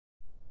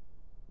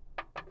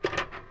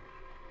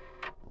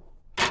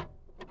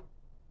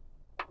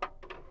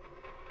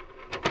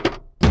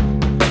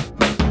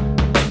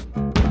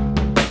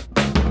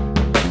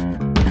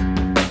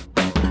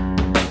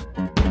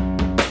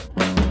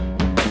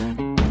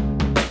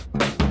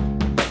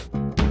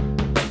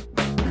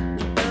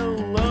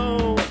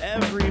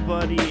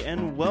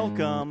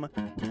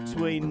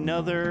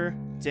another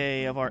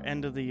day of our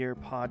end of the year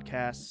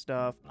podcast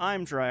stuff.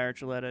 I'm Dry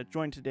Archuleta,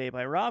 joined today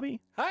by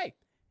Robbie. Hi.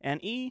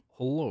 And E.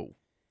 Hello.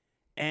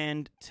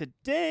 And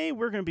today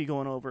we're going to be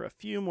going over a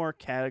few more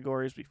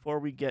categories before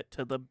we get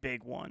to the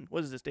big one.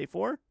 What is this, day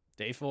 4?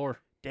 Day 4.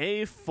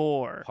 Day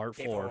 4. Part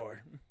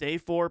 4. Day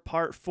 4,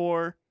 part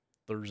 4.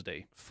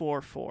 Thursday.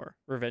 4-4.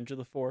 Revenge of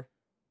the Four.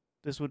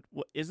 This would,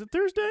 what, is it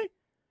Thursday?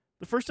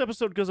 The first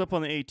episode goes up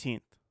on the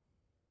 18th.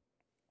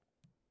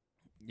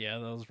 Yeah,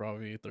 that was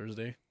probably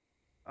Thursday.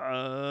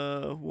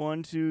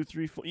 1, 2,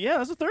 3, 4. Yeah,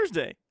 that's a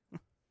Thursday.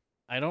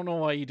 I don't know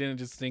why you didn't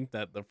just think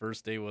that the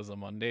first day was a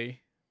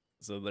Monday,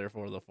 so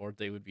therefore the fourth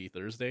day would be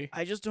Thursday.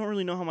 I just don't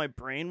really know how my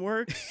brain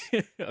works.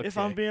 Okay. If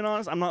I'm being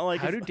honest, I'm not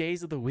like. How do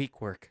days of the week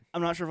work?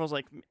 I'm not sure if I was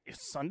like,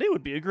 Sunday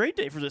would be a great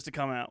day for this to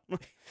come out.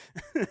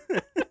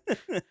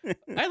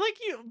 I like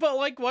you, but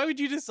like, why would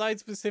you decide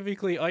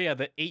specifically? Oh yeah,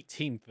 the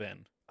 18th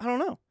then. I don't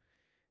know.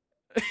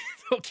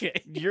 Okay,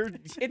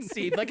 It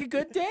seemed like a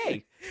good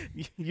day.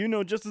 You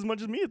know just as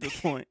much as me at this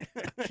point.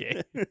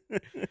 Okay.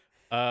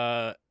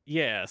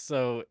 Yeah.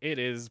 So it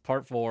is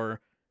part 4,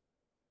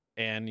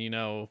 and you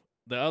know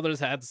the others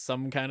had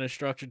some kind of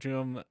structure to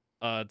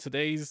them.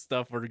 Today's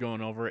stuff we're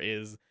going over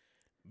is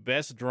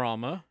best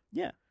drama.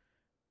 Yeah.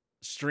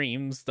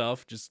 Stream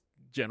stuff, just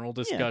general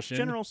discussion.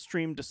 Yeah, general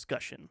stream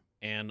discussion.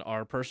 And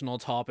our personal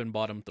top and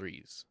bottom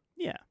threes.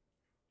 Yeah.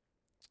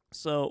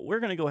 So we're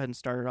going to go ahead and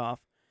start it off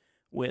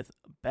with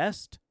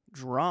best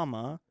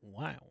drama.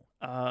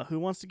 Wow. Who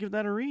wants to give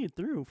that a read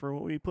through for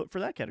what we put for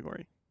that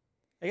category?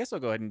 I guess I'll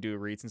go ahead and do a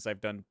read since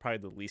I've done probably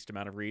the least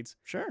amount of reads.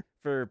 Sure.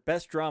 For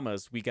best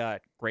dramas, we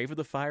got Grave of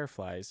the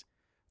Fireflies,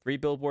 3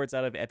 Billboards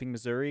Out of Ebbing,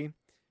 Missouri,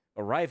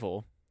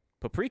 Arrival,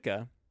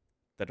 Paprika,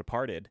 The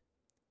Departed,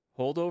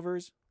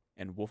 Holdovers,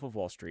 and Wolf of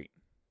Wall Street.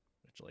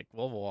 Which, like,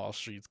 Wolf of Wall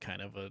Street's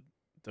kind of a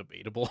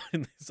debatable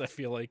in this, I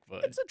feel like,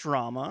 but It's a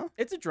drama.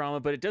 It's a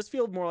drama, but it does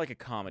feel more like a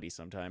comedy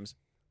sometimes.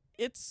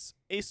 It's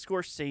a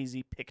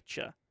Scorsese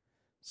picture.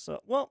 So,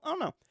 well, I don't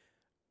know.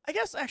 I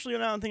guess actually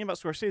now I'm thinking about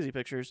Scorsese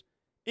pictures,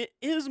 it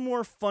is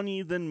more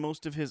funny than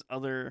most of his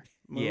other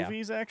Yeah.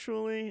 movies,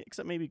 actually.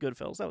 Except maybe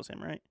Goodfellas. That was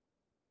him, right?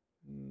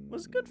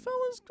 Was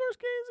Goodfellas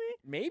Scorsese?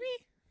 Maybe?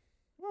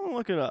 I'll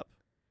look it up.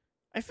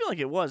 I feel like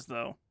it was,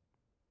 though.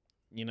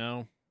 you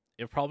know,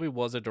 it probably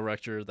was a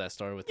director that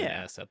started with an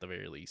Yeah. S at the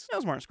very least. That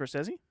was Martin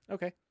Scorsese.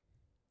 Okay.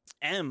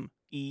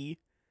 M.E.,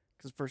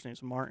 because his first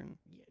name's Martin.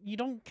 You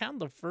don't count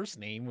the first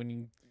name when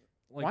you.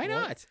 Like, Why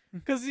not?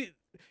 Because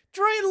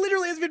Troy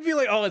literally has been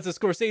like, oh, it's a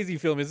Scorsese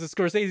film. It's a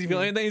Scorsese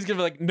film. And then he's going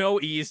to be like,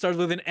 no, E. It starts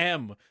with an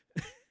M.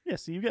 Yeah,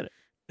 so you get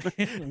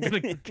it. I'm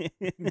going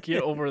to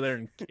get over there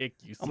and kick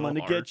you so I'm going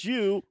to hard. get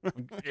you.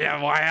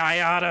 Yeah, why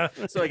I oughta.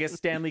 So I guess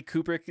Stanley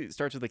Kubrick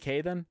starts with a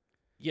K then?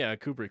 Yeah,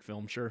 Kubrick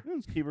film, sure.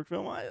 It's a Kubrick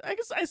film. I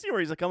guess I see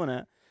where he's coming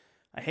at.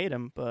 I hate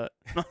him, but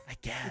I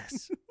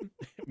guess.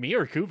 Me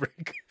or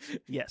Kubrick?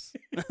 yes.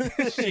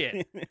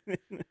 Shit.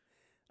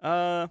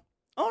 All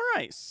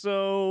right.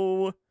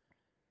 So,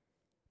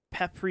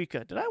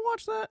 Paprika. Did I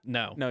watch that?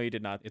 No, No, you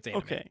did not. it's anime.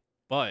 Okay.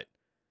 But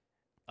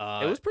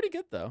It was pretty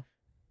good, though.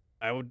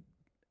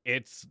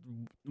 it's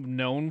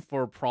known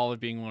for probably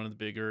being one of the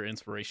bigger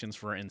inspirations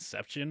for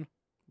Inception.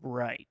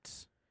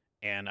 Right.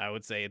 And I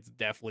would say it's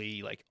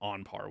definitely like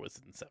on par with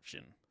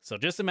Inception. So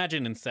just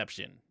imagine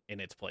Inception in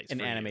its place. In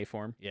for you. anime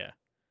form. Yeah.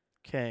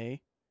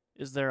 Okay.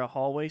 Is there a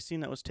hallway scene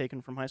that was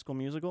taken from High School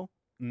Musical?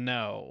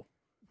 No.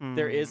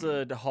 There is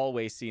Hmm. a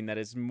hallway scene that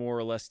is more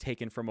or less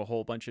taken from a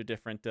whole bunch of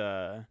different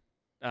whodunit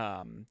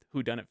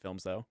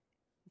films, though.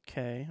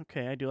 Okay.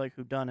 I do like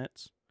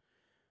whodunits.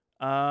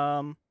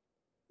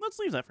 Let's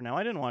leave that for now.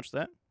 I didn't watch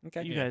that.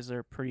 Okay. You Yeah. guys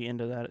are pretty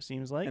into that, it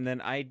seems like. And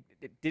then I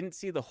didn't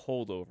see the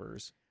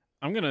Holdovers.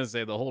 I'm going to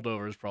say The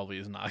Holdovers probably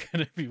is not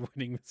going to be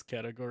winning this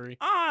category.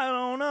 I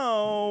don't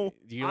know.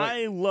 Do you like-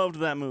 I loved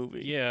that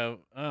movie. Yeah,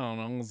 I don't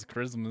know. It was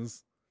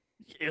Christmas.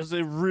 It was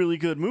a really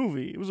good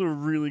movie. It was a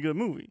really good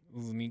movie. It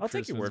was a neat I'll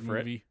take Christmas your word for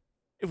it. movie.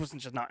 It was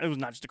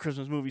not just a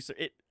Christmas movie. So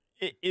it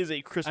is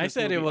a Christmas I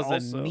said movie it was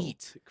also. a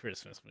neat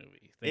Christmas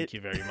movie. Thank It-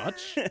 you very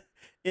much.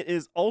 It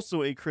is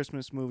also a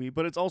Christmas movie,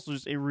 but it's also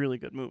just a really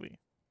good movie.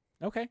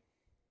 Okay.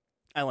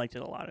 I liked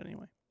it a lot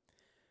anyway.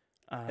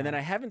 And then I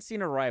haven't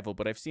seen Arrival,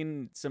 but I've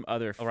seen some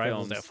other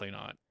Arrival's films. definitely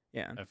not,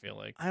 Yeah. I feel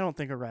like. I don't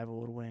think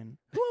Arrival would win.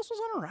 Who else was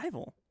on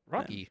Arrival?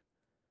 Rocky.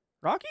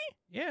 Rocky?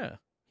 Yeah.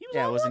 He was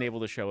Yeah, I on wasn't one? able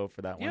to show up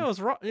for that one. Yeah,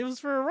 it was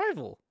for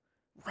Arrival.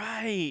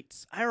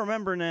 Right. I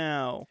remember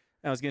now.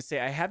 I was going to say,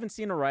 I haven't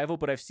seen Arrival,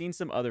 but I've seen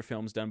some other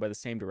films done by the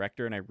same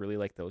director, and I really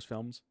like those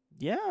films.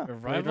 Yeah. Blade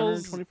Runner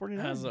Arrivals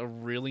 2049. has a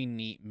really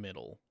neat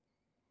middle.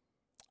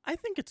 I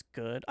think it's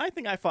good. I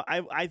think I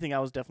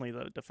was definitely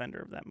the defender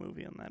of that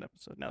movie in that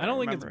episode. Now I that don't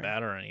think it's remember it.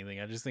 bad or anything.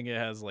 I just think it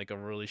has like a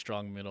really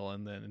strong middle,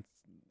 and then it's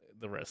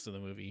the rest of the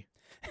movie.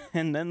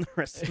 And then the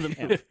rest of the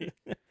movie.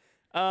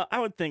 I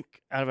would think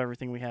out of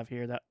everything we have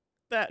here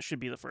that should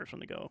be the first one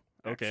to go.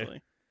 Okay.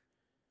 Actually.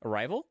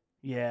 Arrival?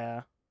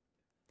 Yeah.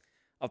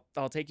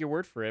 I'll take your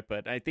word for it,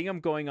 but I think I'm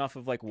going off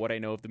of like what I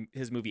know of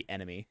his movie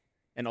Enemy,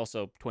 and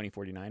also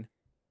 2049.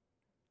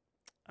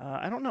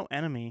 I don't know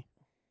Enemy.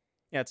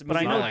 Yeah, it's a But I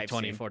movie know, that Not like I've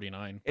seen.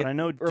 2049. But I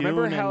know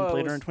remember Dune how and I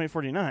Blade was- Runner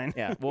 2049.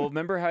 Yeah, well,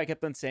 remember how I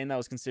kept on saying that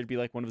was considered to be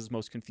like one of his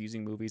most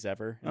confusing movies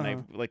ever, and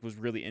Uh-huh. I like was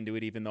really into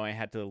it, even though I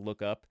had to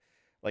look up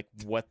like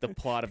what the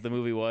plot of the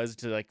movie was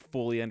to like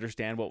fully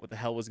understand what the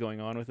hell was going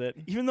on with it.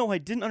 Even though I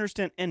didn't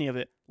understand any of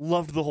it,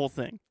 loved the whole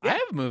thing. I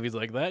have movies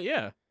like that,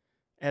 yeah.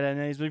 Ed, Ed and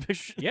Eddie's Big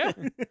Picture. Yeah.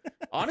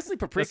 Honestly,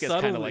 Paprika is kind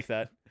of subtlety- like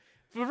that.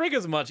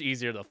 Paprika's much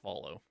easier to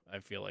follow, I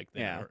feel like,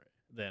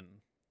 than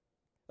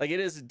Like it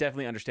is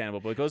definitely understandable,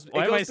 but it goes.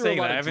 Why it am goes I through saying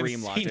a lot that? I of haven't dream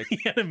seen logic. The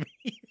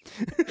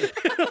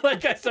Enemy.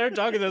 Like I started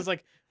talking, I was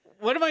like,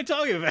 "What am I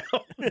talking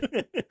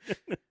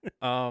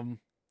about?"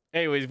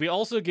 Anyways, we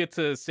also get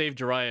to save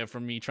Jiraiya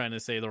from me trying to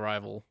say the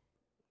rival.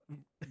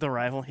 The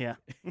Rival, yeah.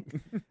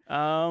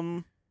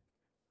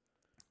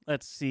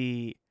 Let's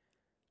see.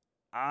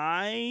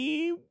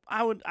 I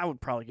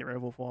would probably get rid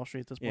of Wolf of Wall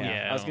Street at this point.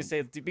 Yeah, Yeah, I was gonna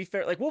say to be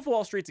fair, like Wolf of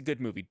Wall Street's a good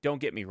movie. Don't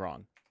get me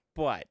wrong,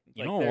 but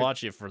You like, don't there-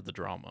 watch it for the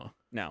drama.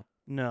 No,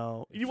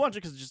 No, you watch it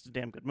because it's just a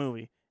damn good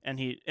movie, and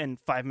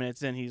 5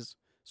 minutes in he's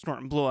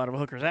snorting blow out of a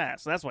hooker's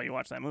ass. So that's why you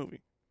watch that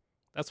movie.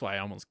 That's why I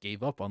almost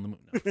gave up on the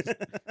movie. No.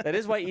 that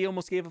is why he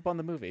almost gave up on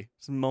the movie.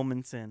 Some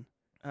moments in.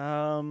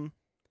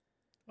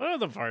 What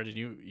other part did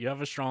you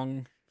have a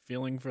strong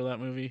feeling for that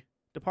movie?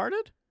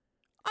 Departed.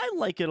 I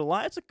like it a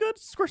lot. It's a good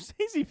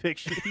Scorsese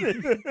picture.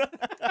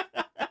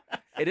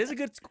 It is a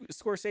good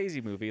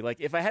Scorsese movie. Like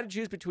if I had to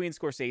choose between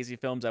Scorsese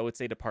films, I would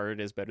say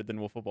Departed is better than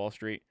Wolf of Wall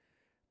Street.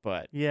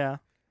 But yeah,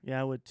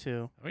 I would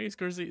too. I mean,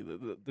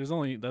 Scorsese. There's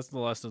only that's the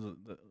last of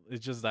the.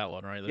 It's just that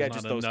one, right? There's Yeah, not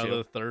just those two.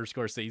 another third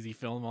Scorsese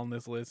film on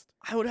this list.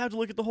 I would have to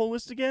look at the whole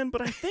list again,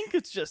 but I think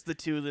it's just the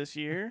two this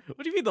year.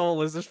 What do you mean the whole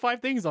list? There's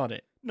 5 things on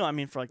it. No, I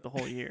mean for like the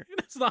whole year.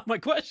 That's not my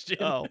question.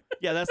 Oh,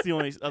 yeah, that's the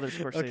only other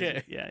Scorsese.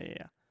 Okay.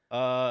 Yeah.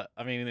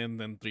 I mean, and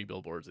then 3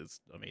 Billboards is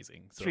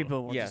amazing. So. Three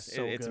Billboards yes, is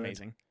so it's good.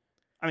 amazing.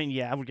 I mean,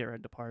 yeah, I would get rid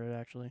of Departed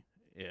actually.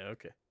 Yeah.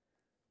 Okay.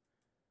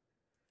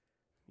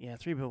 Yeah,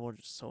 Three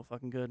Billboards is so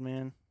fucking good,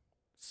 man.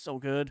 So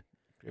good.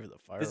 Grave of the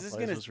This is Fireflies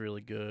gonna- was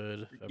really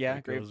good. Yeah,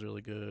 Paprika Grave- was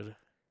really good.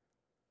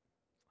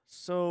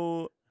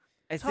 So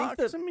I talk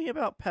think to me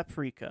about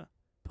Paprika.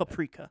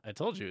 I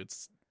told you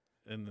it's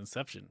an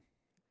Inception.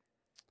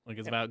 Like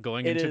it's Yeah, about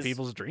going it into is-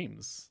 people's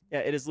dreams. yeah,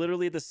 it is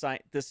literally this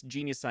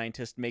genius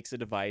scientist makes a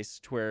device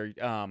to where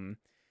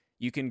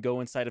you can go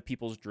inside of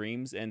people's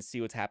dreams and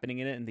see what's happening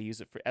in it, and they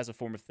use it as a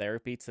form of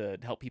therapy to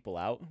help people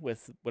out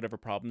with whatever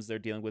problems they're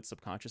dealing with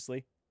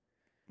subconsciously.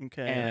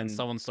 Okay. And And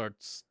someone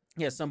starts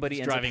Yeah, somebody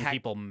ends up driving hack-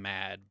 people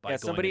mad by yeah, going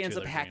somebody into ends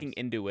up their hacking dreams.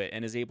 into it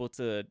and is able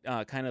to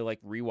kind of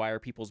like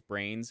rewire people's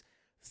brains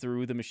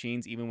through the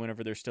machines even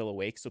whenever they're still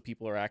awake. So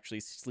people are actually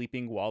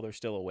sleeping while they're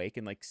still awake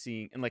and like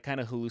seeing and like kind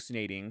of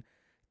hallucinating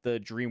the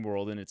dream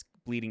world, and it's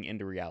bleeding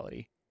into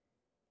reality.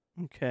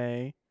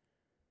 Okay.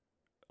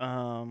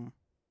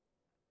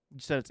 You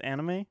said it's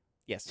anime?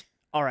 Yes.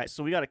 All right,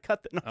 so we got to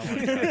cut that. No.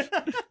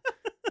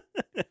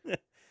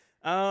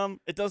 Oh my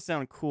It does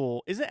sound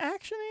cool. Is it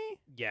actiony?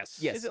 Yes.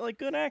 Yes. Is it like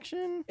good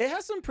action? It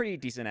has some pretty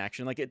decent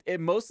action. Like it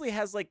mostly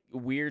has like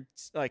weird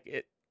like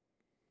it.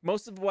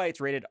 Most of why it's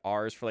rated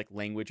R is for like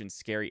language and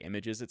scary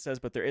images. It says,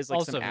 but there is like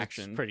Also, some it's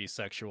action. pretty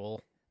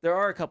sexual. There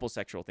are a couple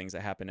sexual things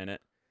that happen in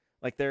it.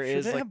 Like there Should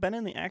is it like have been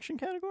in the action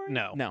category?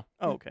 No. no.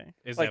 Oh, okay.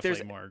 It's Like, definitely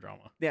there's- more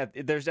drama. Yeah,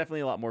 there's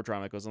definitely a lot more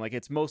drama that goes on. Like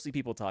it's mostly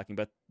people talking,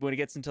 but when it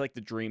gets into like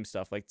the dream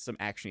stuff, like some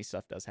actiony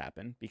stuff does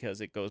happen because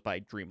it goes by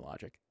dream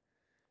logic.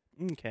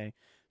 Okay.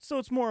 So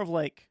it's more of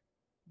like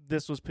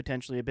this was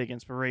potentially a big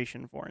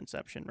inspiration for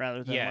Inception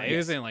rather than Yeah, like, it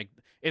isn't like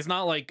it's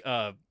not like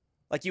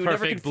Like you would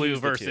never Perfect Blue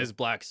confuse the two. versus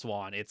Black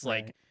Swan. It's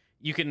like Right.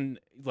 you can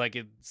like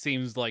it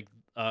seems like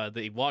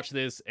they watch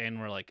this and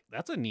we're like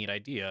that's a neat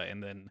idea,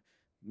 and then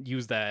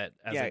use that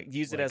as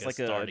use it as like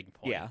a starting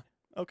point. yeah.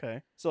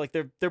 Okay. So like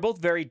they're both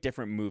very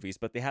different movies,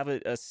 but they have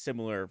a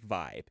similar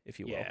vibe, if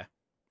you will. Yeah.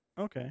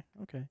 Okay.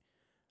 Okay.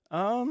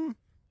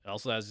 It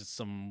also has just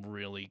some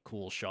really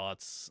cool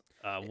shots.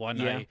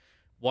 Yeah.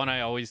 One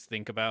I always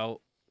think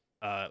about.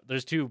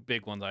 There's 2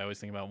 big ones I always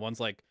think about. One's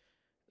like,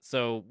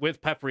 so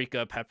with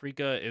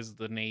Paprika is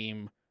the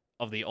name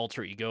of the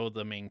alter ego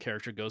the main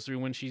character goes through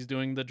when she's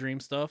doing the dream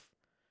stuff,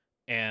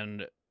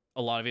 and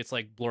a lot of it's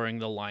like blurring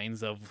the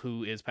lines of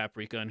who is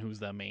Paprika and who's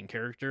the main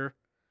character.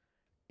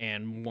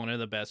 And one of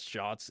the best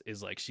shots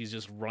is like she's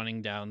just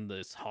running down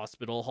this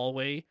hospital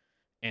hallway,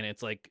 and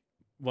it's like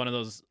one of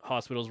those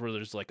hospitals where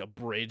there's like a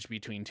bridge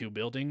between 2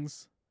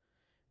 buildings,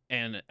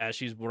 and as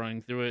she's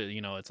running through it,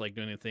 it's like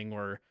doing a thing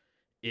where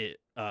it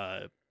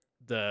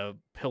the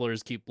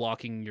pillars keep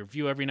blocking your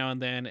view every now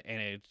and then,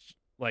 and it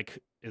like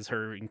is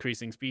her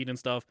increasing speed and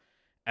stuff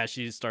as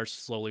she starts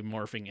slowly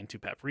morphing into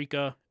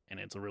Paprika, and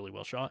it's a really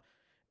well shot.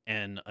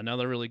 And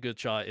another really good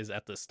shot is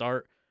at the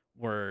start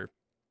where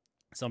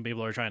some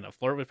people are trying to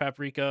flirt with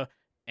Paprika,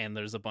 and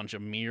there's a bunch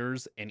of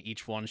mirrors, and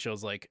each one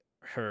shows like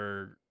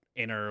her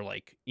inner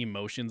like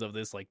emotions of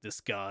this like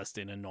disgust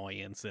and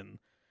annoyance and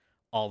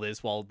all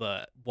this, while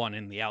the one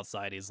in the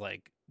outside is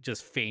like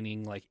just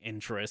feigning like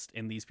interest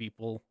in these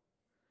people.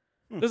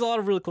 There's a lot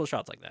of really cool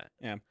shots like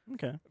that.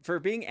 Okay. For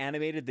being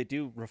animated, they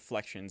do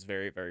reflections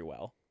very, very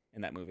well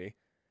in that movie.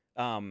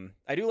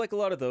 I do like a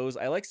lot of those.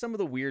 I like some of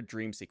the weird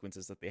dream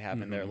sequences that they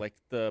have in there, Mhm. like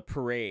the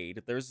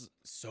parade. There's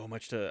so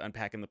much to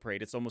unpack in the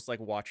parade. It's almost like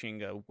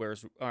watching a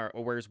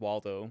Where's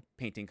Waldo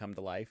painting come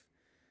to life.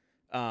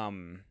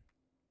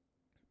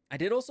 I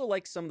did also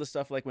like some of the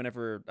stuff like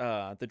whenever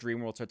the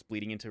dream world starts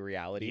bleeding into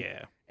reality,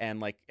 Yeah. and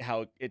like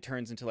how it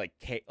turns into like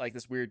like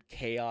this weird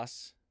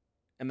chaos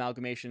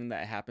amalgamation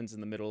that happens in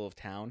the middle of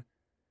town.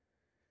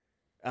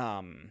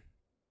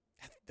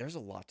 There's a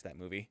lot to that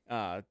movie.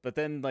 But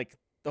then like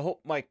the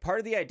whole like part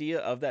of the idea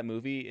of that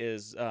movie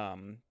is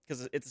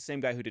because it's the same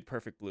guy who did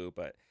Perfect Blue,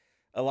 but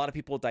a lot of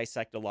people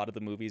dissect a lot of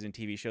the movies and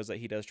TV shows that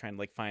he does, trying to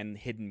like find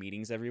hidden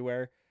meanings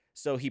everywhere.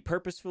 So he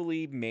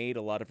purposefully made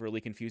a lot of really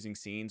confusing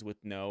scenes with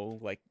no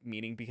like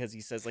meaning, because he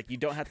says like you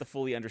don't have to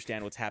fully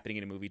understand what's happening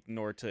in a movie in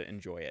order to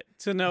enjoy it.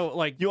 To know,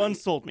 like, You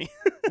unsold me.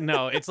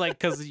 no, it's like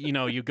because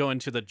you go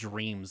into the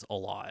dreams a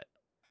lot,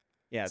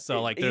 Yeah.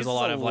 so like it there's a uses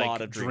lot of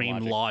like dream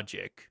dream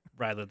logic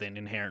rather than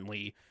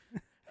inherently.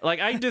 Like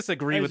I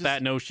disagree I with that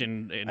just-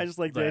 notion. I just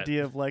like the that-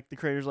 idea of like the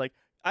creators like,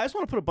 I just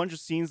want to put a bunch of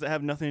scenes that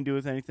have nothing to do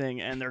with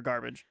anything, and they're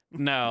garbage.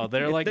 No,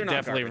 they're like They're not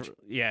definitely garbage.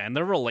 yeah, and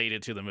they're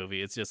related to the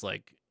movie. It's just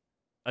like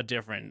a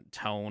different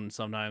tone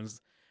sometimes.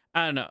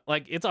 I don't know.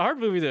 Like it's a hard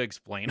movie to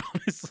explain,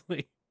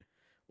 honestly.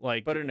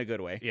 Like, but in a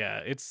good way. yeah,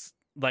 it's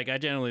like I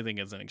generally think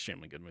it's an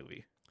extremely good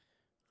movie.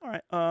 All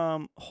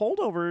right.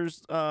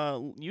 Holdovers.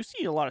 You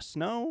see a lot of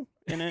snow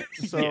in it,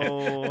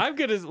 so I'm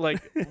gonna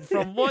like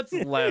from what's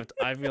left.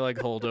 I feel like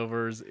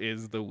Holdovers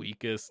is the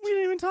weakest. we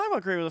didn't even talk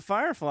about Grave with the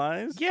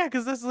Fireflies. Yeah,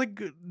 because that's like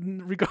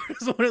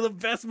regardless one of the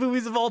best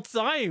movies of all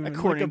time. And,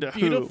 According like, to a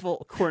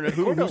beautiful. According to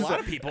who? According to Who a lot said-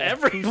 of people. Who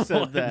Everyone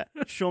said that?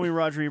 Show me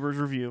Roger Ebert's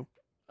review.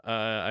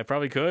 I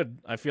probably could.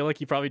 I feel like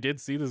he probably did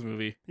see this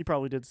movie, He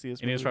probably did see us.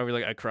 and he was probably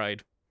like, "I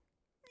cried,"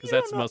 because You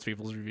don't that's know. most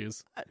people's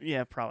reviews.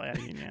 Yeah, probably. I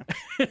mean,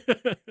 yeah.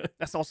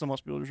 That's also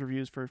most people's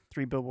reviews for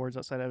 3 billboards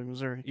outside Ebbing,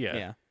 Missouri. yeah.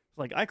 Yeah.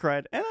 Like, I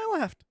cried and I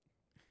laughed.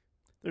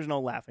 There's no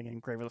laughing in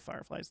Grave of the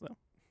Fireflies, though.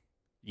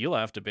 You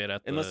laughed a bit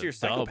at the Unless you're a dub.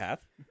 psychopath.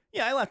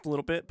 Yeah, I laughed a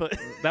little bit, but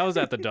That was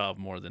at the dub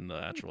more than the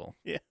actual.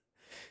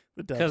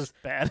 the dub's 'Cause-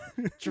 bad.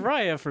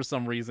 Jiraiya, for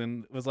some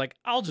reason, was like,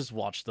 "I'll just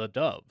watch the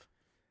dub,"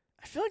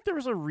 I feel like there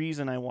was a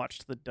reason I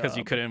watched the dub. because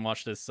you couldn't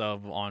watch the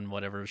sub on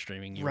whatever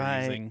streaming you Right.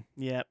 were using.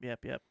 Yep.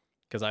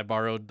 Because I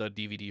borrowed the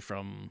DVD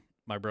from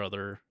my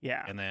brother,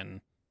 Yeah. and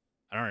then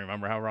I don't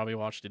remember how Robbie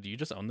watched it. Do you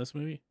just own this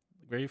movie,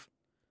 Grave?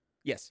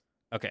 Yes.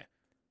 Okay.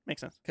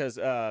 Makes sense. Because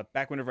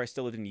back whenever I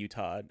still lived in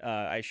Utah,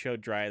 I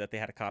showed Dry that they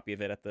had a copy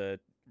of it at the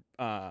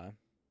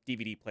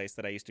DVD place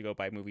that I used to go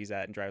buy movies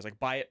at, and Dry was like,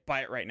 buy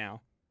it right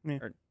now. Yeah.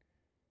 Or, at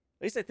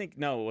least I think,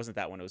 no, it wasn't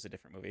that one. It was a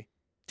different movie.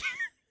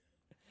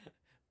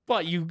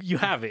 But you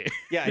have it.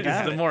 Yeah, I It's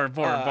got the it. more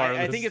important part of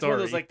I the think it's story. one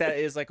of those, like, that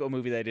is like a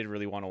movie that I did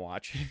really want to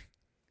watch.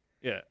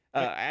 Yeah.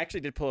 I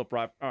actually did pull up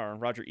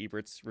Roger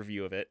Ebert's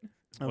review of it.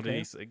 What did Okay.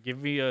 he say? Give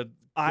me a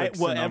I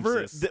quick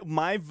whatever synopsis.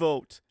 my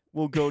vote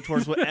will go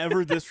towards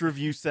whatever this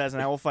review says,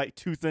 and I will fight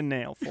tooth and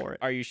nail for it.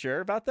 Are you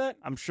sure about that?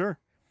 I'm sure.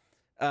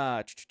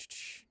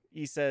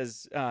 He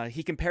says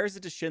he compares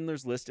it to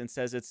Schindler's List and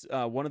says it's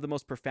one of the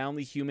most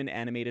profoundly human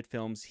animated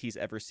films he's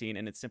ever seen,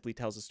 and it simply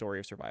tells a story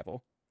of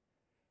survival.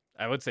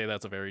 I would say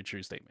that's a very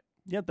true statement.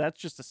 Yeah, that's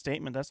just a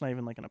statement. That's not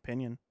even like an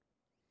opinion.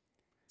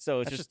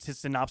 So it's That's just just his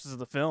synopsis of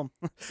the film.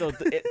 so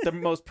the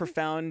most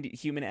profound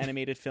human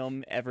animated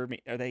film ever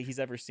or that he's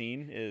ever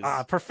seen is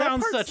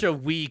Profound's part's- such a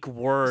weak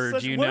word,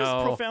 Such- you what know.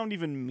 does profound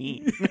even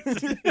mean?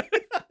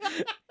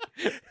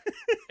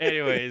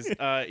 Anyways,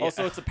 yeah.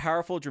 also it's a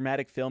powerful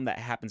dramatic film that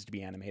happens to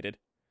be animated.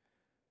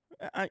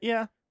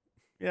 Yeah,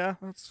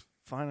 that's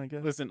fine, I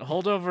guess. Listen,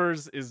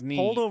 Holdovers is neat.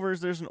 Holdovers.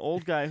 There's an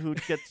old guy who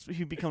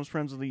becomes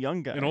friends with a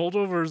young guy. In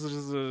Holdovers,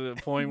 there's a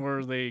point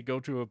where they go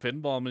to a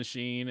pinball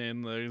machine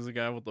and there's a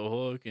guy with the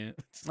hook. And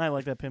I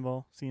like that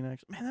pinball scene.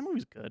 Actually, man, that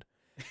movie's good.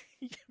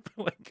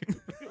 like,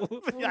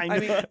 I I know.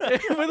 mean,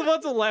 with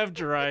what's left,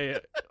 right?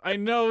 I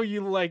know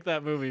you like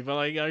that movie, but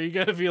like, are you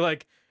gonna be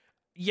like,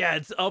 yeah,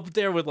 it's up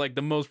there with like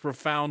the most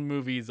profound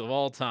movies of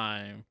all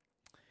time?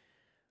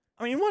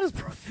 I mean, what is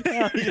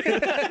profound?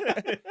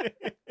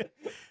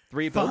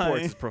 3 Fine.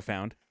 Billboards is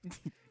profound. Yeah,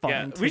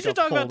 Fine, we take should a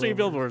talk about 3 Holdovers.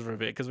 Billboards for a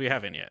bit because we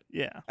haven't yet.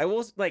 Yeah, I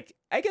will like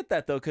I get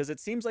that though, because it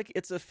seems like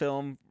it's a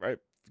film, right,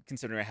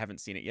 considering I haven't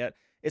seen it yet.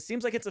 It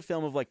seems like it's a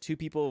film of like two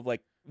people of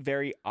like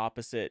very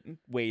opposite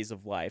ways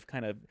of life,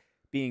 kind of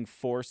being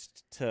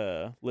forced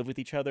to live with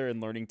each other and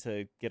learning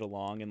to get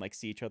along and like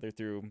see each other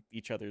through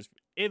each other's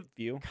It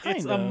view.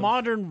 It's Kind a of.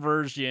 modern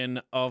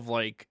version of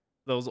like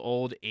those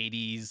old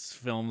 80s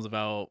films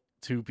about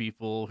two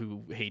people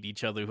who hate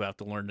each other who have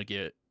to learn to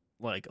get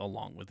like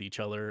along with each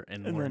other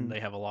and And learn then- they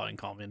have a lot in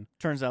common.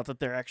 turns out that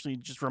they're actually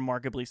just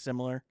remarkably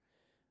similar.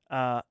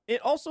 It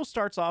also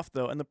starts off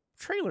though, and the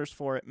trailers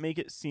for it make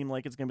it seem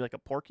like it's gonna be like a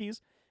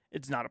Porky's.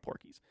 It's not a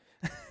Porky's,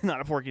 not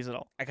a Porky's at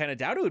all. I kind of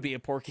doubt it would be a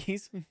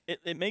Porky's.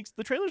 It makes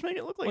the trailers make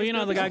it look like. Well, it's you know,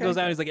 gonna the be guy something goes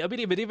like out, he's like,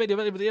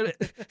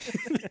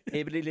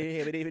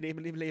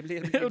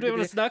 "It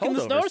was stuck in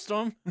the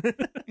snowstorm."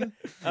 that.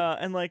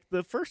 And like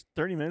the first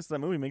 30 minutes of that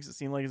movie makes it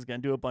seem like it's gonna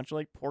do a bunch of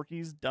like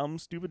Porky's dumb,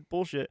 stupid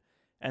bullshit,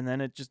 and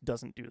then it just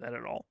doesn't do that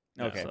at all.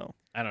 Okay. So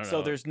I don't know.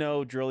 So there's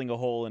no drilling a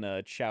hole in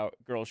a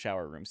girl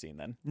shower room scene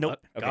then. nope.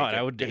 Okay, God, good-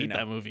 I would good to hate know.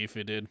 that movie if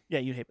it did. Yeah,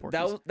 you hate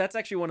Porky's. That's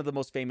actually one of the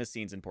most famous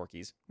scenes in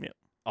Porky's.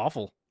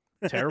 Awful.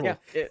 Terrible.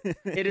 Yeah,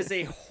 it is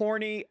a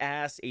horny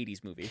ass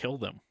 80s movie. Kill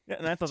them. Yeah,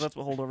 and I thought that's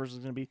what Holdovers was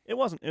going to be. It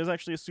wasn't. It was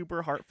actually a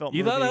super heartfelt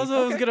You movie. thought that was what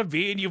it was Okay. gonna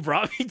be, and you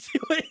brought me to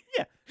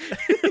it.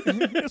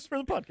 It's for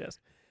the podcast.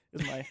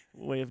 Is my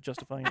way of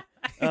justifying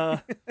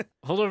it.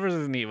 Holdovers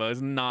as Neva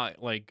is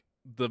not like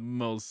the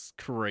most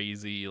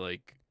crazy.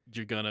 Like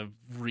you're gonna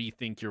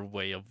rethink your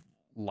way of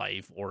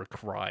life or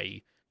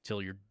cry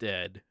till you're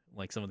dead,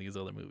 like some of these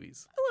other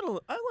movies.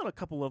 I let a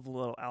couple of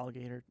little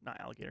not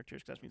alligator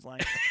tears, because that means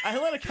lying. I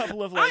let a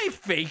couple of like I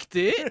faked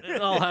it.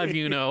 I'll have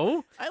you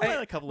know. I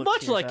let a couple of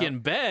Much tears like out. in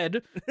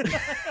bed.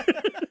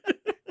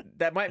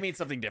 That might mean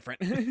something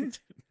different.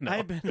 No.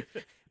 I've been.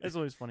 It's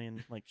always funny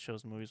in like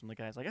shows and movies when the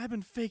guy's like, "I've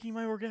been faking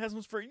my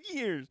orgasms for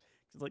years."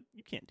 It's like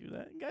you can't do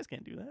that. You guys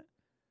can't do that.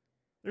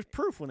 There's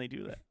proof when they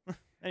do that. I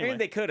Anyway, mean,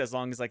 they could, as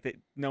long as like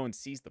no one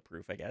sees the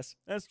proof, I guess.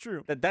 that's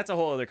true. That's a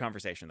whole other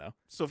conversation, though.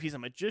 So if he's a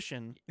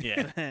magician,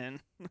 Yeah. then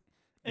It's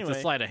anyway.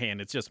 a sleight of hand.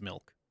 It's just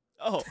milk.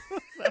 Oh,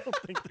 I don't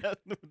think that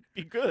would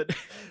be good.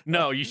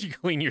 No, you should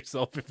clean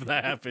yourself if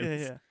that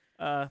happens.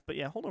 Yeah. But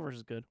yeah, Holdovers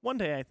is good. One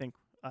day I think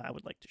I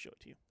would like to show it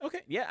to you.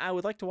 Okay, yeah, I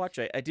would like to watch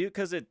it. I do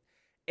because it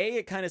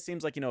kind of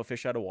seems like a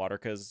fish out of water.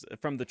 Because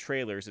from the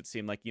trailers, it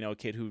seemed like a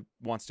kid who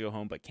wants to go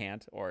home but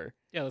can't, or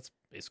Yeah, that's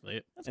basically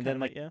it. That's and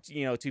kind then of like it,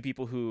 yeah. two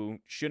people who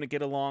shouldn't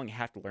get along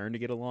have to learn to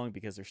get along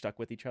because they're stuck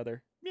with each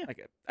other. Yeah.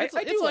 like, It's,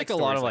 I do it's like a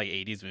lot stories of like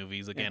 80s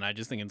movies. Again, I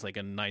just think it's like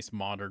a nice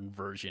modern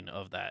version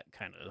of that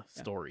kind of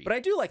Yeah. story. But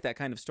I do like that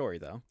kind of story,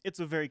 though. It's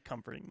a very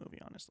comforting movie,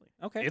 honestly.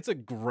 Okay, It's a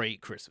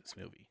great Christmas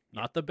movie.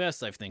 Not the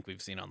best I think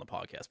we've seen on the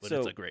podcast, but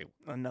it's So- a great.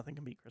 Nothing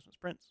can beat Christmas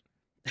Prince.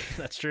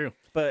 That's true.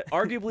 but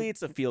arguably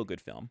it's a feel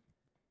good film.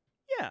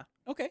 Yeah,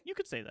 Okay, you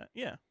could say that.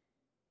 Yeah,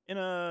 in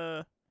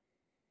a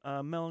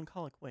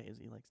melancholic way, as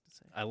he likes to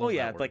say. I love well,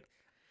 yeah, that word. like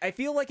I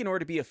feel like in order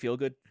to be a feel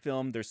good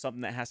film, there's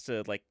something that has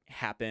to like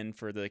happen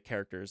for the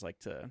characters,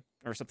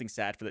 or something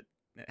sad for that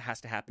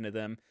has to happen to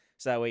them,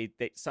 so that way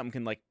something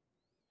can like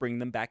bring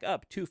them back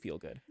up to feel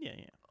good. Yeah,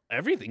 yeah.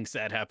 Everything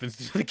sad happens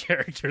to the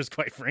characters,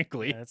 quite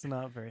frankly. Yeah, it's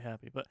not very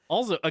happy, but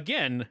Also,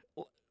 again,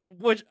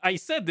 which I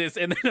said this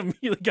and then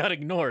immediately got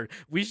ignored.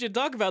 We should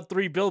talk about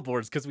 3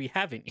 Billboards because we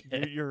haven't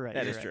yet. you're right.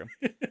 That you're is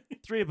right. true.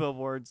 3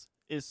 Billboards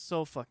is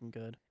so fucking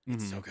good.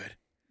 It's Mhm. so good.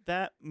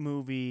 That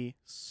movie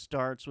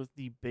starts with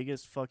the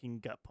biggest fucking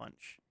gut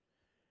punch.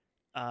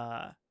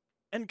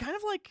 And kind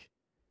of like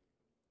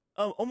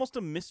almost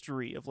a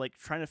mystery of like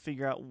trying to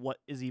figure out what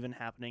is even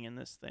happening in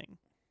this thing.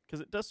 Because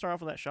it does start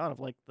off with that shot of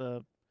like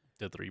the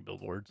The 3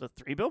 Billboards.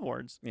 3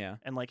 billboards Yeah.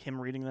 and like him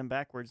reading them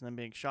backwards and then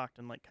being shocked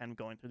and like kind of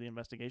going through the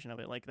investigation of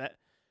it. Like that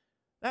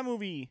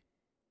movie,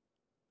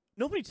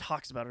 nobody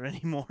talks about it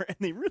anymore, and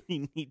they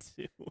really need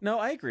to. No,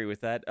 I agree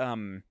with that.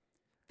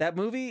 That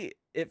movie,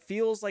 it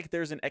feels like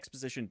there's an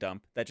exposition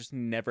dump that just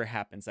never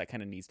happens. That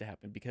kind of needs to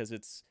happen because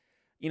it's,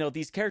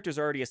 these characters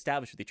are already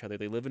established with each other.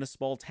 They live in a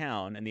small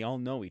town and they all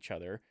know each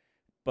other,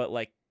 but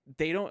like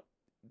they don't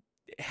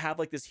have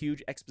like this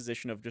huge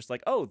exposition of just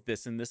like, oh,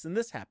 this and this and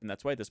this happened.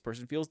 That's why this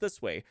person feels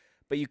this way.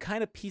 But you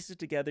kind of piece it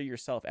together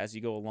yourself as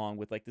you go along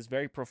with like this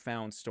very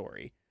profound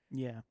story.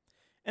 Yeah.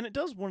 And it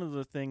does one of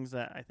the things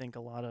that I think a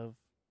lot of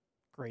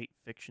great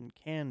fiction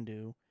can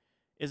do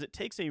is it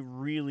takes a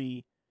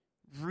really,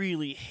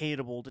 really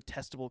hateable,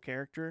 detestable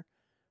character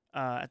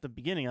at the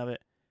beginning of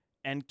it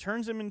and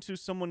turns him into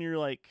someone you're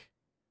like,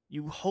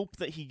 you hope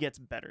that he gets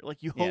better.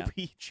 Like, you Yeah. hope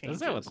he changes.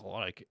 Does that with a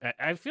lot of,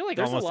 I feel like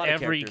There's a almost lot of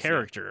every characters, yeah.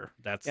 character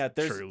that's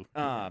There's true.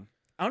 I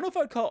don't know if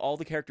I'd call all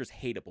the characters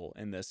hateable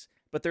in this,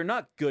 but they're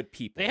not good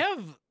people.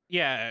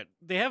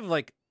 They have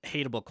like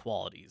hateable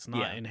qualities, not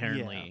Yeah.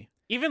 inherently.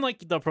 Even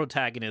like the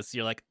protagonists,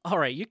 you're like, all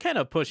right, you're kind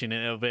of pushing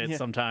it a bit Yeah.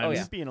 sometimes. Oh, yeah.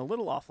 He's being a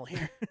little awful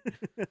here.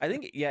 I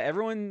think,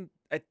 everyone.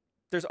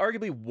 There's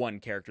arguably one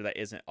character that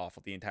isn't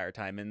awful the entire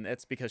time, and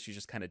that's because she's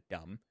just kind of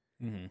dumb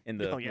Mm-hmm. in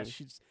the. Oh, yeah. movie.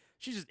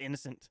 She's just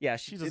innocent. Yeah,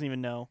 She doesn't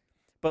even know.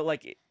 But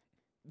like,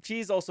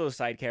 she's also a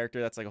side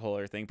character. That's like a whole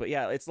other thing. But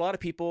yeah, it's a lot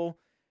of people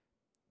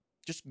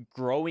just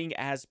growing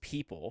as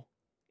people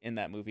in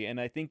that movie, and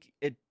I think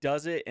it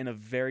does it in a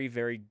very,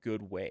 very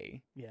good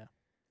way. Yeah.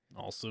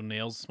 Also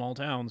nails small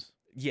towns.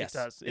 Yes,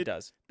 does. It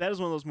does. That is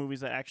one of those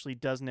movies that actually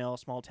does nail a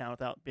small town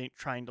without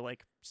trying to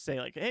like say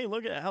like, hey,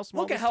 look at how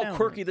small Look at this how town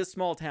quirky is. this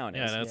small town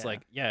Yeah, is. and it's Yeah.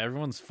 like,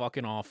 everyone's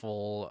fucking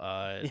awful.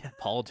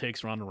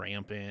 Politics run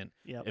rampant.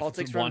 Yep. If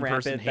Politics one run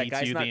person rampant, that hates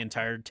guy's you, not- the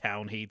entire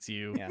town hates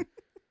you. Yeah.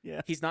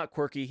 Yeah. He's not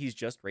quirky. He's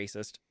just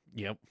racist.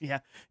 Yep. Yeah.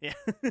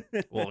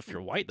 Well, if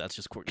you're white, that's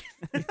just quirky.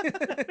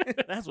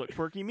 That's what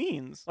quirky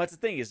means. Well, that's the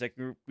thing is like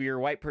you're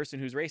a white person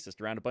who's racist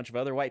around a bunch of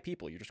other white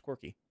people. You're just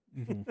quirky.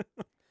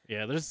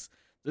 Yeah, there's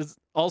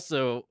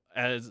also,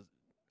 as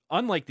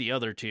unlike the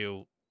other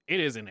two, it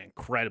is an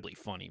incredibly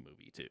funny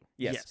movie too.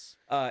 Yes.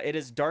 It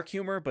is dark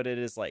humor, but it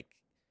is like,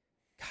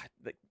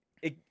 God,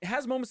 it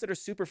has moments that are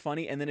super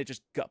funny, and then it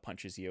just gut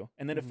punches you,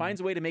 and then it Mhm.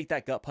 finds a way to make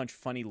that gut punch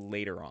funny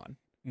later on.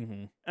 Mm-hmm.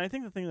 And I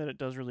think the thing that it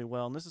does really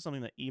well, and this is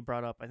something that E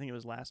brought up, I think it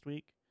was last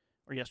week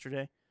or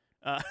yesterday.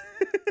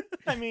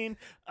 I mean,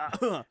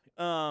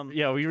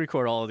 Yeah, we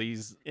record all of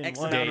these in X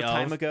one amount day of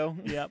time of. ago.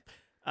 Yep.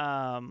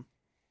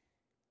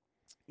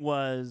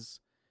 Was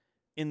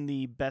in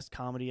the best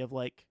comedy of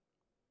like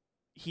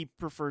he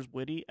prefers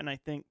witty, and I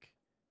think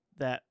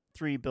that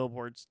Three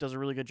Billboards does a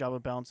really good job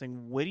of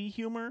balancing witty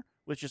humor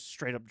with just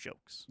straight up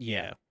jokes.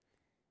 Yeah.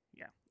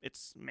 Yeah,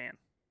 it's man,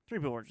 Three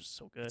Billboards is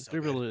so good. It's so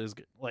Three good. Billboards is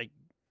good. Like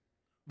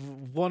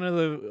one of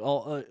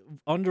the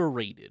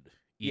underrated.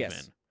 Even.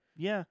 Yes.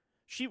 Yeah,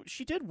 she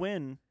did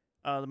win.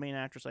 The main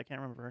actress, I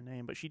can't remember her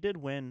name, but she did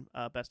win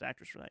Best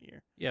Actress for that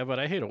year. Yeah, but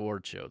I hate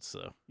award shows,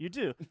 so You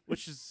do,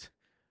 which is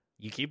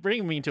you keep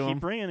bringing me to keep them.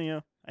 bringing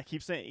you. I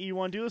keep saying you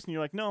want to do this, and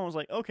you're like, no. I was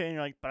like, okay, and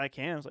you're like, but I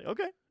can. I was like,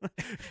 okay.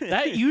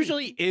 That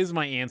usually is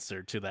my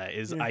answer to that.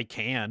 Is Yeah. I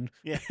can,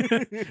 yeah.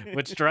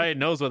 which Dry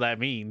knows what that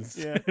means,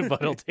 Yeah.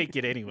 but I'll take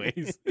it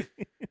anyways.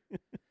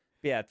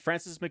 Yeah,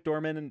 Frances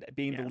McDormand and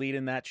being Yeah. the lead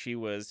in that, she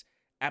was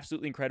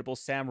absolutely incredible.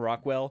 Sam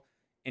Rockwell,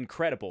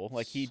 incredible.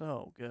 Like he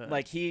so good.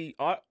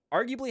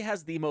 arguably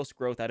has the most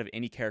growth out of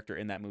any character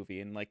in that movie,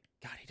 and like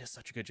God, he does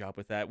such a good job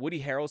with that.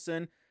 Woody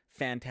Harrelson,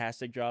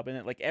 fantastic job in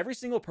it. Like every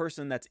single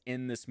person that's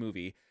in this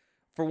movie,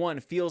 for one,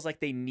 feels like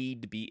they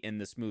need to be in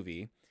this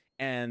movie,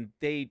 and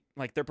they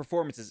like their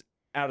performance is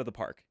out of the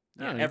park.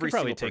 Yeah, you every could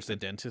probably single take person.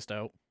 the dentist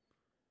out.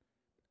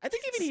 I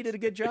think even he did a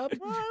good job.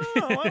 I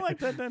don't know. I like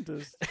that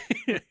dentist.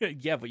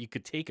 Yeah, but you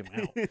could take him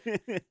out.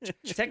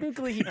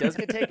 Technically, he does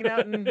get taken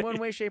out in one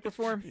way, shape, or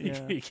form.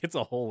 Yeah. He gets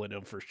a hole in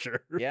him for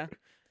sure. Yeah,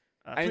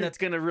 I mean that's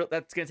gonna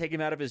take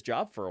him out of his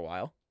job for a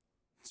while.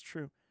 It's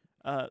true.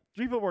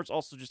 Three Billboards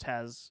also just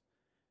has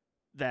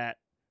that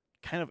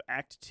kind of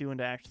Act 2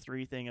 into Act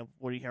 3 thing of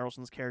Woody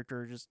Harrelson's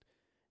character just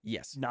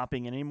Yes, not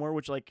being in anymore,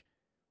 which, like,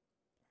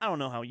 I don't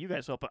know how you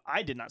guys felt, but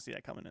I did not see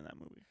that coming in that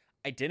movie.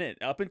 I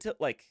didn't up until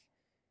like,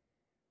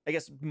 I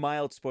guess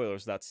mild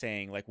spoilers without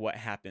saying like what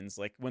happens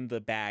like when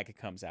the bag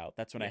comes out.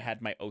 That's when I Yeah.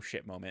 had my oh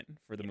shit moment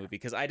for the Yeah. movie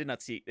because I did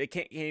not see it.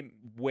 Came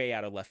way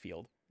out of left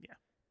field.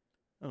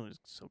 Oh, it was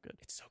so good.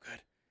 It's so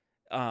good.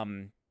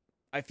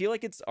 I feel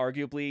like it's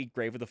arguably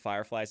Grave of the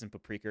Fireflies and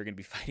Paprika are gonna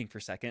be fighting for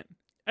second.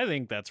 I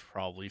think that's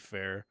probably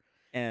fair.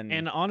 And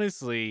And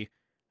honestly,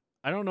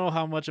 I don't know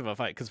how much of a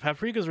fight because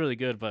Paprika's really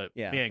good, but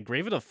Yeah. man,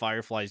 Grave of the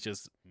Fireflies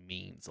just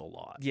means a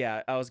lot.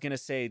 yeah, I was gonna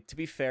say to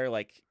be fair,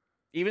 like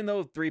even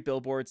though Three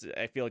Billboards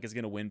I feel like is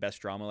gonna win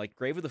best drama, like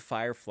Grave of the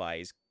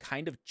Fireflies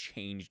kind of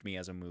changed me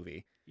as a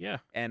movie. Yeah.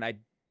 And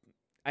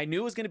I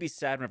knew it was gonna be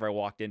sad whenever I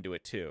walked into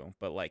it too,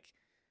 but like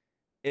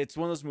it's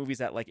one of those movies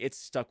that like it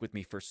stuck with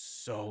me for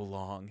so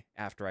long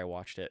after I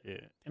watched it.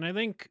 Yeah. And I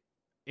think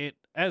it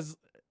as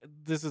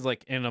this is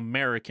like an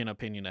American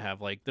opinion to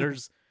have like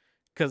because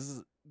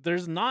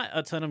there's not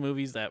a ton of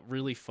movies that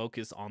really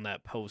focus on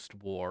that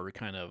post-war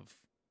kind of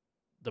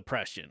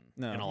depression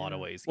No. in a lot of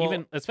Yeah. ways, Well-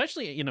 even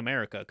especially in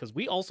America because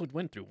we also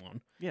went through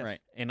one. Yes.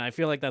 Right. And I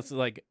feel like that's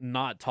like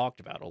not talked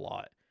about a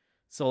lot.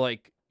 So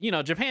like, you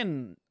know,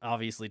 Japan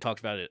obviously talked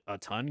about it a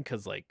ton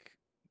because like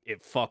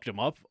it fucked them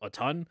up a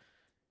ton.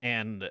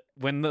 And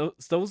when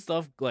those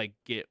stuff like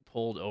get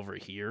pulled over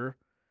here,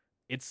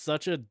 it's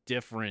such a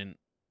different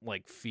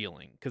like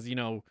feeling because you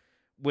know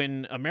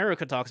when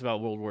America talks about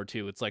World War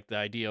II, it's like the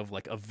idea of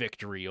like a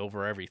victory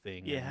over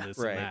everything Yeah. and this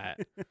Right.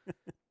 and that.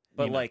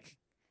 But You know? like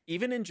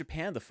even in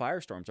Japan, the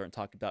firestorms aren't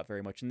talked about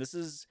very much. And this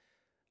is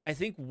I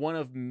think one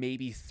of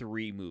maybe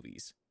 3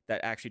 movies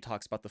that actually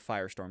talks about the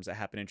firestorms that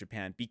happen in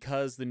Japan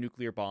because the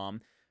nuclear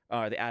bomb,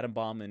 the atom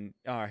bomb in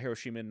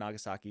Hiroshima and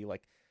Nagasaki,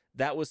 like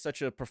that was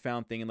such a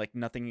profound thing and like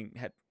nothing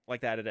had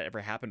like that had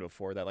ever happened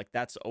before that like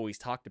that's always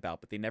talked about,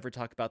 but they never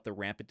talk about the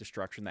rampant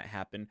destruction that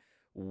happened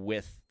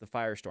with the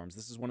firestorms.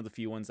 This is one of the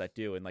few ones that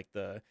do, and like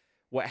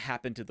what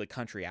happened to the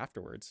country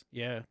afterwards.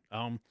 Yeah.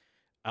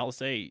 I'll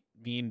say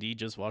me and D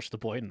just watched The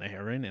Boy and the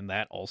Heron, and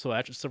that also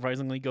actually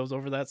surprisingly goes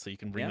over that, so you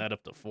can bring Yeah. that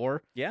up to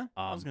 4. Yeah.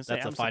 was gonna say,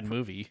 That's a I'm fine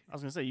movie. I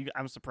was gonna say,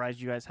 I'm surprised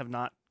you guys have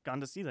not gone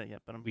to see that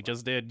yet, but We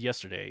just did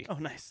yesterday. Oh,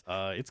 nice.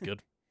 It's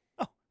good.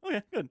 Oh,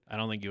 okay, good. I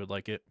don't think you would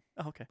like it.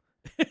 Oh, okay.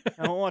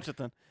 I won't watch it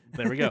then.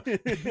 There we go.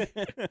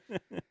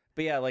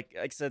 But yeah, like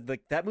I said,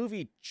 like that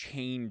movie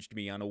changed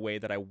me on a way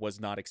that I was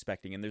not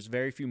expecting. And there's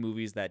very few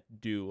movies that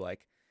do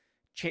like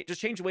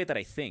just change the way that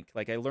I think.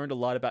 Like I learned a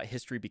lot about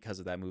history because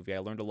of that movie. I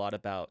learned a lot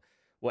about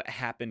what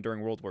happened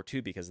during World War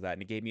II because of that.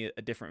 And it gave me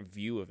a different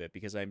view of it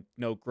because I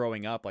know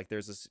growing up, like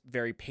there's this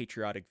very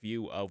patriotic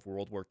view of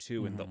World War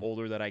II. And the Mhm.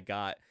 older that I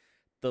got,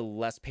 the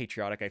less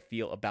patriotic I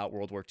feel about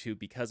World War II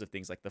because of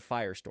things like the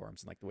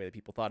firestorms and like the way that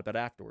people thought about it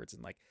afterwards.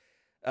 And like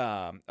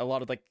a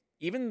lot of like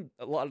even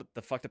a lot of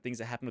the fucked up things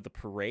that happened with the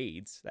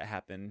parades that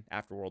happened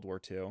after World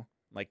War II,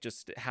 like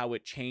just how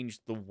it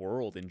changed the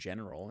world in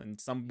general. In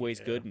some ways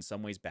Yeah. good, in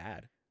some ways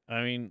bad.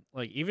 I mean,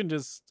 like even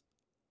just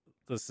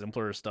the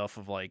simpler stuff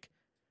of like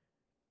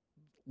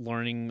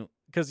learning,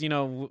 because you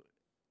know,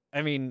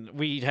 I mean,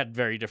 we had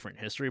very different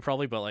history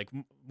probably, but like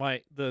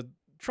the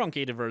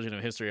truncated version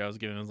of history I was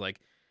given was like,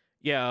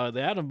 yeah,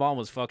 the atom bomb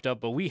was fucked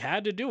up, but we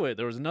had to do it.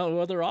 There was no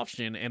other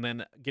option. And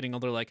then getting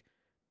other like,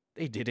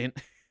 They didn't.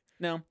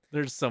 No,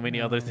 There's so many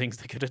other No. things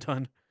they could have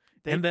done.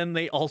 They- And then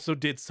they also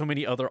did so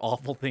many other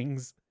awful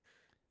things.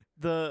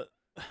 The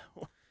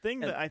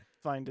thing And- that I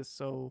find is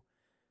so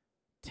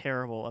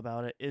terrible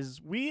about it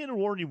is we had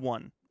already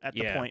won at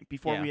the Yeah. point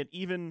before Yeah. we had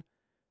even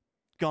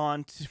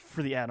gone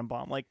for the atom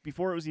bomb. Like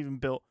before it was even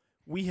built,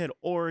 we had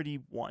already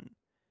won.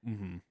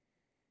 Mm-hmm.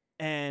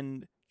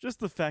 And just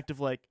the fact of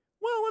like,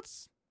 well,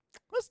 let's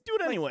do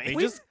it anyway. They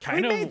we just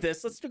kind we of made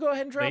this. Let's go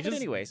ahead and drop they it just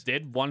anyways.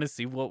 did want to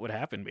see what would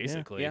happen,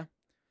 basically. Yeah.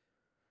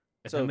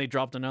 And So- then they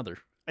dropped another.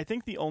 I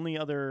think the only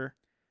other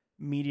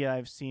media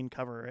I've seen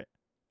cover it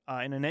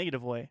in a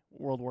negative way,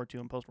 World War II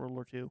and post World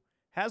War II,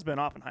 has been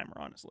Oppenheimer.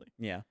 Honestly,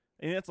 Yeah.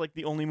 I think that's like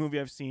the only movie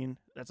I've seen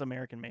that's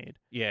American made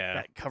Yeah.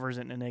 that covers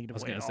it in a I negative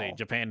was way. going to at say, all.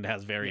 Japan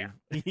has very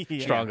Yeah.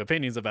 strong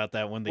opinions about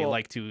that when they Well-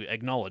 like to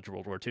acknowledge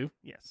World War II.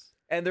 Yes.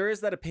 And there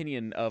is that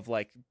opinion of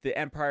like the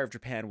Empire of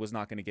Japan was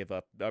not going to give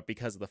up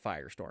because of the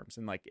firestorms,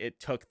 and like it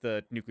took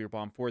the nuclear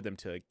bomb for them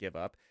to give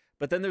up.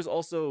 But then there's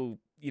also,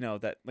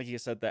 that, like you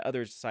said, that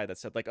other side that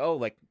said like, oh,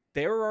 like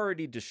they were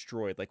already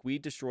destroyed. Like we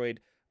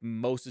destroyed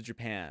most of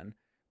Japan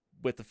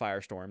with the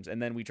firestorms,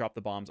 and then we dropped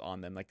the bombs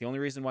on them. Like the only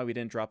reason why we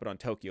didn't drop it on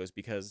Tokyo is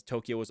because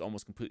Tokyo was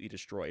almost completely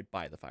destroyed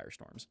by the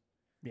firestorms.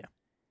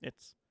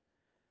 It's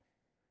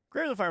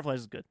Grave of the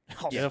Fireflies is good.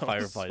 Yeah, Also,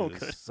 Fireflies so is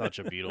good. such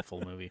a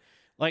beautiful movie.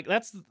 Like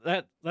that's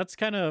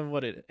kind of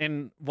what it,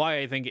 and why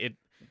I think it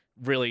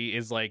really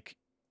is like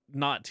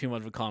not too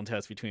much of a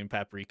contest between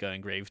Paprika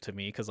and Grave to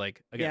me, because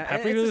like again, Yeah,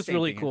 Paprika it's the is same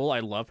really thing. cool. I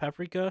love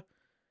Paprika.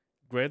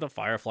 Grave of the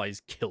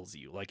Fireflies kills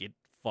you. Like it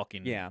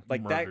fucking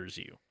like that- murders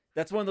you.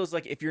 That's one of those,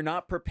 like, if you're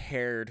not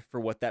prepared for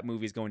what that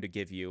movie is going to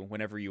give you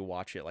whenever you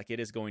watch it, like it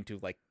is going to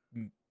like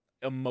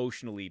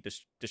emotionally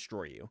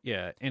destroy you.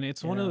 Yeah, and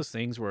it's one of Yeah. those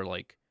things where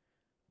like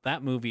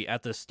that movie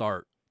at the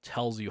start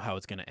tells you how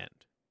it's going to end.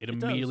 It It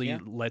does, immediately yeah.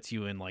 lets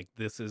you in like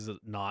this is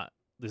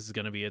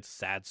going to be a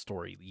sad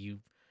story.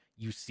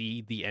 You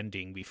see the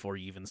ending before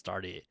you even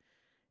start it.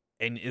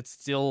 And it's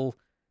still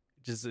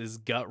just is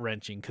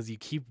gut-wrenching cuz you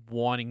keep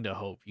wanting to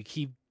hope. You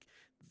keep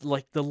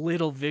like the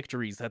little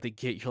victories that they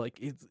get, you're like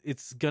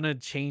it's going to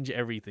change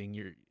everything.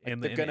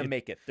 Like, they're gonna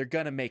make it. They're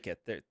gonna make it.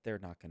 They're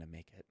not gonna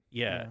make it.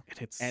 yeah,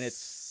 Yeah. and it's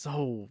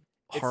so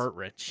it's-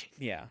 heart-wrenching.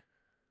 Yeah.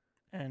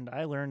 And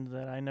I learned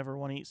that I never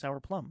want to eat sour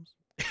plums.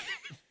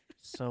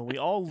 So we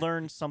all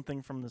learned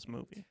something from this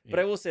movie. But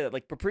I will say that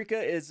like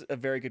Paprika is a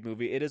very good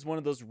movie. It is one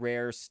of those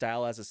rare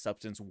style as a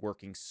substance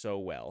working so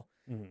well,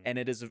 Mhm. and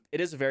it is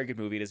a very good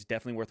movie. It is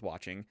definitely worth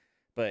watching,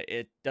 but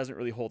it doesn't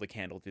really hold a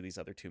candle to these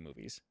other two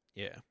movies.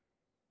 Yeah.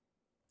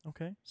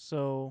 Okay.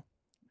 So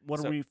what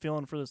So- are we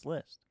feeling for this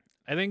list?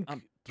 I think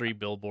Um, 3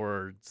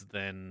 billboards,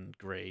 then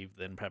Grave,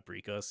 then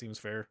Paprika seems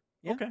fair.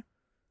 Yeah. Okay.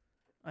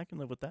 I can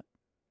live with that.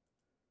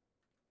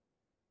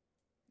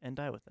 And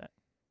die with that.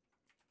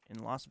 In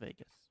Las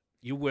Vegas.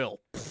 You will.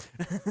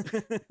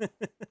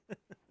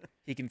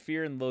 He can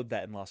fear and loathe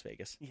that in Las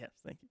Vegas. Yes,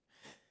 thank you.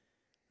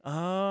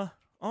 All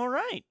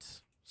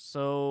right.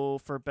 So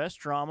for best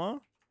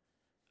drama,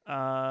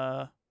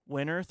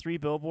 winner 3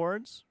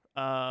 billboards,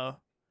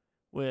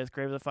 with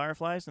Grave of the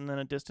Fireflies, and then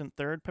a distant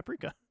third,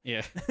 Paprika.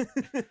 Yeah.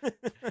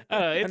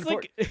 It's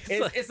like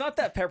It's not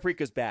that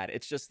Paprika's bad.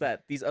 It's just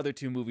that these other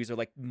two movies are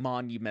like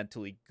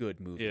monumentally good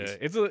movies. yeah.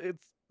 It's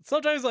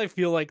sometimes I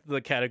feel like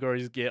the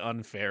categories get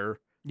unfair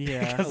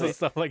Yeah. because of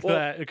stuff like Well-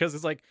 that. Because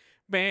it's like,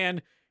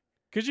 man,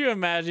 could you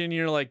imagine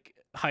you're like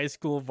high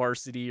school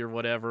varsity or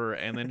whatever,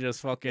 and then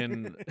just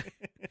fucking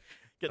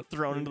Get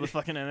thrown into the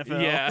fucking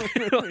NFL. yeah,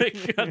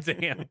 like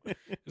goddamn.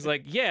 It's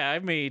like, yeah, I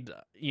made,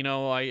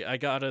 I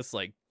got us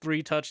like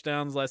 3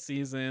 touchdowns last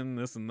season,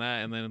 this and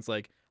that, and then it's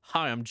like,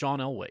 hi, I'm John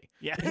Elway.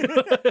 Yeah.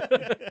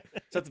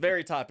 So at the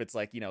very top, it's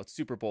like,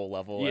 Super Bowl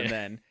level. Yeah. And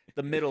then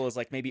the middle is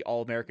like maybe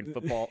All American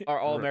football or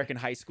All American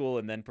high school.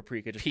 And then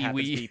Paprika just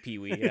happens to Pee-wee. be Pee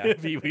Wee. Yeah.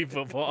 Pee Wee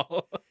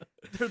football.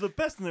 They're the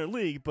best in their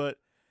league, but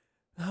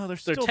they're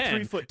still 10.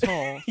 3 foot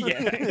tall.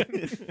 Yeah.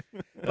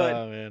 But-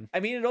 Oh man. I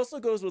mean, it also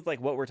goes with like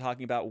what we're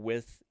talking about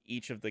with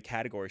each of the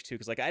categories too.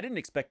 Because like I didn't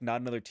expect Not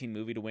Another Teen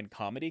Movie to win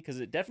comedy because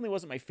it definitely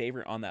wasn't my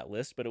favorite on that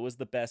list, but it was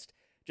the best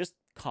just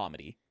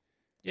comedy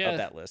Yeah, of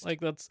that list. like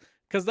that's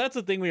because that's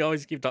the thing we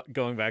always keep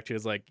going back to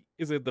is like,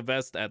 is it the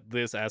best at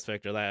this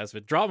aspect or that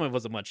aspect? Drama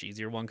was a much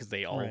easier one because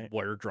they all Right.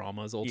 were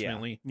dramas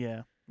ultimately.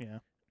 Yeah.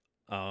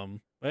 But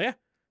yeah,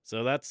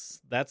 so that's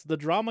the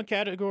drama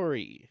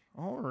category.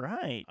 All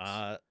right.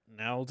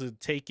 Now to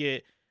take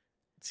it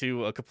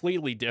to a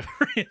completely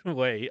different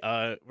way,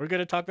 we're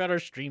gonna talk about our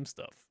stream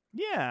stuff.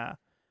 Yeah.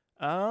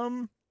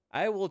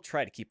 I will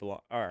try to keep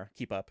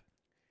up.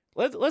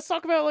 Let's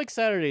talk about like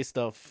Saturday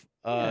stuff.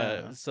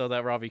 Yeah. So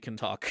that Robbie can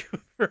talk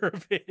for a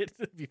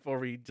bit before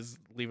we just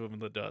leave him in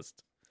the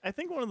dust. I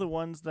think one of the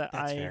ones that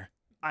That's fair.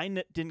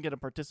 didn't get to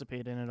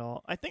participate in at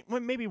all. I think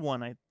maybe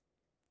one. I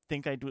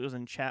think I was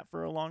in chat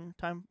for a long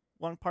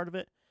part of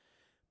it,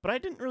 but I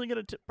didn't really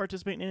get to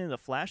participate in any of the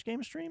Flash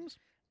game streams.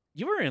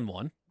 You were in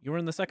one. You were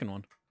in the second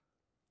one.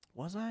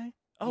 Was I?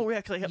 Oh yeah,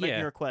 because I had my Yeah.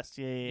 new request.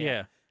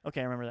 Yeah.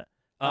 Okay, I remember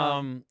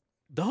that.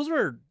 Those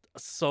were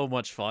so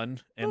much fun,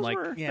 and Those like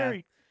were yeah.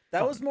 very. That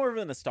fun. was more of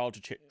a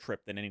nostalgia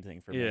trip than anything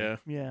for me. Yeah.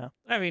 Yeah.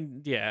 I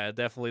mean, yeah,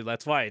 definitely.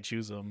 That's why I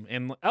choose them.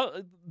 And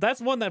that's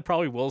one that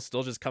probably will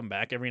still just come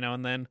back every now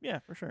and then Yeah,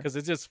 for sure. because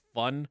it's just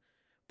fun.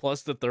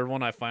 Plus, the third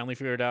one, I finally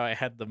figured out I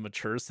had the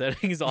mature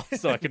settings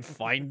also. I could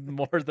find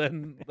more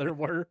than there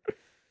were.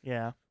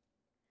 Yeah.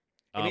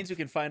 It means we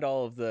can find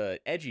all of the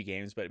edgy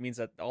games, but it means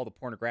that all the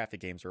pornographic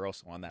games are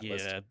also on that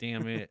list. Yeah,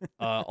 damn it.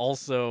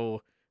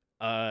 Also,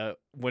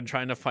 when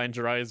trying to find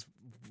Jiraiya's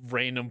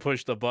random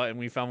push the button,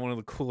 we found one of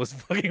the coolest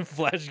fucking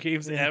Flash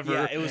games Yeah. ever.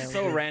 Yeah, it was Yeah, we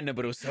so did. random,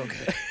 but it was so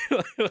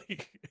good.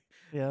 Like,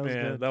 Yeah, it was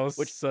man, good. that was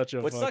Which- such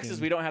a What sucks is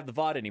fucking- we don't have the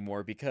VOD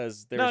anymore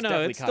because there's No,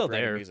 definitely it's still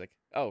copyrighted there. music.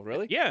 Oh,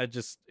 really? Yeah,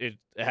 it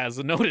has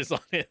a notice on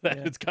it that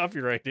Yeah. it's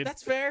copyrighted.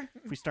 That's fair.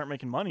 If we start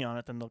making money on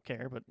it, then they'll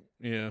care. But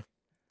Yeah.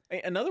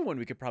 Another one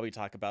we could probably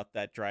talk about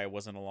that Dry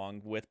wasn't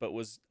along with, but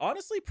was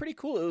honestly pretty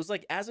cool. It was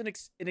like as an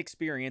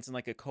experience and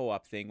like a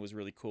co-op thing was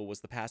really cool.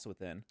 Was the Pass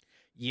Within?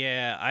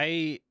 Yeah,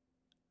 I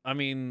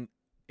mean,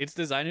 it's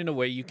designed in a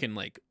way you can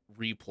like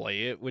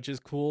replay it, which is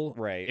cool.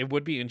 Right. It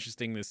would be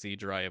interesting to see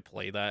Jiraiya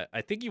play that.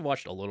 I think you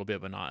watched a little bit,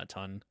 but not a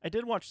ton. I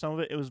did watch some of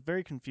it. It was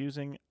very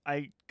confusing.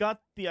 I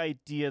got the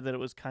idea that it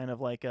was kind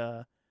of like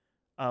a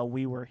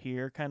We Were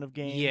Here kind of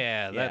game.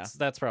 Yeah, Yeah.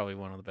 that's probably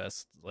one of the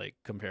best like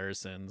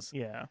comparisons.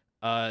 Yeah.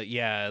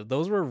 Yeah,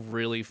 those were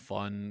really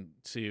fun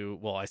to.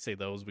 Well, I say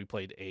those. We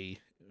played a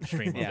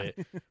stream Yeah. of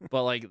it,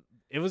 but like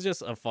it was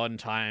just a fun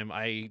time.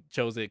 I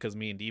chose it because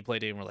me and D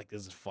played it, and we're like,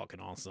 "This is fucking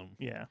awesome."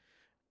 Yeah.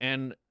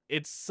 And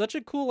it's such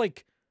a cool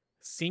like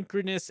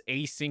synchronous,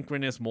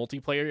 asynchronous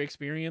multiplayer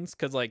experience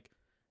because like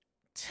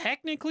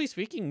technically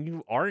speaking,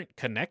 you aren't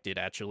connected.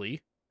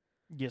 Actually,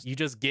 Yes. you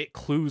just get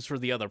clues for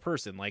the other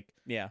person. Like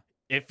Yeah.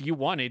 if you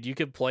wanted, you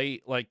could play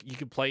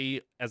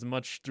as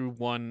much through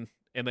one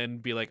and then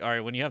be like, all right,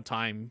 when you have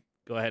time,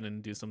 go ahead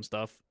and do some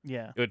stuff.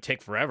 Yeah. It would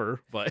take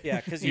forever, but Yeah,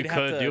 because you you'd have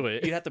could to do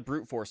it. You'd have to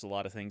brute force a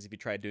lot of things if you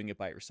tried doing it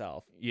by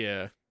yourself.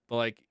 Yeah, but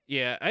like,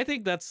 yeah, I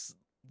think that's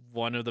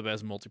one of the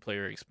best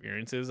multiplayer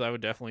experiences. I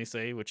would definitely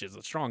say, which is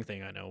a strong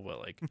thing, I know, but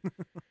like,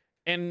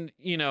 and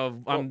you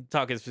know, I'm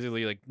talking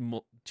specifically like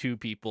two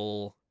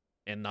people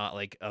and not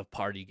like a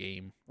party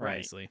game, Right.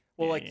 obviously.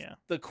 Well, Yeah, like yeah.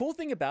 the cool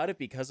thing about it,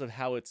 because of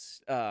how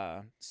it's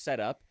set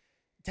up,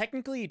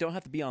 technically you don't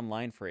have to be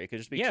online for it. It could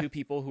just be Yeah. two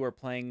people who are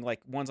playing,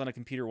 like one's on a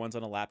computer, one's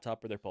on a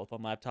laptop, or they're both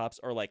on laptops,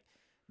 or like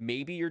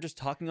maybe you're just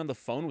talking on the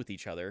phone with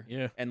each other.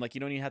 Yeah. And like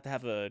you don't even have to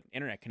have an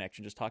internet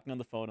connection, just talking on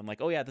the phone and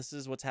like, oh yeah, this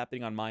is what's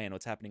happening on my end,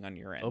 what's happening on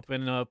your end.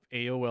 Open up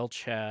AOL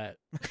chat.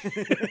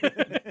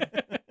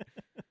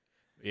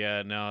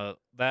 Yeah, no,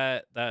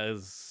 that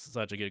is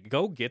such a good.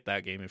 Go get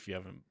that game if you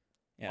haven't.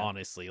 Yeah.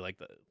 Honestly, like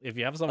if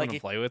you have someone Like to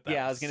if- play with.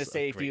 Yeah, I was that's gonna a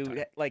say if great you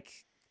time. like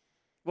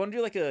want to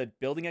do like a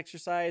building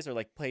exercise or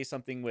like play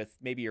something with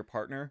maybe your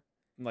partner,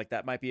 like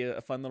that might be a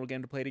fun little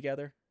game to play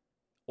together.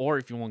 Or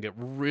if you want to get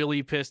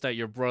really pissed at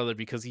your brother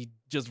because he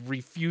just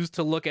refused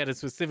to look at a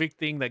specific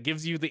thing that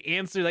gives you the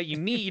answer that you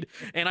need,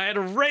 and I had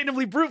to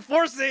randomly brute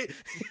force it.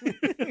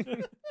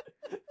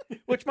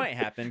 Which might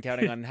happen,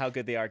 counting on how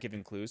good they are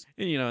giving clues.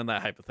 You know, in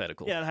that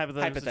hypothetical. Yeah, in a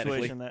hypothetical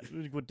Hypothetically. situation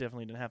that would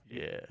definitely didn't happen.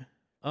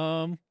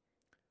 Yeah.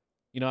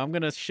 You know, I'm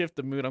gonna shift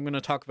the mood. I'm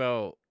gonna talk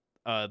about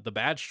the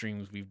bad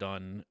streams we've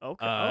done.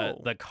 Okay.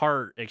 The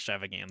cart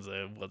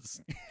extravaganza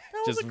was That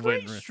was just a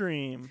great went-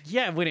 stream.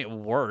 yeah when it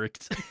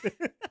worked.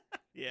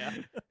 Yeah.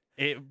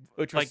 It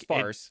Which was like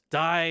sparse.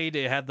 died.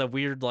 It had the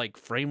weird like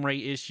frame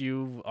rate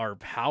issue. Our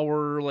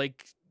power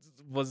like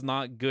was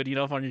not good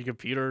enough on your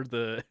computer.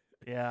 The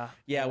Yeah.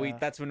 Yeah,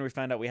 that's when we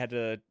found out we had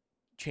to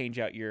change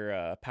out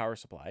your power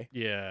supply.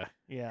 yeah.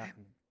 Yeah.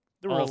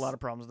 There were a Also- lot of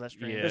problems with that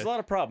stream. Yeah. There's a lot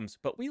of problems,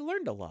 but we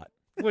learned a lot.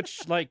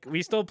 Which like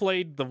we still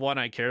played the one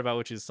I care about,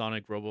 which is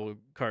Sonic Robo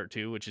Kart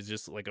 2, which is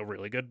just like a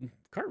really good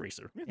kart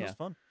racer. Yeah, it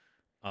was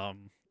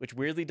fun. Which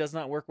weirdly does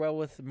not work well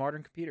with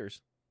modern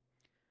computers.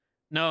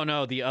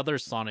 No, the other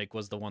Sonic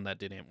was the one that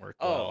didn't work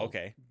well. Oh,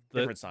 okay.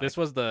 Different Sonic. This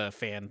was the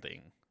fan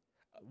thing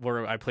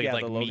where I played Yeah,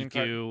 like the Logan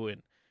kart? Miku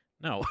and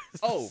no.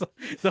 Oh.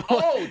 The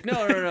Oh,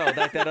 no,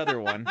 that other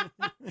one.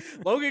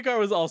 Logan Kart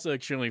was also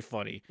extremely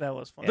funny. That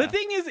was fun. The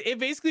thing is, it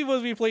basically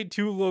was we played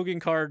two Logan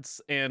karts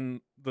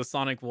and the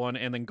Sonic one,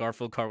 and then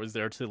Garfield kart was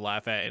there to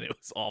laugh at, and it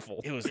was awful.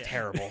 It was Yeah.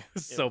 terrible. It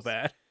was It so was-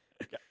 bad.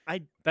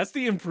 I That's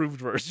the improved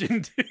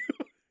version too.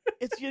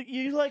 it's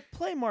you like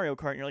play Mario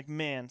Kart and you're like,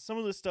 man, some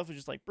of this stuff is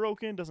just like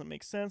broken, doesn't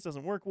make sense,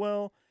 doesn't work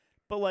well.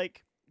 But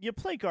like you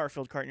play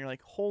Garfield Kart and you're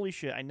like, holy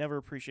shit, I never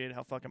appreciated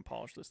how fucking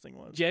polished this thing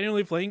was.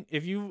 Genuinely playing,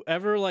 if you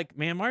ever like,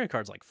 man, Mario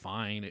Kart's like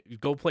fine. You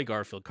go play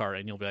Garfield Kart,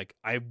 and you'll be like,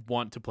 I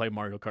want to play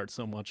Mario Kart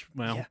so much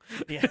now.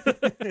 Yeah.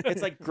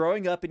 It's like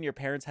growing up and your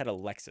parents had a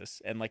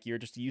Lexus and like you're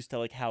just used to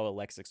like how a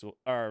Lexus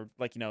or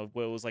like, you know,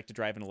 what it was like to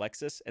drive an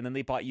Lexus, and then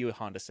they bought you a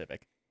Honda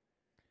Civic.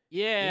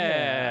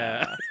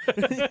 Yeah.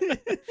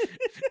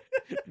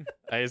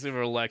 I assume a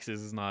Lexus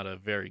is not a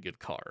very good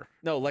car.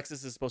 No,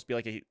 Lexus is supposed to be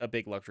like a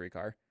big luxury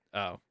car.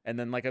 Oh. And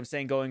then like I'm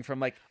saying, going from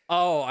like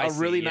Oh, a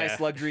really nice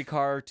luxury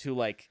car to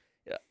like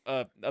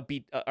a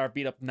beat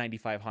up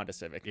 95 Honda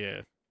Civic. Yeah.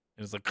 It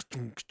was like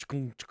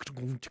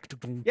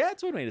Yeah,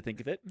 it's one way to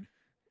think of it.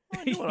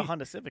 I know what a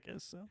Honda Civic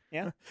is. So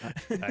Yeah.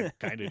 I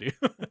kind of do.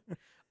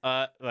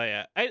 But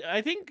yeah,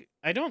 I think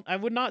I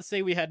would not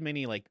say we had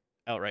many like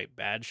outright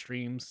bad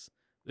streams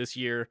this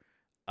year.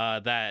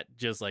 That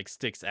just like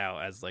sticks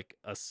out as like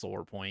a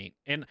sore point,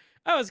 and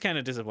I was kind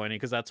of disappointed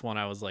because that's one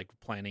I was like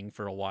planning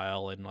for a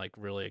while and like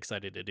really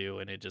excited to do,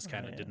 and it just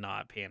kind of did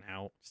not pan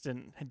out. just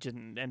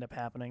didn't end up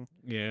happening.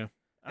 Yeah,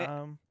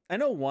 I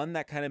know one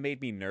that kind of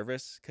made me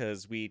nervous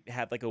because we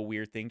had like a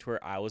weird thing to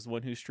where I was the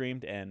one who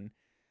streamed, and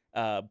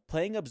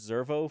playing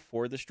Observo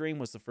for the stream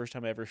was the first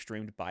time I ever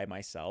streamed by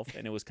myself,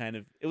 and it was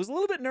a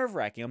little bit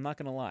nerve-wracking, I'm not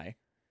gonna lie.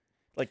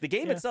 Like, the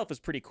game itself is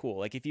pretty cool.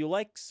 Like, if you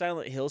like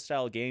Silent Hill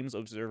style games,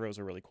 Observo is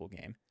a really cool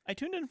game. I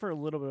tuned in for a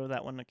little bit of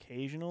that one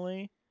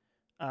occasionally.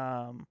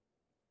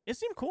 It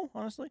seemed cool,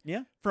 honestly.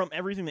 Yeah. From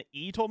everything that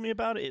E told me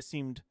about it, it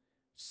seemed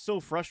so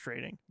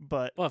frustrating.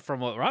 But well, from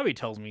what Robbie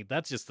tells me,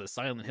 that's just the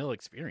Silent Hill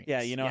experience.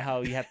 Yeah, you know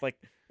how you have like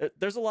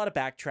there's a lot of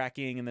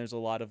backtracking, and there's a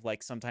lot of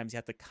like sometimes you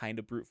have to kind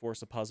of brute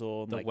force a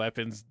puzzle. And, the like,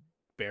 weapons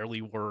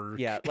barely work.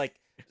 Yeah, like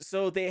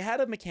so they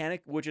had a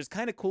mechanic which is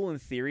kind of cool in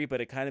theory,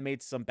 but it kind of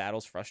made some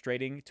battles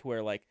frustrating to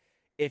where like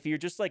if you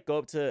just like go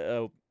up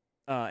to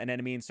an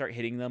enemy and start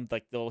hitting them,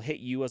 like they'll hit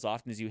you as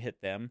often as you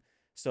hit them.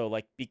 So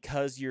like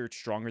because you're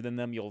stronger than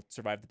them, you'll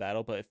survive the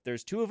battle. But if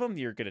there's two of them,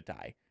 you're gonna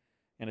die,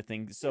 kind of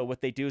thing. So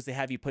what they do is they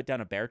have you put down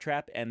a bear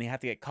trap, and they have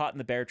to get caught in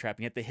the bear trap,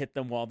 and you have to hit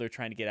them while they're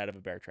trying to get out of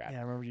a bear trap. yeah,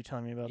 I remember you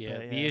telling me about Yeah,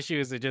 that. the issue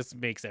is it just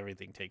makes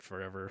everything take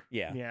forever.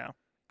 Yeah. Yeah.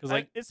 Because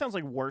like it sounds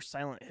like worse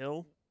Silent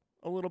Hill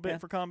a little bit Yeah.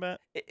 for combat.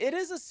 It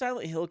is a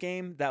Silent Hill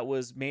game that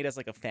was made as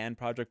like a fan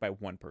project by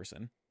one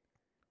person,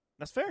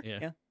 That's fair. yeah.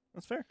 Yeah.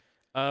 That's fair.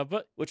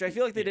 But which I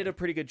feel like they did Yeah. a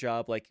pretty good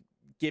job, like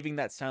giving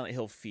that Silent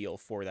Hill feel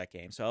for that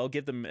game. So I'll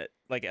give them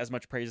like as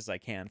much praise as I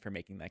can for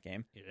making that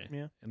game.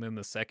 Yeah. And then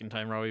the second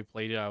time Robbie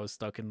played it, I was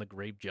stuck in the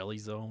grape jelly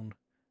zone.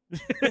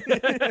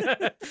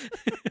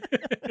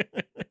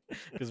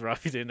 Because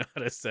Robbie didn't know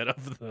how to set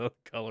up the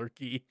color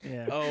key.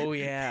 Yeah. Oh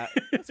yeah,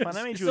 That's fine.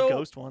 I made you So- a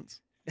ghost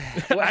once.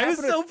 I was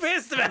so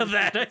pissed about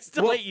that. I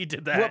still Well- let you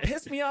did that. What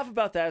pissed me off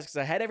about that is because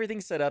I had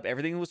everything set up,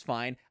 everything was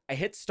fine. I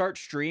hit start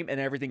stream, and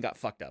everything got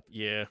fucked up.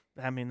 Yeah,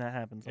 I mean, that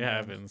happens. it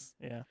sometimes.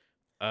 happens.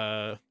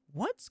 Yeah.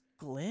 What's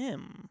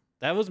Glim?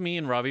 That was me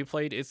and Robbie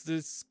played. It's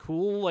this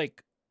cool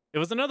like it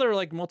was another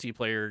like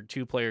multiplayer,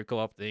 2-player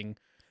co-op thing.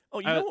 Oh,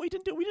 you know what we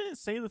didn't do? We didn't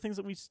say the things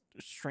that we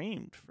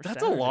streamed for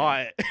That's Saturday. a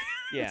lot.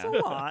 Yeah, It's a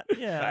lot.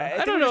 Yeah. I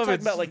think don't we're know just if talking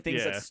it's- about like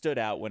things yeah. that stood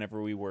out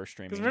whenever we were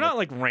streaming. Because we're not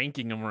like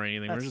ranking them or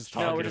anything. We're That's just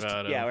true. talking we're just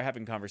about yeah, them. we're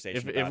having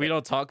conversation. If about we it.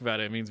 don't talk about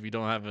it, it means we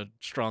don't have a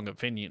strong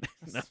opinion.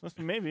 No.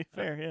 Maybe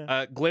fair.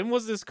 Yeah. Glim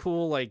was this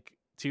cool like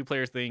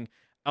 2-player thing.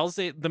 I'll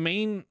say the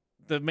main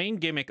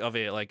gimmick of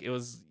it, like it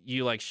was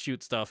you like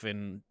shoot stuff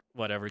in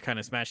whatever kind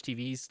of Smash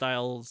TV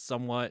style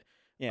somewhat.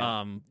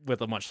 Yeah.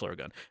 With a much slower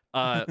gun.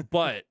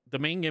 But the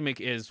main gimmick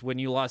is when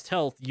you lost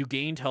health, you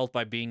gained health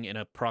by being in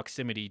a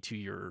proximity to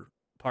your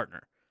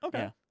partner. Okay.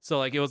 yeah. So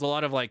like it was a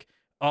lot of like,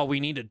 oh,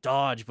 we need to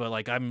dodge, but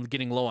like I'm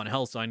getting low on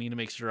health, so I need to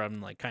make sure I'm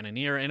like kind of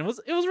near. And it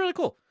was really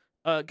cool.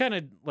 Kind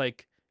of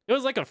like it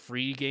was like a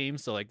free game,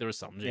 so like there was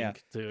something Yeah.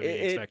 to be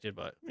expected,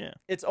 but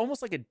It's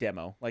almost like a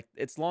demo. Like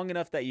it's long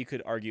enough that you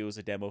could argue it was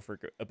a demo for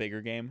a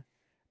bigger game.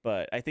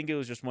 But I think it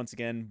was just once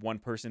again one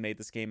person made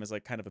this game as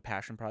like kind of a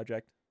passion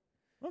project.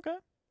 Okay.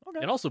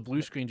 it also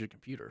blue screened your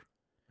computer.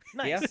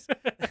 Nice.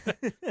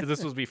 'Cause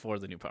this was before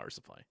the new power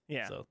supply.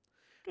 Yeah. So,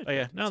 Good. oh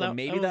yeah, no, so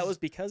maybe that was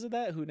because of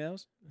that. Who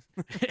knows?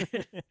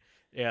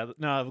 yeah,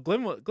 no,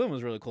 Glim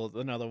was really cool.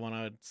 Another one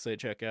I would say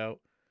check out.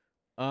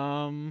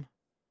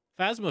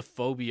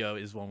 Phasmophobia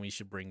is one we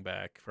should bring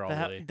back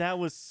probably. That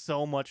was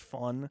so much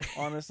fun.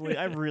 Honestly,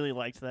 I really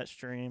liked that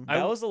stream. I-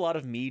 That was a lot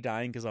of me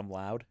dying because I'm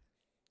loud.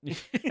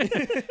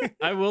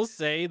 I will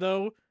say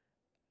though,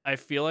 I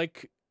feel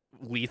like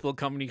Lethal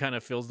Company kind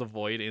of fills the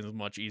void and is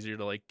much easier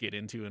to like get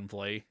into and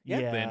play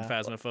Yeah. than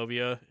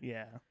Phasmophobia.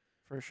 Yeah,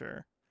 for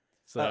sure.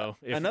 So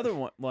if, Another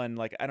one,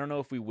 like I don't know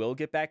if we will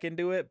get back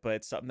into it,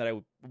 but something that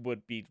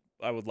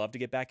I would love to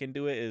get back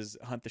into it is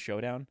Hunt the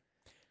Showdown.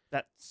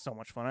 That's so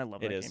much fun. I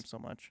love It that is. game so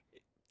much.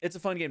 It's a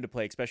fun game to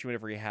play, especially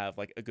whenever you have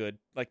like a good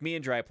like me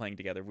and Dry playing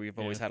together. We've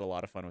always Yeah. had a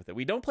lot of fun with it.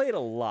 We don't play it a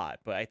lot,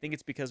 but I think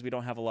it's because we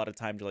don't have a lot of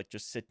time to like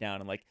just sit down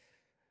and like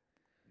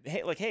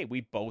hey,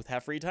 we both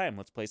have free time.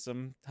 Let's play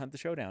some Hunt the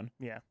Showdown.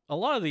 Yeah. a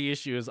lot of the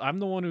issue is I'm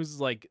the one who's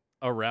like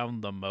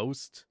around the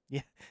most.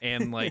 Yeah.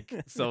 And like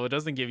so it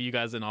doesn't give you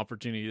guys an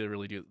opportunity to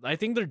really do. I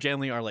think there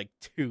generally are like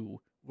 2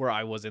 where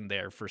I wasn't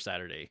there for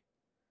Saturday.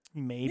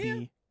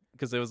 Maybe.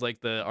 Because it was like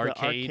the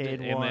arcade,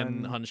 arcade and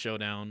then one. Hunt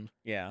Showdown.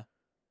 Yeah.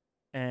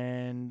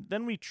 And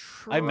then we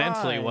tried. I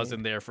mentally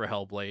wasn't there for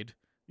Hellblade.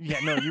 Yeah,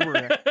 no,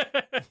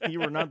 you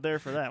were not there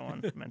for that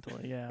one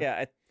mentally. Yeah.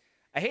 Yeah,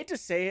 I hate to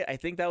say it, I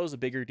think that was a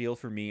bigger deal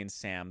for me and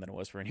Sam than it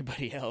was for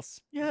anybody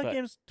else. Yeah, that But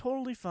game's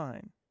totally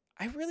fine.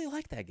 I really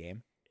like that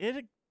game.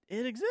 It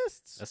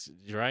exists. That's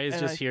Jirai is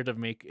And just I- here to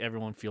make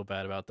everyone feel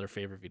bad about their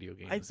favorite video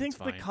games. I think it's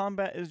the fine.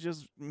 combat is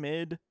just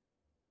mid.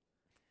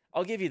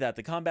 I'll give you that.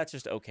 The combat's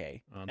just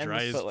okay. and the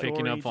Jirai is story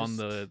picking up just-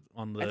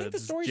 on I think the the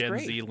story's Gen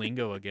great. Z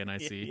lingo again. I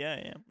see.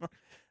 Yeah, yeah.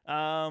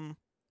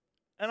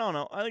 I don't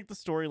know. I like the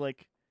story.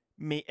 Like,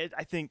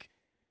 I think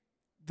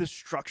the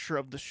structure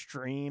of the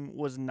stream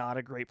was not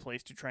a great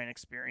place to try and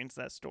experience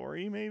that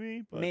story.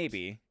 Maybe, but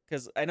Maybe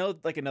because I know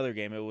like another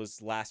game. It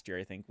was last year,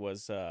 I think,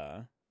 was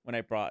when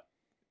I brought.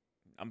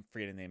 I'm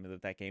forgetting the name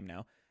of that game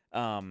now.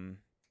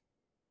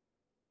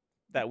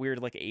 That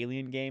weird like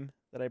alien game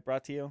that I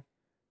brought to you.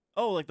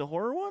 Oh, like the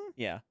horror one?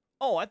 Yeah.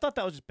 Oh, I thought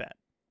that was just bad.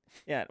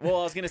 Yeah. Well,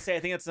 I was gonna say I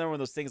think that's another one of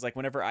those things. Like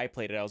whenever I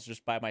played it, I was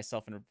just by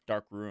myself in a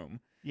dark room.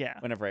 Yeah.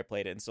 Whenever I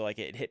played it, and so like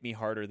it hit me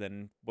harder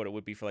than what it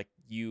would be for like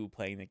you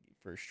playing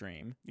for a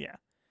stream. Yeah.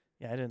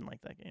 I didn't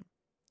like that game.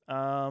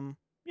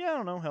 Yeah, I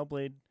don't know.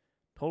 Hellblade,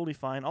 totally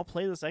fine. I'll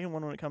play the second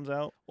one when it comes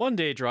out. One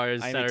day,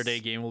 Dryer's I'm Saturday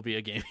game will be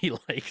a game he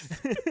likes.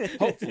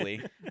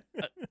 Hopefully.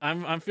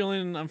 I'm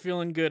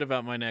feeling good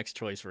about my next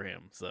choice for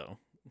him. So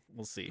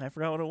we'll see. I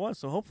forgot what it was,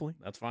 so hopefully.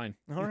 That's fine.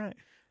 All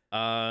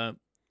right.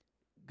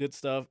 Good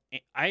stuff.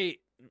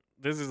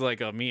 This is like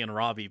a me and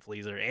Robbie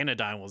pleaser.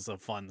 Anodyne was a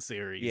fun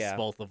series. Yeah.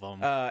 Both of them.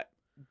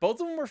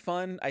 Both of them were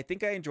fun. I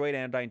think I enjoyed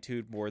Anodyne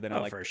 2 more than I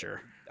liked for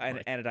sure.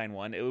 Anodyne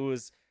 1. It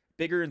was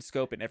bigger in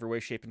scope in every way,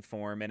 shape, and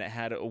form, and it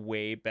had a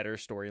way better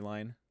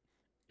storyline.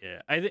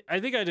 Yeah, I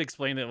think I'd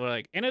explain it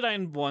like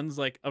Anodyne 1's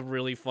like a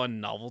really fun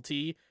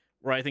novelty,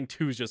 where I think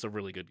 2 is just a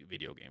really good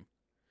video game.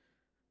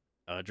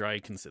 Dry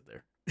can sit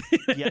there.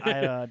 Yeah,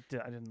 I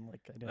didn't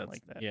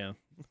like that. Yeah,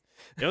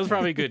 it was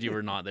probably good you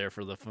were not there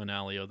for the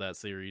finale of that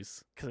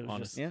series. Because it was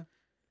Honestly, just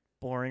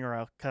boring,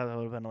 or because it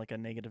would have been like a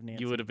negative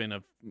Nancy. you would have been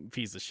a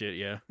piece of shit.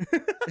 Yeah,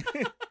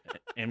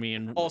 and me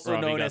and Also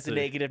Robbie known got as the to-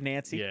 negative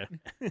Nancy. Yeah,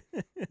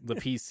 the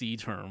PC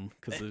term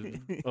because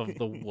of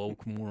the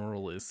woke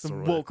moralists.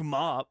 Some or woke them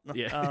up.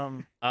 Yeah.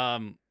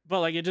 But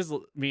like it just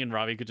me and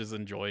Robbie could just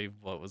enjoy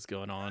what was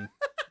going on.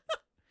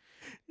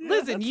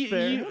 Listen, that's you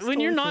fair. That's when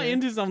you're totally not fair.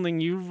 into something,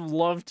 you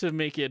love to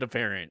make it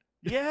apparent.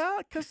 Yeah,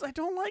 because I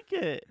don't like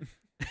it.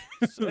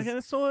 so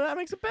that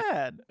makes it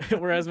bad.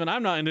 Whereas when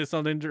I'm not into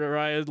something,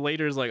 Raya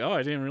later is like, "Oh,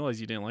 I didn't realize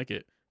you didn't like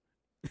it."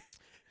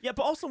 Yeah,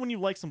 but also when you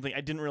like something,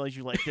 I didn't realize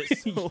you liked it.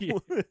 So.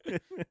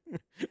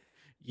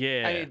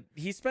 Yeah, I mean,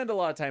 he spent a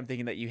lot of time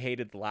thinking that you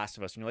hated The Last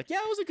of Us, and you're like, yeah,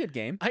 it was a good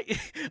game.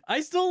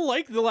 I still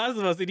like The Last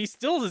of Us, and he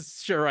still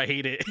is sure I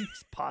hate it.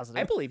 It's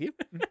positive. I believe you.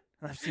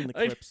 I've seen the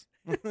I- clips.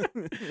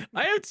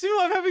 I am too.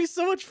 I'm having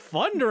so much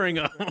fun during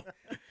them.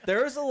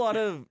 There's a lot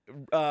of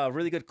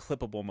really good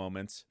clippable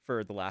moments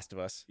for The Last of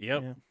Us.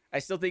 Yep. Yeah. I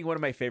still think one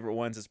of my favorite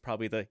ones is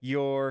probably the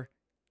 "you're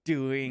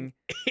doing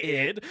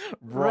It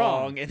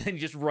wrong," and then you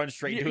just run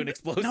straight into an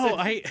explosive. No,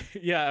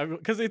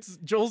 because it's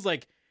Joel's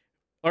like,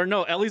 or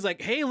no, Ellie's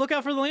like, "Hey, look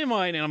out for the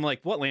landmine," and I'm like,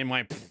 "What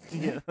landmine?"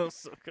 Yeah, that was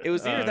so good. It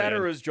was either Oh, that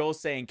man. or it was Joel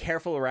saying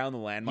 "careful around the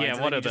landmines." Yeah,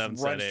 and one then of you them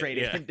just run said it, straight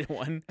yeah. into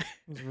one.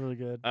 It was really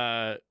good.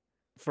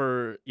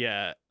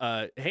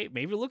 Hey,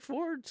 maybe look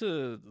forward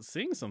to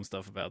seeing some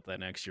stuff about that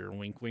next year.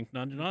 Wink, wink,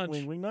 nudge, nudge.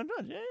 Wing, wing, nudge,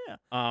 nudge.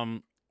 Yeah.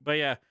 But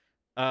yeah,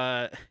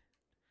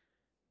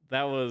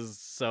 that was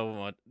so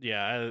much.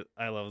 Yeah,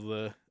 I love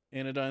the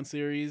Anodyne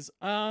series.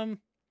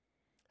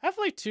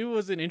 Half-Life 2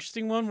 was an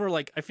interesting one where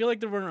like I feel like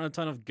there weren't a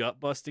ton of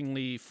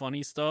gut-bustingly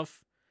funny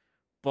stuff,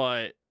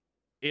 but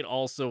it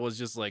also was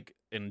just like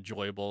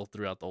enjoyable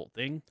throughout the whole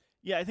thing.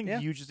 Yeah, I think Yeah.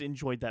 you just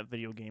enjoyed that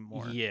video game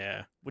more,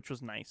 Yeah. which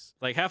was nice.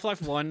 Like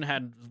Half-Life 1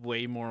 had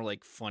way more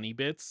like funny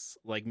bits,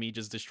 like me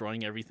just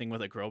destroying everything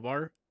with a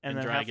crowbar And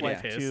then Dragon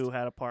Half-Life pissed. 2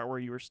 had a part where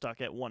you were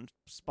stuck at one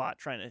spot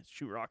trying to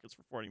shoot rockets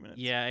for 40 minutes.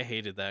 Yeah, I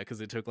hated that because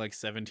it took like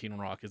 17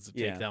 rockets to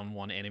Yeah. take down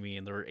one enemy,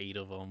 and there were 8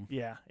 of them.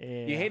 Yeah.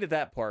 You hated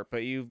that part,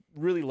 but you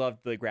really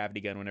loved the gravity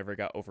gun whenever it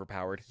got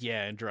overpowered.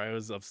 Yeah, and Dry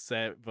was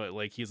upset, but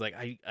like he's like,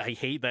 I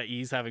hate that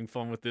he's having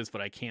fun with this, but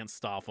I can't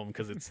stop him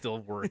because it's still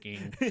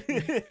working.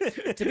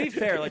 To be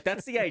fair, like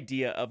that's the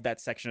idea of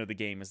that section of the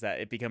game, is that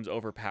it becomes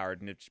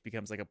overpowered and it just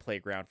becomes like a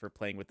playground for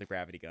playing with the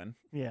gravity gun.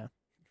 Yeah.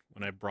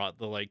 When I brought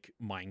the like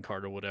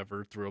minecart or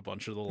whatever through a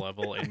bunch of the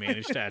level and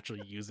managed to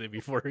actually use it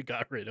before it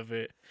got rid of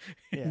it,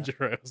 Yeah. and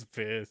Dry was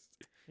pissed.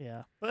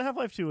 Yeah. But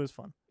Half-Life 2 was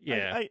fun.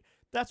 Yeah. I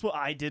that's what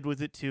I did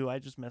with it too. I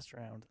just messed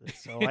around with it,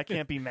 so I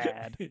can't be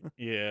mad.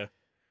 Yeah.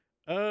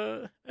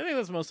 I think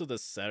that's most of the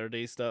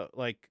Saturday stuff.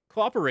 Like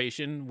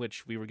Cooperation,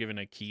 which we were given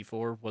a key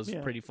for, was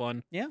Yeah. pretty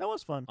fun. That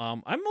was fun.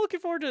 I'm looking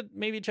forward to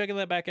maybe checking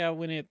that back out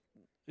when it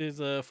is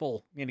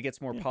full. And it gets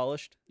more Yeah.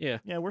 polished. Yeah.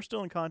 Yeah, we're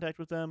still in contact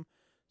with them.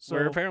 So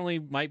Where apparently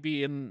might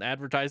be in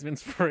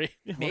advertisements for it.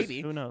 yeah,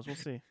 maybe. who knows? We'll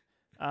see.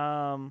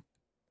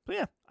 But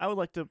yeah, I would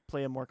like to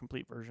play a more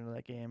complete version of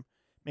that game.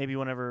 Maybe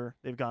whenever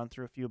they've gone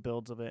through a few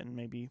builds of it and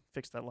maybe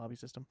fix that lobby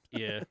system.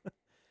 Yeah.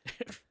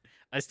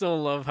 I still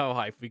love how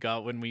hyped we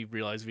got when we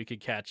realized we could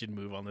catch and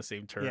move on the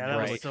same turn. Yeah, that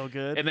Right. was so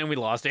good. And then we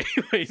lost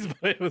anyways,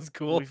 but it was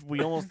cool.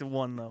 We almost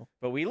won though.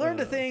 But we learned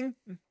a Uh, thing.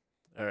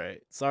 All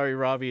right. Sorry,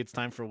 Robbie. It's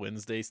time for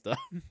Wednesday stuff.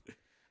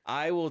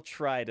 I will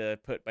try to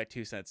put my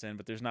 2 cents in,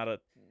 but there's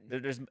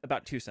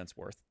about 2 cents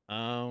worth.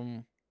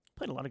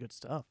 Played a lot of good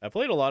stuff. I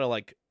played a lot of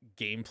like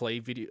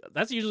gameplay video.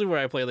 That's usually where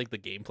I play like the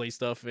gameplay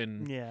stuff,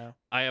 and Yeah.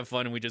 I have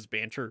fun and we just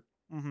banter.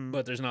 Mm-hmm.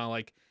 But there's not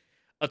like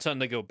a ton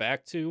to go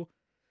back to.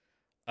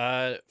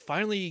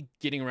 Finally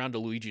getting around to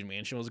Luigi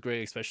Mansion was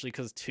great, especially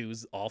because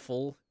 2's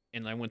awful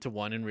and I went to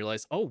 1 and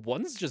realized, oh,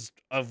 1's just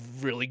a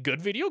really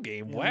good video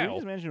game. Yeah, Wow.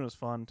 Luigi's Mansion was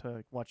fun to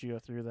like, watch you go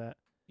through that.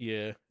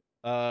 Yeah.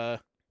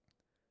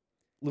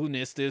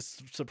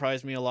 Lunistis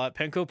surprised me a lot.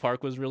 Penko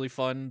Park was really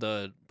fun.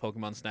 The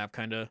Pokemon Snap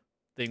kind of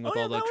thing with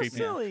all the that was creepy.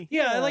 silly.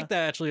 Yeah, I like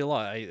that actually a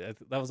lot.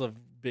 That was a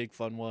big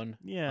fun one.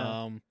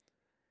 Yeah.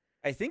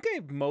 I think I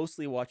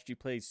mostly watched you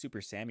play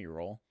Super Sammy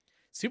Roll.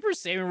 Super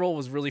Saiyan Roll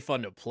was really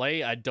fun to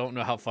play. I don't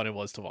know how fun it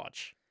was to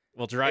watch.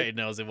 Well, Jiraiya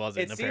knows it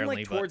wasn't, It seemed apparently.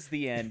 like towards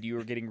the end you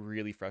were getting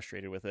really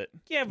frustrated with it.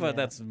 Yeah, but Yeah.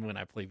 that's when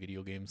I play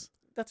video games.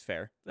 That's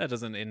fair. That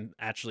doesn't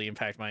actually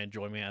impact my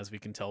enjoyment, as we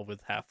can tell with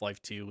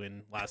Half-Life 2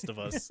 and Last of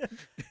Us.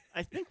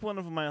 I think one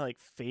of my like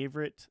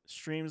favorite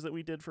streams that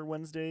we did for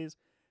Wednesdays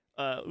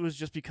was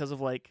just because of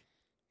like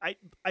I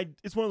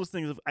it's one of those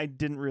things of I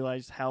didn't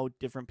realize how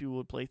different people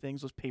would play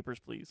things was Papers,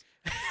 Please.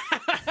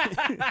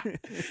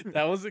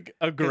 That was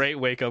a great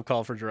wake-up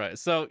call for Jiraiya.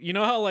 So, you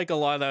know how like a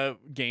lot of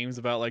games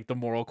about like the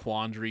moral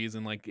quandaries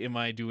and like, am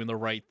I doing the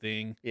right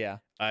thing? Yeah.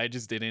 I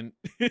just didn't.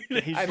 He's I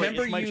just like,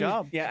 remember it's my you.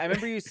 job. Yeah, I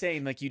remember you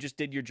saying like you just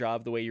did your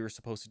job the way you were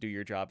supposed to do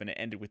your job, and it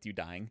ended with you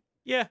dying.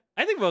 Yeah,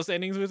 I think most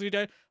endings was we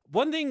died.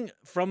 One thing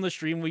from the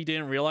stream we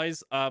didn't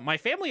realize, my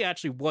family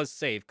actually was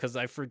safe because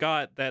I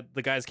forgot that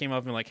the guys came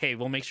up and like, hey,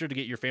 we'll make sure to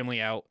get your family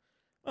out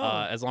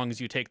as long as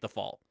you take the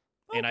fall.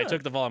 And I good.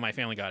 took the fall and my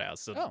family got out.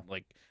 So Oh.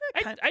 like,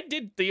 kind- I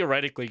did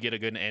theoretically get a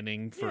good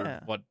ending for Yeah.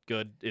 what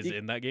good is You-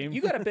 in that game.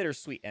 You got a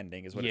bittersweet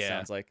ending, is what it Yeah.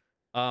 sounds like. He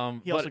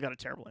but also got a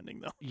terrible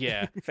ending though.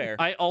 yeah. Fair.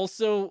 I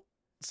also,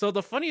 so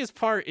the funniest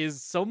part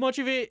is so much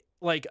of it,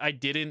 like I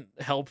didn't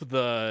help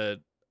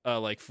the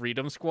like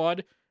Freedom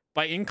Squad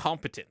by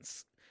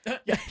incompetence.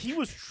 Yeah, he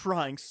was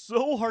trying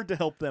so hard to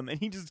help them and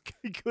he just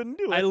he couldn't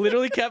do it. I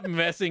literally kept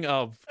messing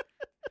up.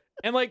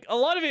 And like a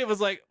lot of it was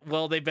like,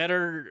 well, they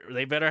better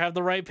have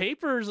the right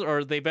papers,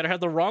 or they better have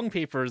the wrong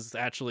papers,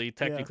 actually,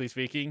 technically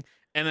speaking.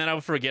 And then I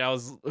would forget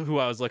who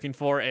I was looking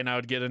for, and I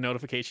would get a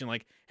notification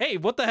like, hey,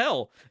 what the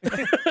hell?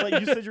 Like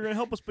you said you're gonna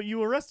help us, but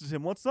you arrested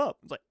him. What's up?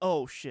 It's like,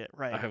 oh shit,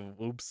 right.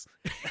 Oops.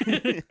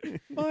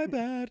 My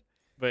bad.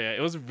 But yeah,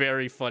 it was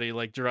very funny.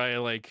 Like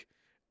Jiraiya, like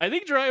I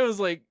think Jiraiya was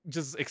like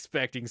just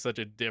expecting such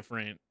a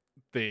different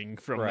thing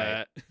from Right.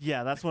 that,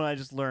 Yeah, that's when I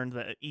just learned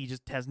that he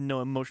just has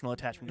no emotional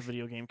attachment to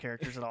video game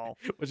characters at all.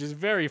 which is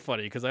very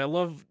funny because I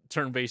love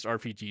turn-based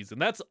RPGs,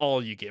 and that's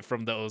all you get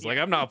from those. Like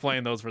I'm not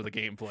playing those for the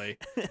gameplay.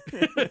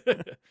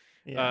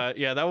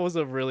 Yeah. That was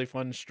a really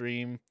fun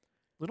stream.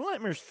 Little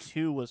Nightmares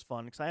 2 was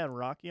fun because I had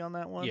Rocky on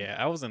that one. Yeah,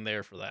 I wasn't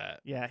there for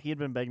that. Yeah, he had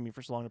been begging me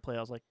for so long to play. I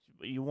was like,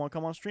 you want to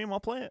come on stream? I'll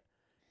play it.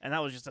 And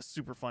that was just a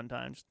super fun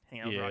time, just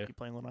hanging out with Yeah. Rocky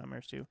playing Little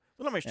Nightmares 2.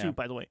 Little Nightmares Yeah. 2,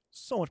 by the way,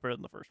 so much better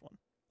than the first one.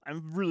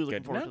 I'm really looking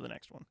Good to forward know. to the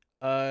next one.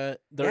 Yeah,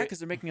 There, because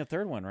they're making a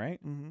third one, right?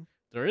 Mm-hmm.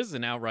 there is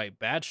an outright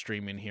bad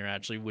stream in here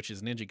actually, which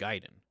is Ninja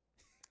Gaiden.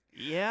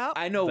 Yeah.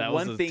 I know That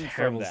one was a thing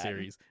terrible from that.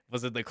 series.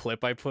 Was it the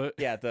clip I put?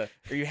 Yeah,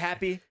 are you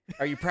happy?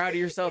 Are you proud of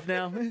yourself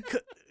now?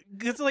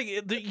 It's like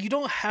you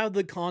don't have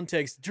the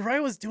context.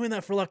 Jiraiya was doing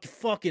that for like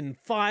fucking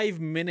 5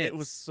 minutes. It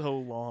was so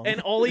long. And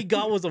all he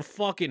got was a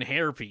fucking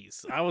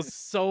hairpiece. I was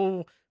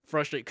so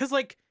frustrated because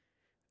like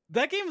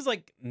that game is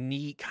like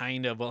neat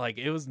kind of, but like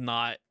it was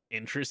not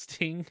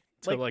interesting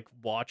to like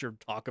watch or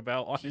talk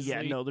about, honestly.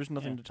 yeah, no, there's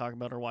nothing to talk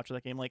about or watch with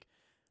that game. Like,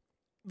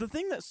 the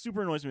thing that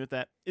super annoys me with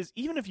that is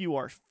even if you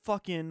are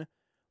fucking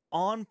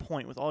on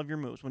point with all of your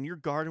moves, when you're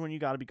guarding when you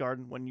gotta be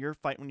guarding, when you're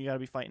fighting when you gotta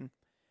be fighting,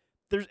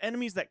 there's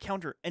enemies that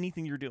counter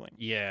anything you're doing.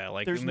 Yeah,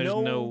 like There's and there's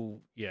no-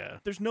 no yeah.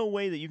 There's no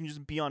way that you can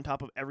just be on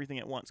top of everything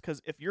at once.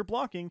 Because if you're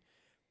blocking,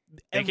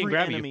 They every can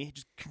grab you. enemy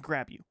just can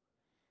grab you.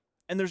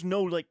 And there's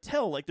no like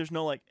tell, like there's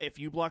no like if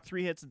you block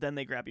 3 hits, then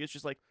they grab you. It's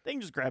just like they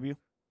can just grab you.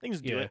 They can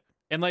just do Yeah. it.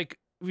 And like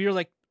we were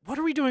like, what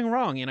are we doing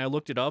wrong? And I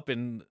looked it up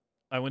and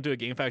I went to a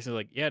game facts and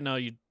like, yeah, no,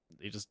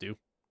 they just do.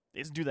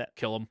 They just do that.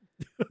 Kill them.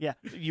 Yeah,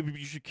 you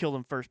should kill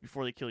them first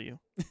before they kill you.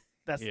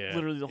 That's Yeah.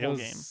 literally the It whole was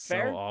game. so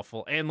Fair.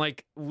 awful. And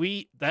like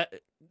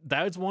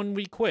that's one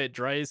we quit.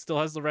 Dry still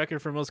has the record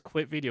for most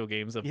quit video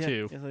games of Yeah,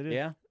 2. yes, I did.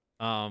 Yeah.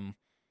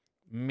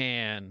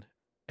 Man.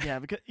 Yeah,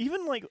 because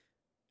even like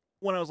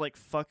when I was like,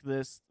 "Fuck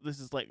this! This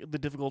is like the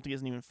difficulty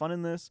isn't even fun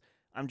in this."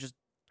 I'm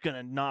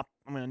gonna knock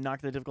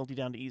the difficulty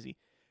down to easy.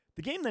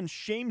 The game then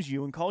shames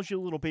you and calls you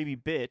a little baby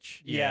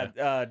bitch.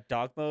 Yeah,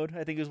 dog mode,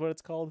 I think is what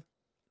it's called.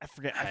 I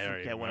forget. I I don't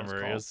forget what it's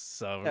remember. called. It was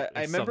so I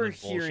it's remember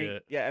something hearing.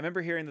 bullshit. Yeah, I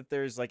remember hearing that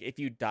there's like if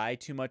you die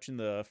too much in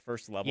the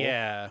first level,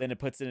 Yeah. then it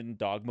puts it in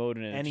dog mode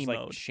and it Any just like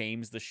mode.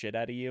 shames the shit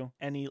out of you.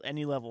 Any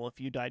level, if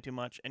you die too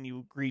much and you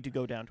agree to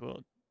go down to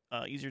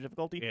a easier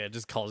difficulty. Yeah, it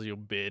just calls you a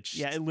bitch.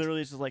 Yeah, it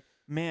literally is just like,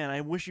 man,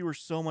 I wish you were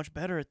so much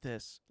better at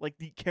this. Like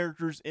the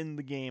characters in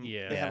the game,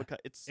 Yeah. they have a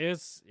it's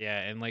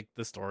and like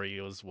the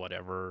story was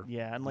whatever.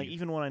 yeah, and like you-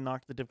 even when I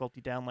knocked the difficulty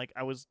down, like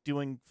I was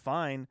doing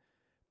fine,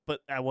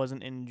 but I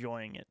wasn't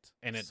enjoying it.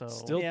 And it so,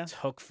 still Yeah.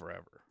 took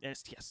forever.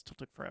 yes, still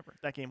took forever.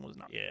 That game was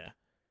not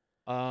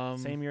Yeah.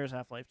 same year as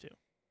Half-Life 2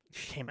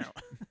 came out.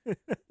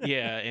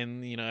 Yeah,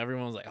 and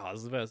everyone was like, "Oh, this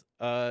is the best."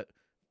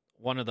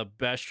 One of the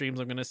best streams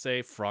I'm gonna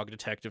say, Frog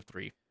Detective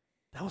 3.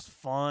 That was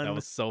fun. That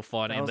was so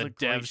fun. That And was the a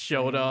great devs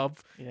showed thing. up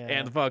yeah.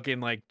 and fucking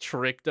like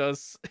tricked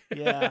us.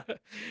 Yeah.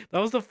 That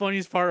was the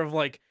funniest part of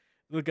like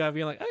the guy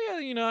being like, "Oh yeah,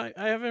 you know,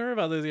 I haven't heard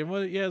about this game.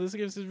 What? Yeah, this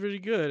game is pretty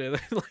good." And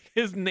then, like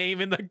his name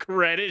in the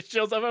credits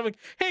shows up. I'm like,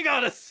 "Hang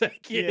on a second."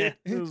 yeah,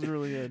 it was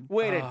really good.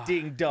 Wait a Ah.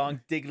 ding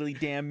dong diggly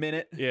damn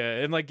minute. Yeah,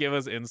 and like give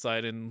us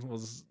insight and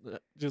was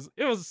just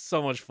it was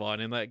so much fun.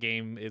 And that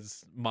game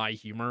is my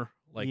humor,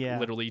 like Yeah.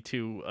 literally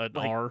to an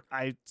Like, R.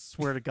 I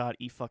swear to God,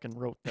 he fucking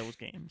wrote those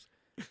games.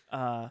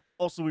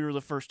 Also, we were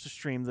the first to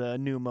stream the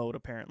new mode,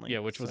 apparently. Yeah,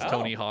 which was So-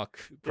 Tony Hawk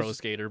Pro This-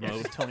 Skater Yeah,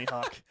 mode. it's Tony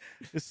Hawk.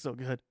 It's so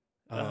good.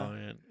 Oh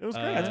man, it was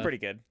great. That's Uh, pretty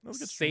good. That was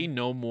a good Say stream.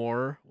 No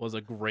More was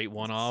a great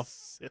one-off.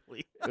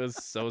 Silly. It was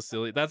so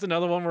silly. That's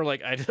another one where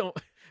like I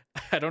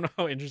don't know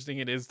how interesting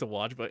it is to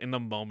watch, but in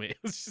the moment it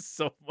was just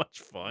so much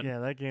fun. Yeah,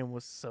 that game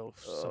was so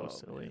Oh,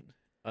 silly.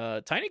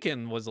 man.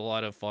 Tinykin was a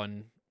lot of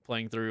fun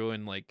playing through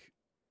and like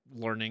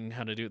learning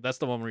how to do. That's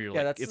the one where you're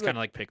Yeah, like that's it's the- kind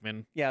of like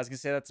Pikmin. Yeah, I was gonna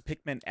say that's a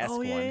Pikmin-esque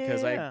Oh, yeah, one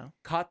because yeah. I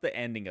caught the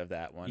ending of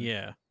that one.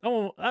 Yeah,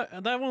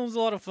 that one was a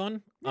lot of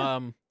fun. Yeah.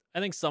 I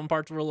think some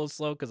parts were a little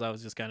slow because I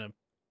was just kind of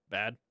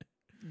bad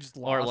Just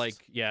lost. or like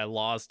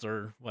lost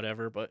or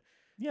whatever. But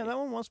yeah, that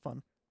one was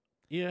fun.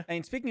 yeah, I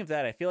mean, speaking of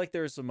that, I feel like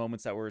there were some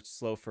moments that were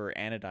slow for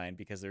Anodyne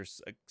because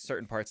there's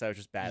certain parts I was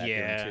just bad at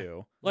Yeah. doing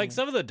too. like Yeah.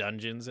 some of the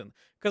dungeons and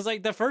because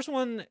like the first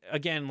one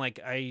again, like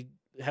I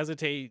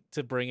hesitate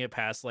to bring it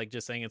past like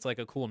just saying it's like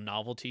a cool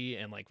novelty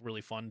and like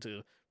really fun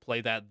to play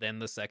that than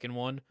the second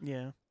one.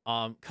 Yeah.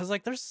 Because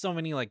like there's so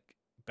many like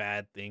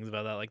bad things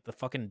about that. Like the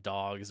fucking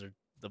dogs are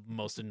the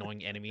most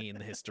annoying enemy in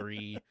the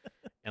history,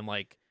 and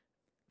like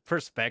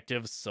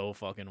perspective's so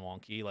fucking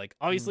wonky. Like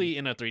obviously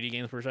in a 3D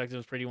game's perspective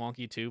is pretty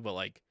wonky too, but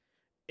like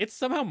it's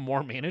somehow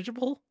more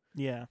manageable.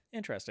 Yeah,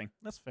 Interesting.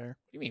 that's fair. What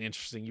do you mean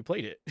interesting? You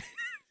played it.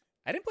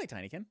 I didn't play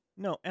Tinykin.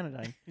 No,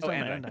 Anodyne. He's Oh,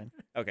 talking about Anodyne.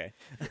 Anodyne.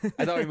 Okay,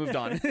 I thought we moved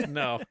on.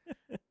 No.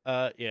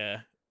 Yeah.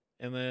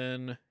 And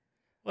then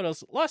what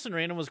else? Lost in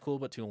Random was cool,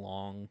 but too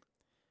long.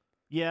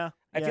 Yeah,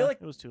 I feel yeah,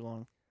 like- it was too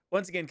long.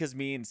 Once again, because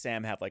me and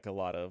Sam have like a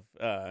lot of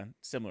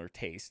similar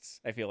tastes,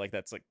 I feel like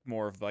that's like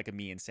more of like a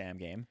me and Sam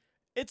game.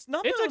 It's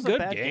not It's that it a was good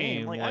bad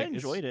game. Like, I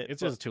enjoyed it.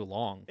 It's but just too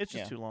long. it's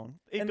just Yeah. too long.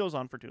 It And- goes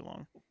on for too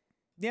long.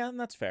 Yeah, and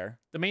that's fair.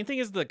 The main thing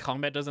is the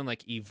combat doesn't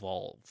like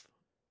evolve.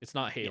 It's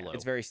not Halo.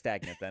 It's very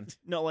stagnant then.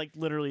 No, like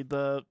literally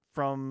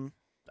from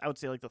I would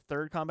say like the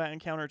third combat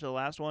encounter to the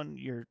last one,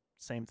 you're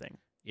same thing.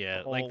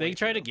 Yeah, the like whole they way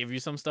try to through. give you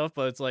some stuff,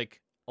 but it's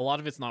like a lot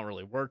of it's not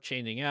really worth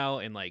changing out,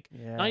 and like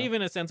Yeah. not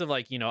even a sense of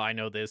like I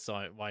know this,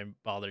 so why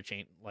bother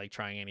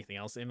trying anything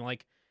else? And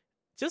like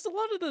just a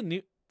lot of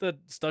the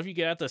stuff you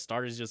get at the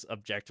start is just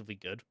objectively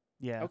good.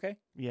 Yeah. Okay.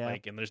 Yeah.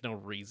 Like, and there's no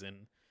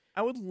reason.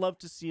 I would love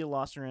to see a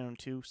Lost in Random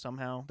 2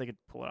 somehow. They could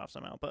pull it off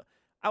somehow, but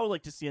I would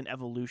like to see an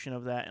evolution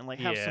of that and like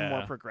have some more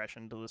Yeah.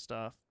 progression to the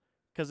stuff,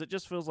 because it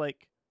just feels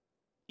like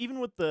even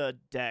with the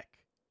deck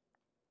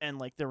and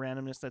like the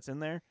randomness that's in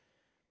there,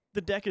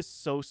 the deck is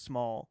so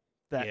small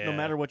that no Yeah.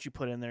 matter what you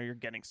put in there, you're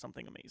getting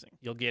something amazing.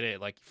 You'll get it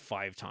like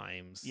 5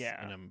 times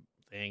Yeah. in a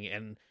thing,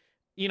 and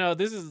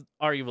this is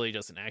arguably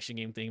just an action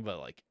game thing, but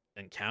like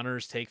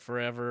encounters take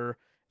forever.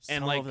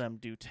 And, Some like- of them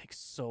do take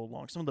so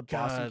long. Some of the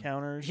boss God,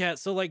 encounters. Yeah,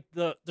 so like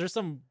there's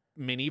some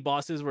mini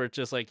bosses where it's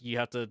just like you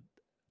have to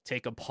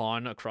take a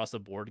pawn across a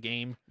board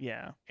game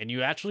Yeah. and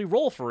you actually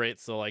roll for it.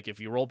 So like if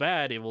you roll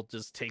bad, it will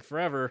just take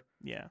forever.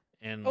 Yeah.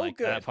 And Oh, like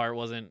that good. part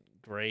wasn't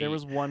great. There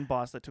was one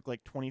boss that took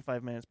like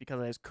 25 minutes because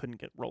I just couldn't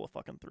get roll a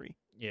fucking 3.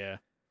 yeah.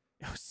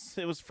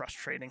 It was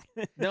frustrating.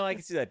 No, I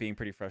can see that being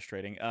pretty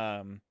frustrating.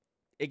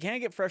 It can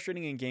get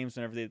frustrating in games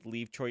whenever they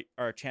leave choice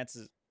or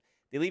chances.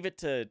 They leave it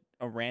to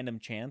a random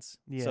chance.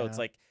 So it's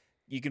Yeah. like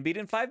you can beat it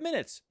in 5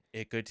 minutes.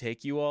 It could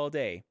take you all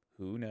day.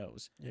 Who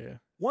knows? Yeah.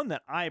 One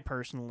that I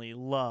personally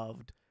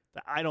loved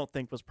that I don't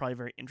think was probably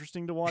very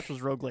interesting to watch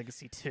was Rogue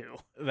Legacy 2.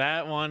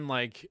 That one,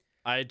 like,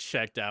 I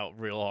checked out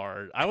real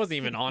hard. I wasn't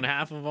even on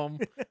half of them.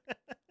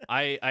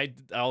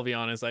 I'll be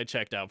honest, I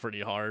checked out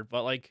pretty hard.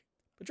 But like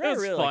But It was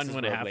Trevor really likes fun his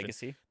when it Rogue happened.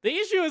 Legacy. the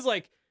issue is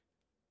like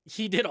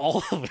he did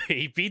all of it.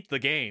 He beat the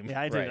game.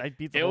 Yeah, I did. Right. I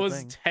beat the It whole was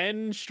thing.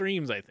 10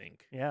 streams, I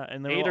think. Yeah,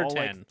 and they 8 were or all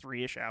 10. like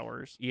 3-ish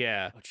hours.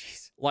 Yeah. Oh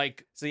jeez.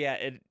 Like So yeah,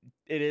 it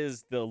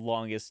is the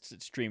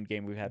longest streamed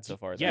game we've had so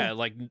far. though. yeah,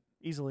 like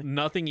Easily.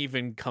 nothing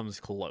even comes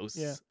close.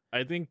 Yeah.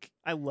 I think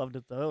I loved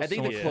it though. It I was think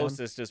so the much fun.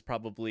 closest is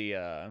probably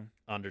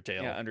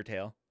Undertale. yeah,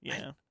 Undertale.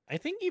 Yeah. I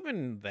think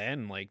even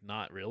then, like,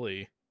 not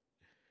really.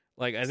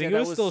 Like, I So think that it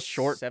was was still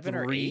short 7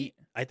 or 3. 8?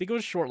 I think it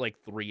was short like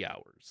 3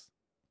 hours.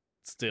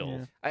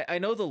 Still. Yeah. I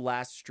know the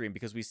last stream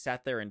because we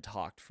sat there and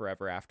talked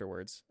forever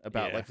afterwards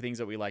about Yeah. like things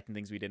that we liked and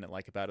things we didn't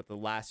like about it. The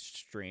last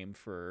stream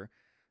for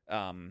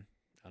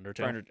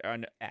Undertale.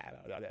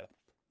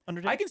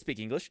 Undertale. I can speak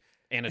English.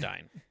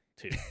 Anodyne,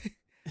 too.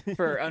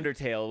 For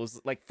Undertale was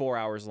like 4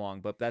 hours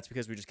long, but that's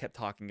because we just kept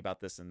talking about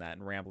this and that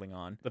and rambling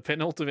on. The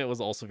penultimate was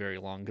also very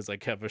long because I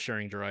kept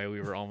assuring Jiraiya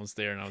we were almost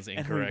there and I was and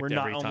incorrect we were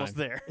not every time. almost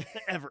there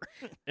ever.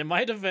 In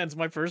my defense,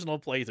 my personal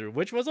playthrough,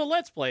 which was a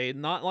let's play,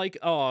 not like,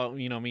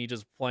 me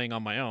just playing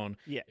on my own.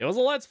 Yeah. It was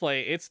a let's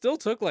play. It still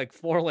took like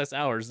 4 less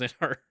hours than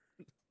our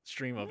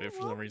stream of it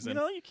for Well, some reason. You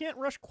know, you can't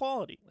rush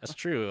quality. That's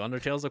true.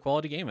 Undertale's a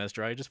quality game, as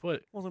Dry just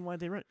put. Well, then why'd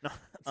they run it?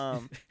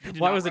 No. They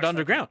did Why not was it rush that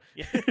underground?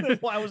 game. Yeah.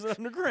 Why was it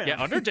underground? Yeah,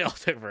 Undertale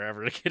took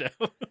forever to get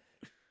out.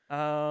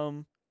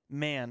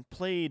 Man,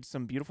 played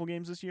some beautiful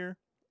games this year.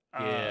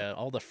 Yeah,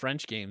 all the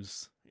French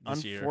games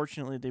this year.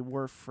 Unfortunately, they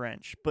were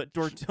French, but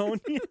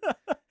Dortonia.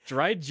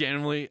 Dry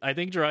generally, I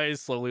think Dry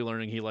is slowly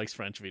learning he likes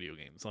French video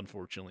games,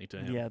 unfortunately to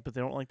him. Yeah, but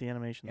they don't like the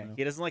animation Yeah, though.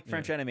 he doesn't like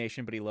French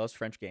animation, but he loves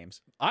French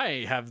games.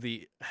 I have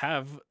the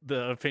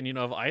opinion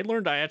of I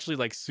learned I actually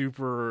like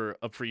super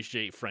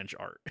appreciate French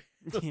art.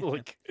 Yeah.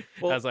 Like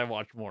Well- as I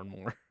watch more and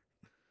more.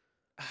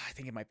 I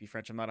think it might be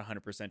French. I'm not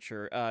 100%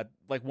 sure.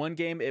 Like one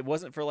game, it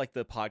wasn't for like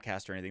the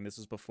podcast or anything. This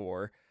was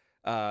before.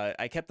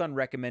 I kept on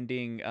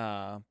recommending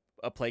A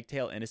Plague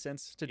Tale: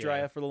 Innocence to Yeah.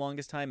 Drya for the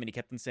longest time, and he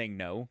kept on saying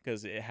no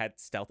because it had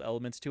stealth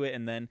elements to it.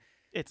 And then,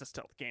 It's a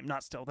stealth game,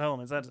 not stealth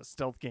elements. That's a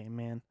stealth game,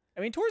 man.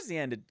 I mean, towards the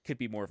end, it could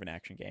be more of an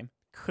action game,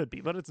 Could be,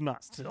 but it's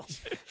not still.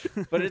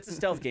 but it's a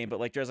stealth game. But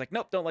like Drya's like,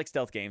 nope, don't like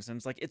stealth games. And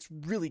it's like, it's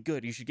really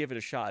good. You should give it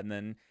a shot. And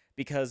then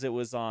because it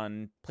was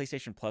on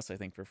PlayStation Plus, I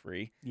think for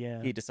free,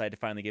 Yeah. he decided to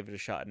finally give it a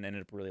shot and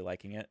ended up really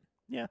liking it.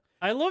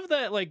 I love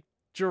that like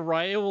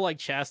Jiraiya will like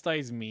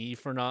chastise me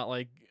for not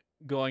like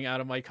going out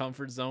of my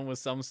comfort zone with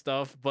some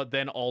stuff, but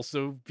then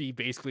also be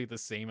basically the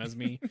same as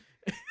me.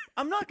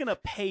 I'm not gonna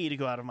pay to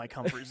go out of my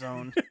comfort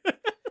zone.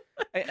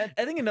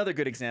 I think another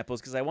good example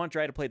is because I want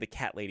Dry to play the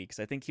Cat Lady because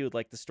I think he would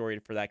like the story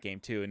for that game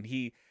too. And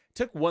he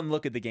took one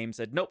look at the game and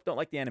said, nope, don't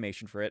like the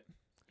animation for it.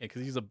 Yeah,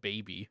 because he's a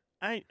baby.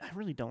 I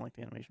really don't like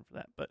the animation for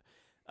that, but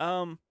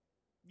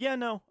yeah,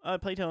 no.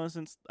 Plague Tale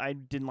Innocence, I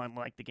didn't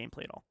like the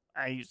gameplay at all.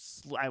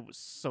 I was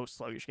so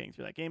sluggish getting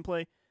through that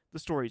gameplay. The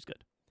story's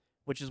good,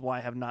 which is why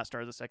I have not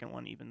started the second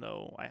one, even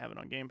though I have it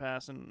on Game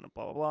Pass and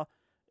blah blah blah.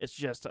 It's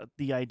just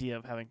the idea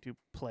of having to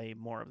play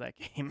more of that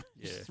game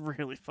just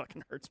really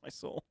fucking hurts my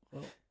soul.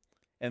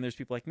 And there's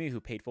people like me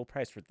who paid full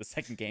price for the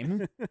second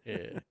game.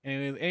 Yeah.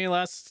 Any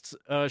last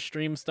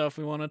stream stuff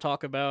we want to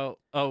talk about?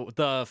 Oh,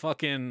 the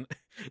fucking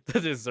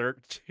the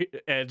dessert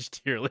edge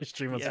tier list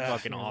stream was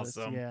fucking tier list.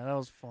 awesome. Yeah, that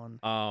was fun.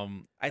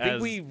 I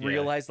think we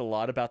realized a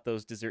lot about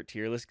those dessert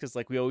tier lists because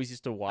like we always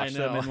used to watch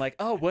them know. and like,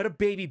 oh, what a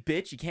baby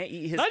bitch! You can't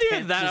eat his Not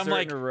even 10th that. I'm dessert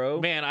like, in a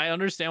row. man, I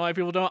understand why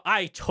people don't.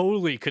 I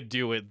totally could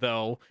do it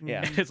though.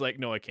 Yeah. And it's like,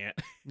 no, I can't.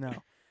 No,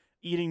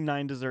 eating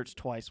 9 desserts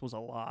twice was a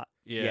lot.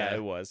 Yeah,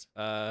 it was.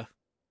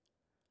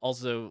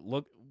 Also,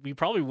 look, we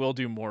probably will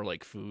do more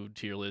like food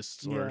tier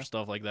lists or Yeah.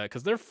 stuff like that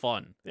because they're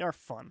fun They are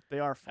fun. They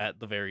are fun. at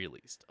the very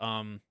least.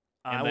 And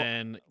I wa-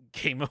 then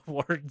Game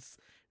Awards,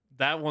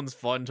 that one's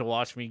fun to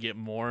watch me get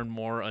more and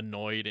more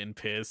annoyed and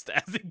pissed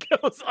as it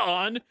goes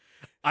on.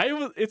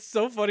 It's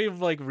so funny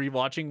of like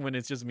rewatching when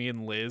it's just me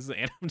and Liz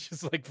and I'm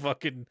just like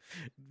fucking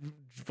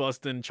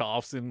busting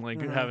chops and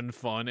like Uh-huh. having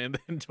fun, and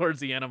then towards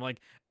the end I'm like,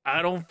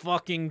 I don't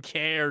fucking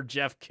care,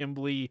 Jeff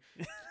Kimbley.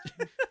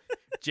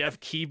 Jeff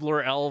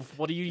Keebler Elf,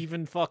 what are you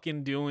even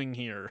fucking doing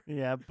here?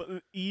 Yeah,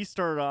 but E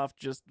started off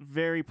just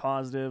very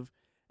positive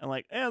and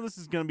like, yeah, this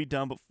is gonna be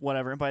dumb, but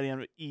whatever. And by the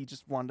end, E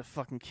just wanted to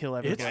fucking kill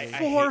It's everybody. I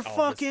hate 4 all this.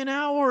 fucking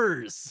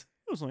hours.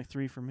 It was only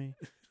 3 for me,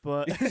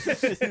 but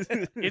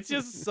It's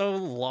just so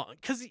long.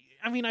 Because,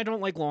 I mean, I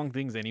don't like long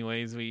things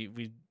anyways.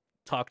 We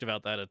talked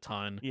about that a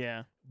ton.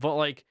 yeah. But,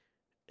 like,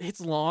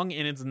 it's long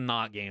and it's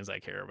not games I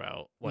care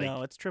about. Like,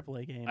 No, it's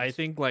AAA games. I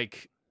think,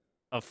 like,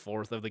 a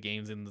fourth of the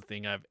games in the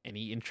thing I have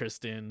any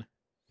interest in.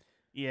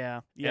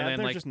 Yeah, then,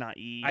 they're like, just not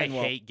E. I And,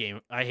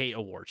 hate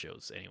award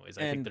shows anyways.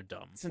 I think And they're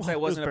dumb. Since well, I it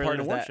was wasn't a barely part an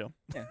of award that, show.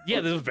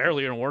 Yeah, this was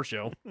barely an award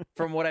show.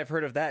 from what I've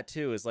heard of that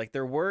too, is like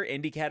there were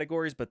indie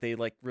categories, but they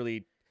like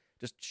really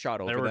just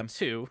shot over There were them.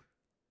 2.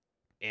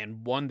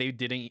 And one, they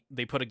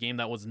put a game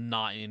that was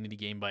not an indie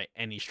game by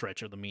any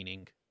stretch of the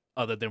meaning,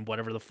 other than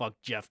whatever the fuck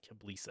Jeff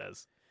Kimbley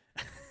says.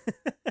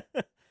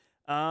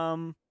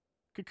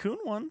 Cocoon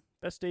won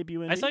best debut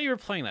indie. I saw you were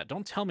playing that.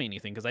 Don't tell me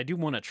anything because I do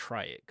want to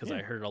try it because I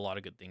Yeah. heard a lot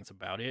of good things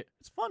about it.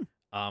 It's fun.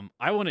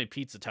 I wanted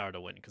Pizza Tower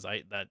to win because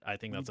I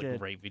think You that's a did.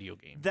 great video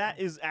game. That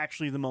is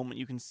actually the moment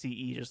you can see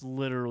E just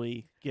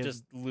literally give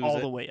Just lose all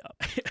it. the way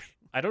up.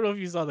 I don't know if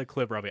you saw the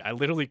clip, Robbie. I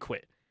literally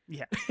quit.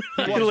 Yeah.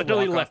 I just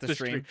literally walk off left the the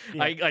stream.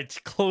 stream. Yeah. I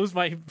closed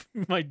my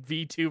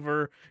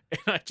VTuber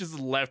and I just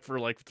left for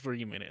like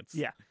 3 minutes.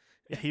 Yeah.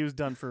 Yeah, he was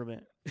done for a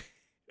bit.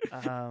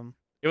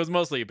 It was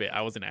mostly a bit.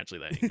 I wasn't actually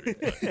that angry.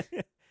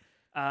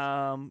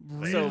 But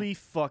Really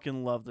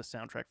fucking love the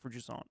soundtrack for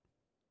Jusant.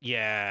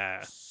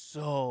 yeah,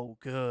 So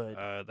good.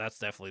 that's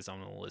definitely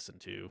something to listen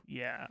to.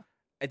 Yeah.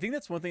 I think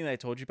that's one thing that I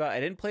told you about. I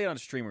didn't play it on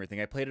stream or anything.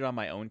 I played it on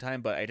my own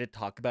time, but I did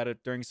talk about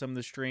it during some of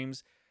the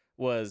streams.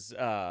 Was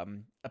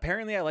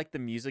apparently I liked the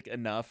music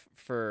enough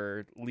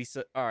for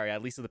Lisa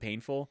the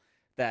Painful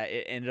that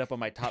it ended up on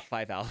my top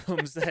 5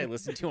 albums that I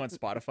listened to on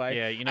Spotify.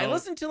 Yeah, you know, I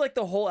listened to like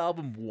the whole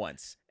album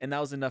once, and that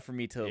was enough for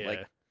me to Yeah.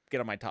 like get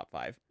on my top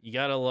 5. you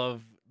gotta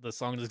love the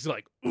song that's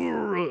like,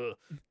 I'm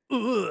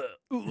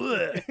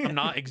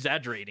not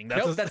exaggerating.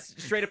 That's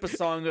straight up a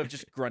song of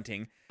just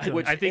grunting.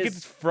 Which I think is-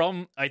 it's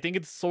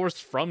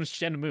sourced from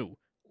Shenmue.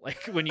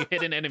 Like when you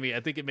hit an enemy, I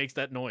think it makes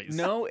that noise.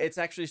 No, it's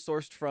actually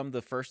sourced from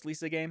the first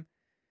Lisa game.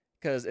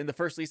 Because in the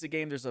first Lisa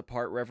game, there's a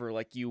part wherever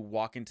like you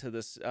walk into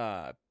this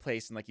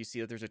place and like you see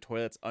that there's a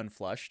toilet that's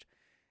unflushed,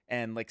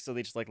 and like so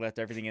they just like left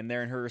everything in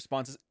there, and her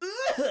response is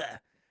 "Ugh!"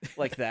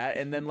 like that,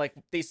 and then like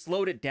they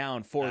slowed it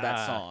down for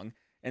that song,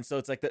 and so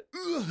it's like the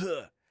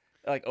 "Ugh!"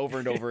 like over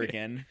and over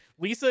again.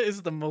 Lisa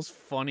is the most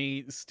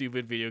funny,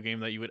 stupid video game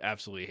that you would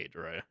absolutely hate,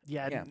 Jiraiya.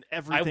 Yeah, Yeah.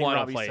 everything wanna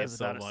Robbie play it says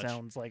so about it much.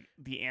 sounds like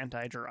the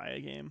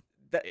anti-Jiraiya game.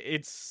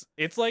 It's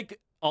like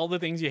all the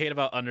things you hate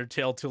about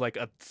Undertale to like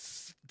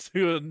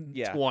to a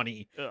Yeah.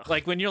 20. Ugh.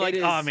 Like when you're like,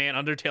 It oh is- man,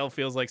 Undertale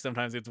feels like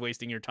sometimes it's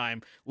wasting your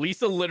time.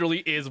 Lisa literally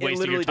is wasting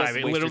literally your time. does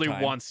It waste your literally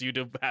time. wants you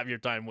to have your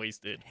time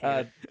wasted.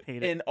 Hate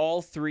it. In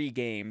all 3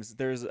 games,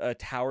 there's a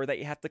tower that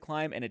you have to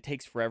climb, and it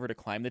takes forever to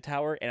climb the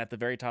tower. And at the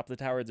very top of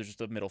the tower, there's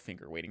just a middle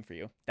finger waiting for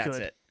you. That's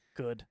Good. it.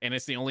 Good. And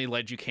it's the only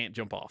ledge you can't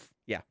jump off.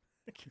 God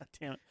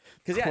damn it.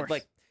 Because Of yeah, course.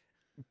 like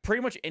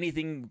pretty much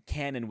anything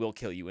can and will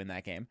kill you in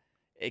that game,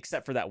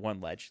 except for that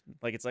one ledge.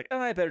 Like it's like, oh,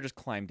 I better just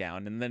climb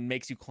down, and then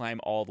makes you climb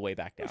all the way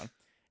back down.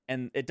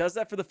 And it does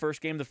that for the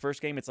first game. The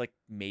first game, it's like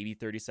maybe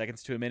 30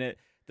 seconds to a minute.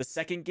 The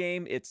second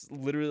game, it's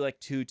literally like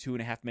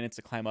 2.5 minutes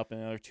to climb up,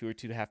 and another 2 or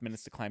 2.5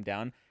 minutes to climb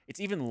down. It's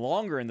even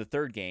longer in the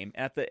third game.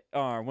 At the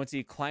once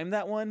you climb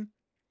that one,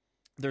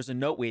 there's a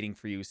note waiting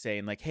for you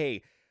saying like,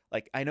 hey,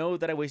 like I know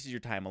that I wasted your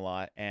time a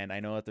lot, and I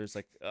know that there's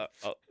like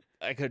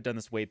I could have done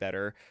this way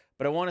better,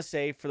 but I want to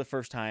say for the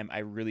first time, I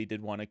really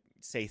did want to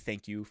say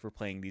thank you for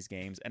playing these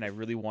games, and I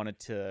really wanted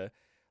to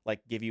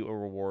like give you a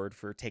reward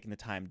for taking the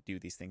time to do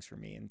these things for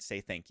me and say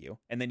thank you.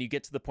 And then you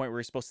get to the point where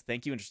you're supposed to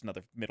thank you and just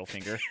another middle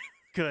finger.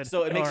 Good.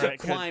 So it makes All you right,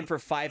 good. climb for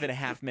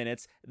 5.5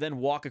 minutes, then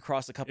walk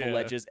across a couple Yeah.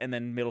 ledges, and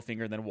then middle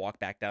finger, and then walk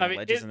back down I mean,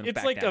 ledges, and then it's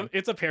back like down.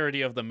 it's a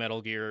parody of the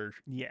Metal Gear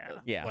Yeah.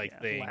 Yeah. like Yeah,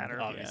 thing, ladder,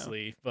 yeah.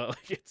 obviously. But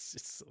like, it's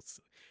so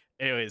silly.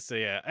 Anyways, so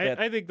yeah, Yeah.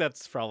 I think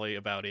that's probably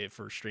about it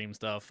for stream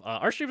stuff.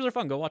 Our streams are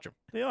fun. Go watch them.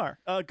 They are.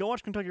 Go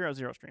watch Kentucky Route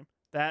Zero stream.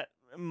 That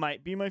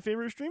might be my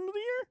favorite stream of the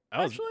year.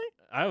 Actually,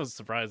 I was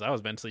surprised. I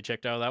was mentally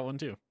checked out of that one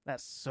too.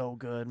 that's so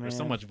good, man. There's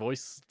so much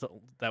voice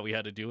that we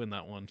had to do in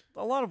that one.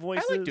 A lot of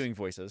voices. I like doing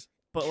voices.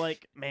 But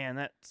like, man,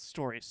 that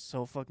story is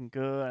so fucking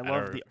good. I I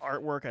love don't- the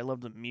artwork. I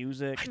love the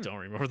music. I don't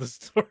remember the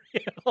story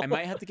at all. I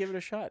might have to give it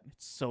a shot.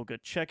 It's so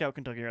good. Check out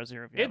Kentucky Route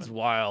Zero if you It's haven't.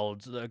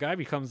 wild. The guy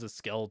becomes a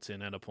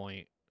skeleton at a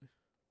point.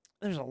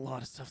 There's a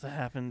lot of stuff that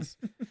happens.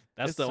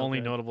 That's It's the so only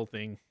good. notable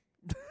thing.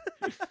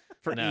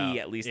 For No, E,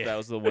 at least, yeah. that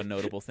was the one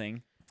notable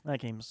thing. That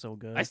game is so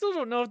good. I still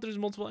don't know if there's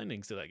multiple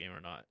endings to that game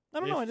or not. I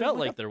don't know, I It didn't felt look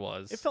like up- there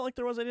was. It felt like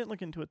there was. I didn't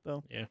look into it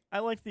though. Yeah. I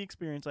liked the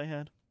experience I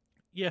had.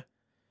 Yeah.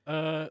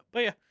 But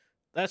yeah,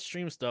 that's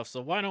stream stuff.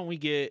 So why don't we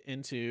get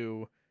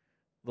into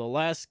the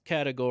last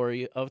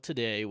category of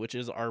today, which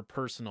is our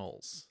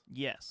personals,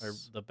 Yes. or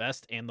the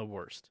best and the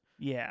worst.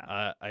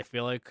 Yeah. I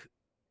feel like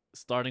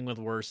starting with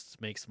worst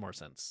makes more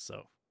sense.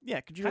 So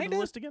Yeah. Could you read the kinda.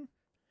 list again?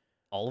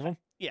 all of them.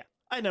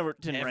 I never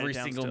didn't write Every it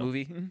down single still.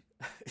 movie.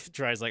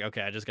 Tries like, okay,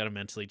 I just gotta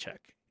mentally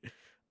check.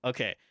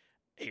 Okay,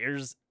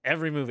 here's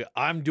every movie.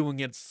 I'm doing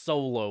it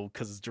solo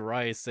because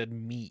Jiraiya said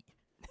me.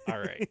 All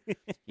right.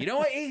 You know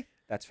what, E?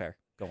 That's fair.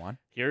 Go on.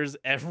 Here's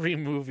every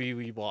movie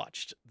we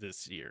watched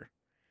this year: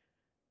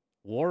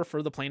 War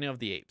for the Planet of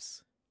the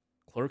Apes,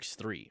 Clerks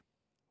 3,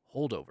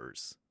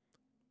 Holdovers,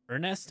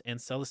 Ernest and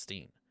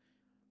Celestine,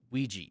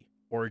 Ouija,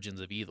 Origins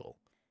of Evil,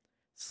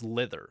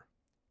 Slither,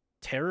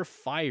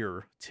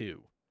 Terrifier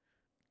 2,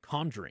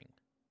 Conjuring,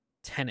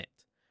 Tenet,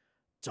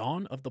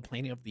 Dawn of the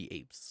Planet of the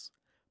Apes,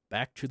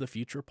 Back to the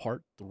Future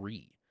Part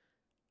 3,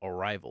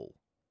 Arrival,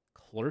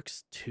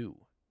 Clerks 2,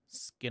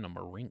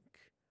 Skinamarink,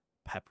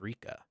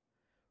 Paprika,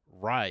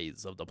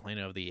 Rise of the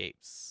Planet of the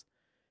Apes,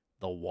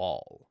 The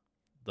Wall,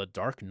 The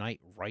Dark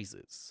Knight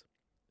Rises,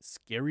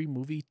 Scary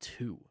Movie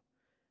 2,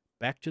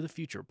 Back to the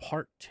Future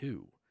Part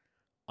 2,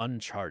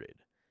 Uncharted,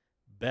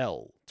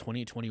 Belle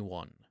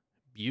 2021,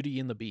 Beauty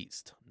and the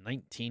Beast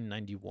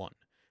 1991,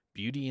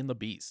 Beauty and the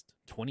Beast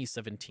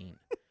 2017,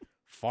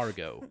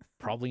 Fargo,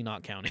 probably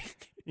not counting,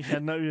 Yeah.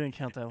 No, you didn't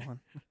count that one.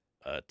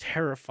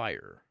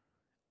 Terrifier,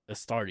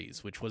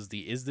 Astartes, which was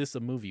the Is This a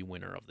Movie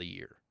winner of the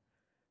year,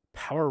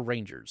 Power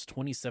Rangers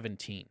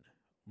 2017,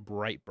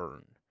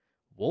 Brightburn,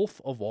 Wolf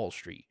of Wall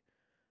Street,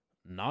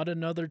 Not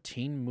Another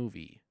Teen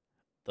Movie,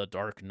 The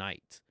Dark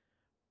Knight,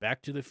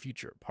 Back to the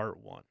Future Part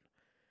 1,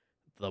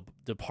 The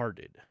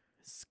Departed,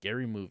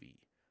 Scary Movie,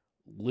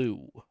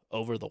 Lou,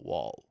 Over the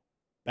Wall,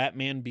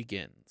 Batman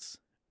Begins,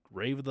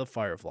 Grave of the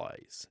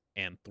Fireflies,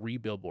 and 3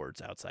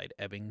 Billboards Outside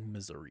Ebbing,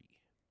 Missouri.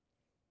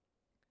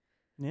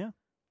 Yeah.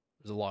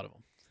 There's a lot of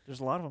them. There's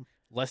a lot of them.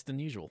 Less than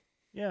usual.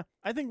 Yeah.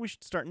 I think we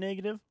should start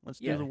negative. Let's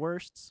do Yeah. the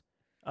worsts.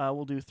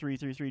 We'll do 3,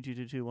 3, 3, 2,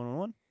 2, 2, 1,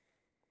 1,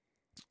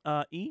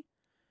 1. E,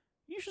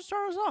 you should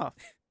start us off.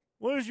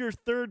 What is your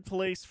third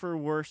place for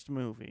worst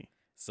movie?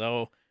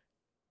 So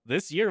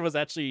this year was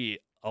actually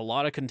a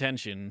lot of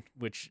contention,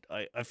 which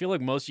I feel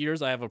like most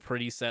years I have a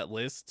pretty set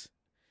list.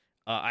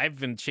 I've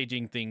been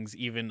changing things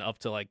even up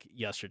to like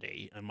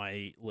yesterday on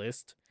my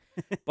list.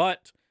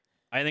 But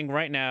I think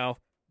right now,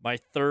 my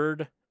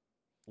third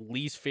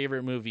least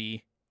favorite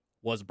movie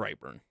was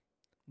Brightburn.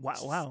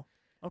 Wow.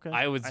 Okay.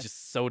 I was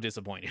just so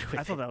disappointed with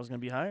I thought it. that was gonna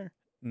be higher.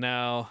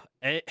 No,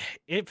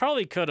 it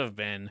probably could have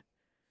been.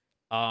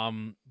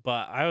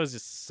 But I was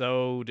just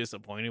so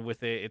disappointed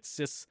with it.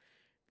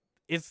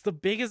 It's the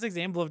biggest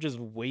example of just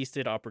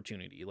wasted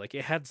opportunity. Like,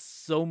 it had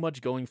so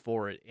much going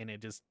for it and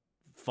it just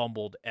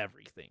fumbled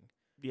everything.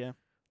 Yeah.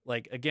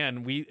 Like,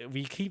 again,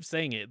 we keep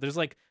saying it. There's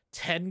like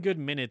 10 good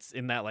minutes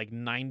in that like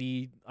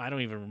 90, I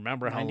don't even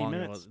remember how 90 long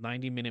minutes. it was,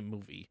 90-minute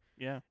movie.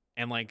 Yeah.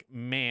 And like,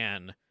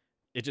 man,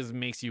 it just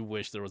makes you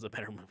wish there was a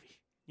better movie.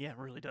 Yeah, it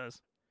really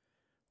does.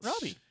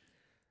 Robbie.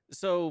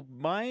 So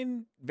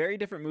mine, very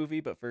different movie,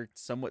 but for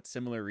somewhat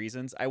similar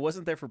reasons. I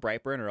wasn't there for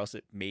Brightburn, or else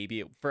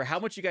for how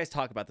much you guys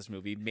talk about this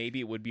movie, maybe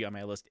it would be on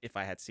my list if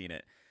I had seen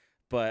it.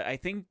 But I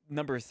think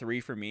number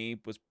 3 for me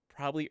was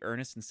probably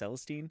Ernest and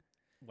Celestine.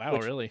 Wow,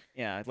 Which- really?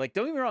 Yeah, like,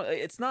 don't get me wrong,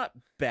 it's not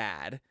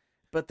bad,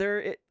 but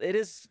it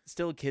is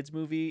still a kids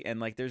movie, and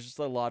like there's just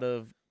a lot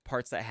of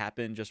parts that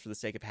happen just for the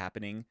sake of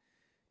happening,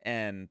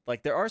 and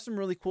like there are some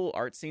really cool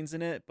art scenes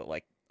in it, but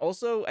like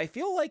also I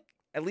feel like,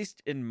 at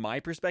least in my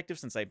perspective,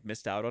 since I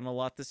missed out on a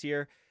lot this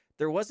year,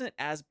 there wasn't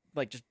as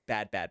like just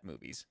bad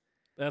movies.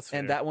 That's fair.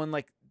 And that one,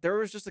 like, there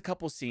was just a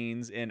couple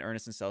scenes in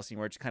Ernest and Celestine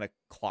where it just kind of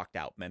clocked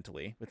out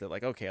mentally with it,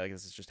 like, okay, like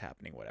this is just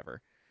happening,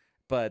 whatever.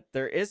 But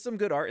there is some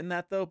good art in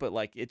that though, but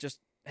like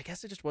I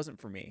guess it just wasn't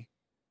for me.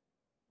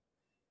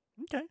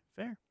 Okay,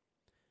 fair.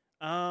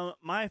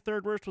 My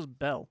third worst was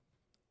Belle.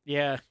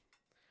 Yeah,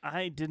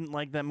 I didn't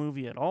like that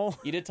movie at all.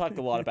 You did talk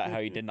a lot about how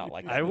you did not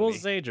like that I will movie.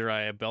 say,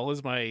 Jiraiya, Belle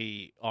is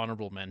my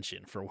honorable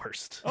mention for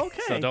worst.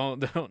 Okay. So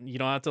don't you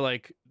don't have to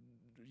like,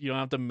 you don't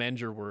have to mend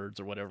your words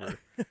or whatever.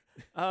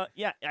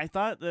 Yeah, I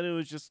thought that it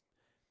was just,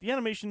 the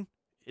animation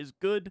is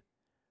good.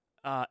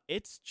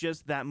 It's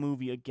just that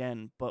movie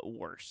again, but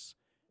worse.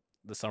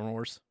 The Summer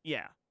Wars.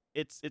 Yeah.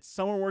 It's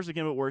Summer Wars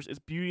again, but worse. It's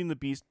Beauty and the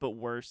Beast, but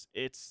worse.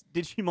 It's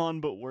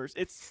Digimon, but worse.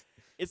 It's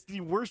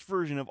the worst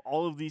version of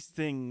all of these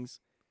things,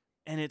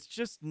 and it's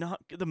just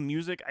not the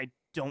music. I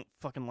don't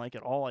fucking like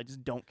at all. I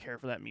just don't care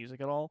for that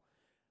music at all.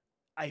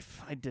 I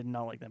did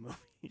not like that movie.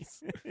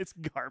 It's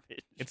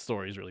garbage. Its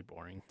story is really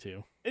boring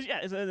too.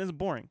 It's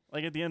boring.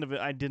 Like, at the end of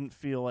it, I didn't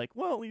feel like,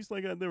 well, at least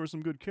like there were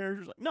some good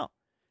characters. Like, no,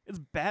 it's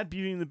bad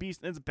Beauty and the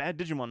Beast, and it's a bad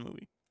Digimon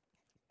movie.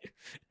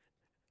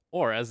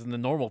 Or as in the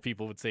normal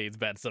people would say, it's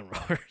bad Summer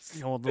Wars.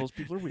 You know, those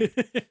people are weird.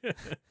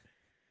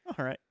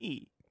 All right,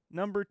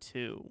 number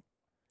 2.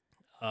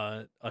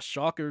 A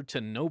shocker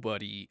to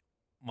nobody.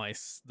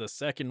 The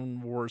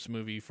second worst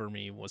movie for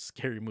me was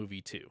Scary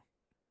Movie 2.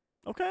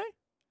 Okay.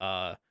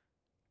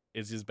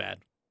 It's just bad.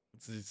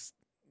 It's just,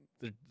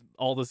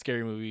 all the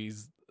scary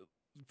movies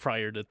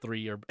prior to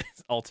 3 are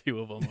all 2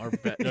 of them are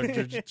bad.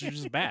 They're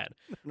just bad.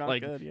 Not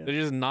like, good, yeah.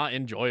 they're just not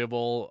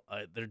enjoyable.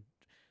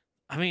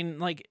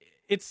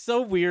 It's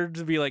so weird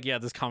to be like, yeah,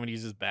 this comedy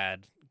is just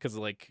bad because,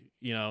 like,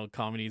 you know,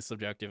 comedy is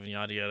subjective and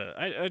yada yada.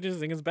 I just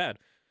think it's bad.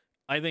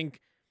 I think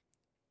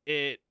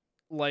it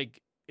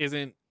like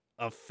isn't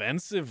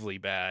offensively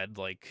bad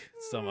like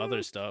some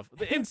other stuff.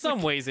 In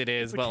some ways it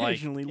is, but like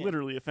occasionally,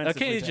 literally offensively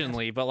bad.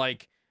 occasionally, but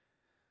like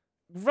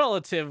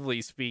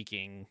relatively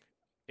speaking,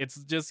 it's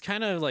just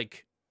kind of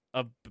like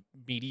a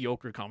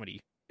mediocre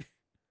comedy.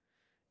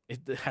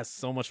 It has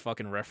so much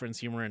fucking reference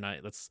humor, and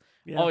that's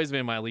Yeah. always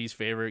been my least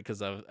favorite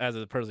because as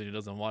a person who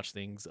doesn't watch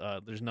things,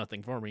 there's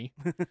nothing for me.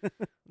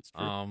 It's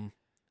true.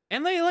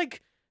 And they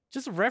like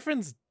just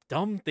reference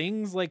dumb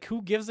things, like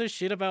who gives a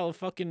shit about a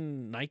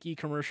fucking Nike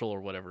commercial or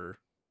whatever.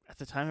 At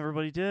the time,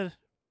 everybody did.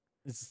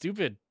 It's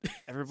stupid.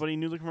 Everybody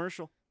knew the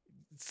commercial.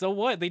 So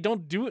what? They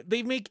don't do it.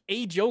 They make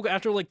a joke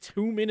after like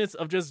 2 minutes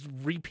of just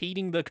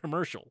repeating the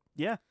commercial.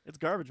 Yeah, it's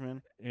garbage,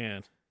 man.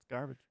 And It's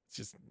garbage.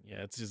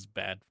 it's just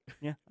bad.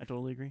 Yeah, I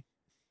totally agree.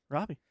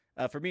 Robbie.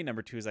 For me,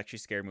 number 2 is actually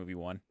Scary Movie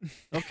 1.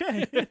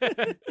 Okay.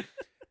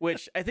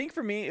 Which I think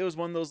for me, it was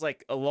one of those,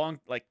 like,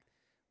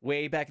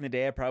 way back in the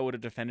day, I probably would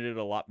have defended it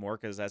a lot more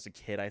because as a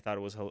kid, I thought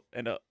it was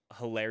a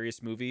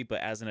hilarious movie.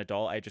 But as an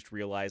adult, I just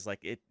realized,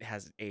 like, it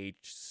has aged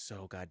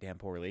so goddamn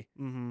poorly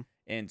Mm-hmm.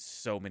 in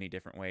so many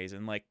different ways.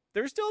 And, like,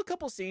 there's still a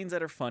couple scenes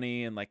that are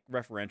funny and, like,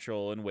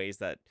 referential in ways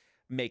that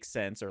make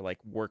sense or, like,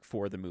 work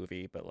for the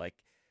movie. But, like,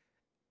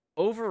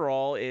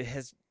 overall, it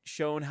has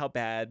shown how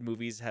bad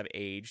movies have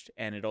aged.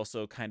 And it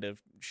also kind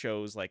of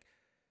shows, like,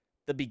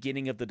 the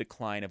beginning of the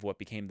decline of what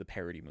became the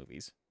parody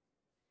movies.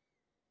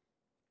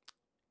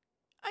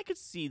 I could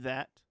see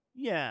that.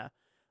 Yeah.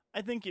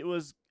 I think it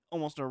was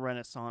almost a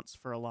renaissance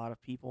for a lot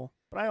of people.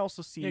 But I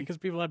also see... Yeah, because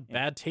people had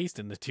bad taste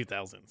in the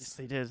 2000s. Yes,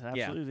 they did.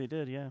 Absolutely, they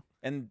did, yeah.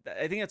 And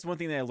I think that's one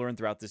thing that I learned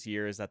throughout this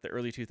year is that the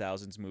early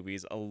 2000s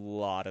movies, a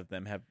lot of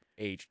them have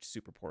aged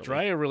super poorly.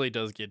 Jiraiya really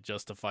does get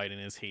justified in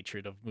his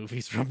hatred of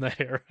movies from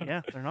that era.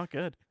 Yeah, they're not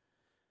good.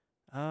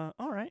 All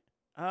right.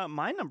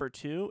 My number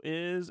 2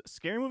 is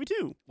Scary Movie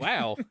 2.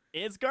 Wow.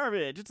 It's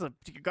garbage. It's a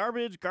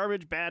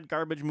bad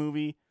garbage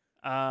movie.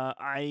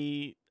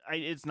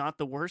 It's not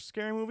the worst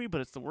Scary Movie,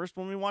 but it's the worst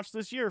one we watched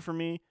this year for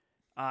me.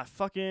 I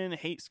fucking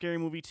hate Scary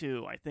Movie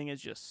 2. I think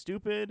it's just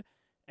stupid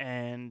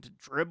and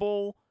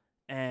dribble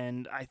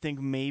And I think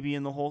maybe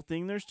in the whole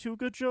thing there's 2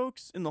 good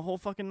jokes in the whole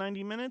fucking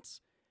 90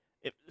 minutes.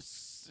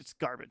 It's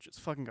garbage. It's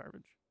fucking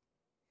garbage.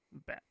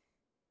 Bad.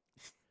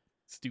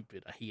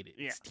 Stupid. I hate it.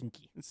 Yeah. It's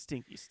stinky. It's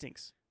stinky.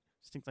 Stinks.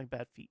 Stinks like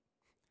bad feet.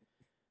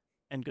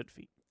 And good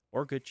feet.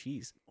 Or good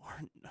cheese.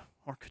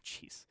 Or good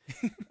cheese.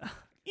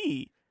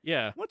 E,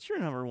 Yeah. what's your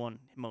number 1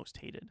 most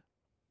hated?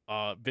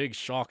 Big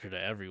shocker to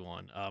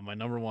everyone. My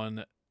number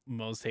 1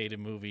 most hated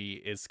movie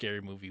is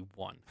Scary Movie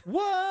 1.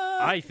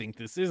 What? I think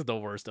this is the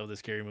worst of the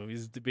scary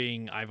movies,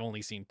 being I've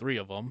only seen 3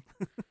 of them.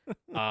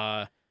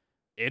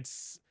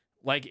 It's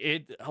like,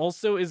 it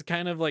also is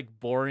kind of like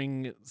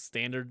boring,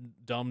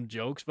 standard, dumb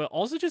jokes, but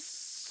also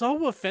just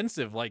so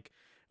offensive. Like,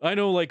 I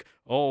know, like,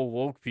 oh,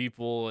 woke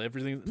people,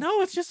 everything.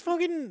 No, it's just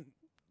fucking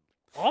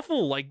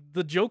awful. Like,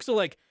 the jokes are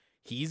like,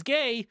 he's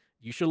gay.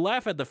 You should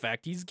laugh at the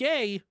fact he's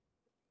gay.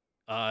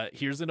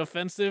 Here's an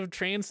offensive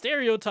trans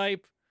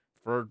stereotype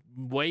for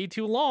way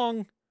too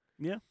long.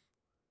 Yeah.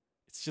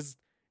 It's just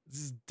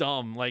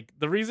dumb. Like,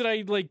 the reason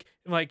I like,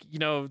 you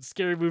know,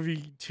 Scary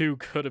Movie 2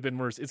 could have been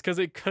worse. It's because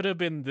it could have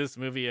been this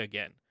movie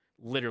again,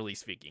 literally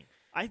speaking.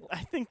 I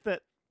think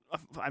that,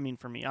 I mean,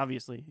 for me,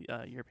 obviously,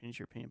 your opinion's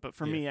your opinion, but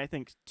for Yeah. me, I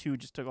think 2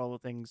 just took all the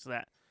things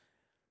that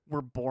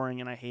were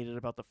boring and I hated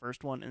about the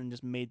first one and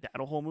just made that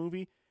a whole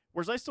movie.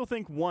 Whereas I still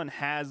think 1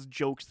 has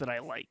jokes that I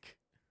like.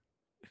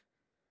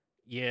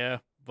 Yeah,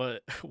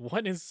 but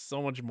one is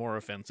so much more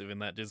offensive,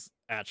 and that just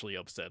actually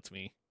upsets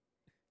me.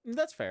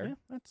 That's fair.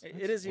 Yeah,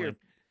 It is your, like-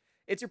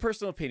 it's your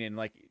personal opinion.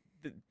 Like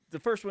the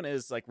first one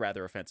is like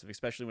rather offensive,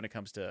 especially when it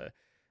comes to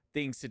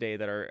things today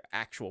that are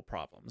actual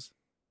problems.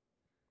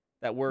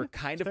 That were Yeah,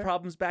 kind it's of fair.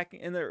 problems back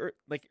in the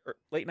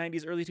late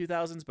 90s, early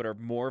 2000s, but are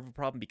more of a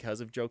problem because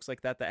of jokes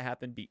like that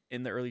happened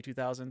in the early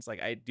 2000s.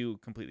 Like, I do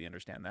completely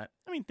understand that.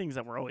 I mean, things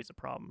that were always a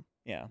problem,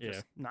 Yeah. Yeah.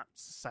 just not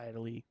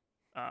societally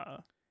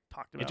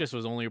talked about. It just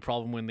was only a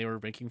problem when they were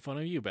making fun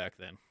of you back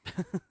then.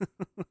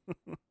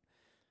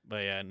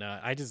 But yeah, no,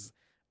 I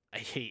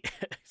hate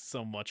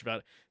so much about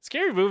it.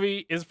 Scary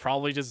Movie is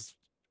probably just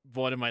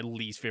one of my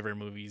least favorite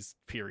movies,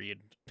 period,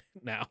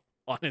 now,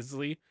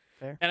 honestly.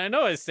 Fair. And I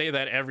know I say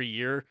that every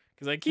year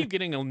because I keep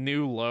getting a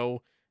new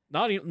low.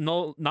 Not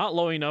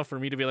low enough for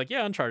me to be like,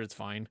 yeah, Uncharted's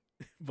fine.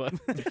 But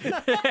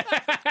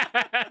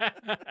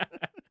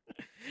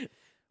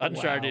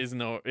Uncharted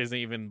isn't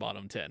even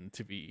bottom 10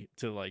 to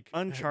like give you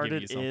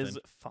Uncharted is something.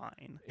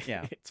 fine.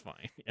 Yeah. It's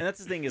fine. And that's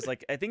the thing is,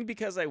 like, I think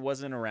because I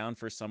wasn't around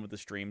for some of the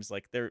streams,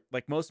 like, they're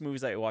like most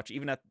movies I watch,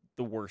 even at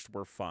the worst,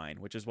 were fine,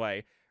 which is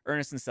why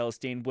Ernest and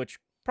Celestine, which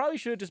probably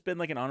should have just been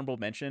like an honorable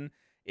mention,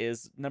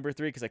 is number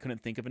 3 because I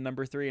couldn't think of a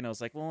number 3, and I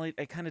was like, well,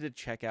 I kind of did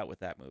check out with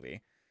that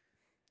movie.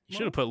 You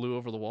should have put Lou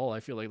Over the Wall.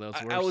 I feel like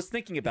that's worse. I was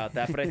thinking about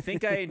that, but I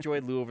think I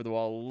enjoyed Lou Over the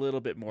Wall a little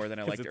bit more than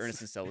I 'Cause liked it's-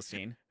 Ernest and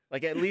Celestine.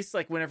 Like, at least,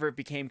 like, whenever it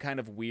became kind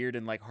of weird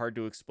and, like, hard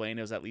to explain,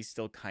 it was at least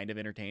still kind of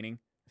entertaining.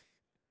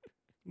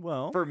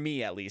 Well, For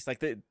me, at least.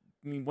 Like, I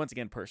mean, once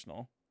again,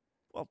 personal.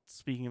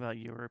 speaking about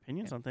your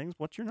opinions on things,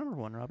 what's your number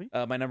 1, Robbie?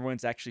 My number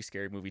 1's actually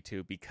Scary Movie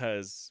 2,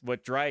 because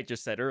what Dry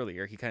just said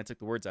earlier, he kind of took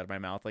the words out of my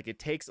mouth. Like, it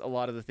takes a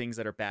lot of the things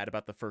that are bad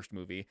about the first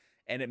movie,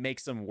 and it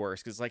makes them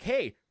worse. Because it's like,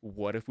 hey,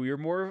 what if we were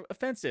more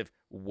offensive?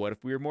 What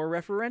if we were more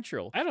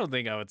referential? I don't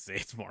think I would say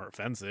it's more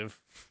offensive.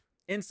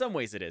 In some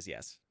ways, it is,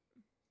 yes.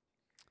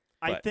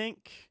 I but-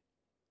 think,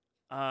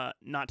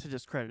 not to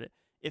discredit it,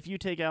 if you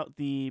take out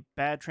the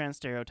bad trans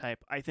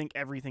stereotype, I think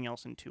everything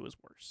else in 2 is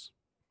worse.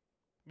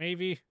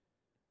 Maybe.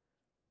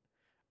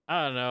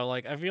 I don't know.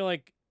 Like, I feel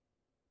like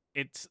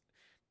it's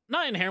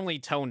not inherently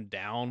toned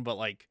down, but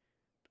like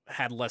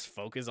had less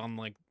focus on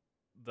like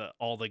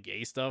all the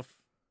gay stuff.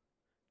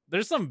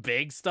 There's some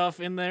big stuff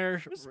in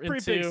there, It's in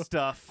pretty 2, big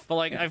stuff. but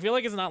like I feel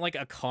like it's not like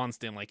a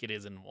constant like it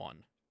is in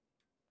 1.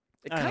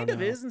 It I don't kind of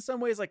know. is in some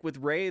ways. Like, with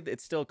Ray,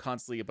 it's still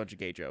constantly a bunch of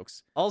gay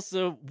jokes.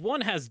 Also,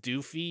 1 has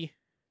Doofy,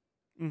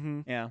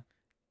 Mm-hmm. Yeah.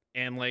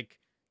 and like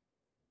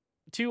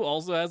 2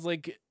 also has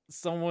like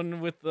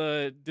someone with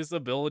a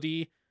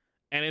disability,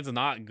 and it's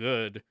not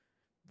good.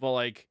 But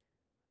like,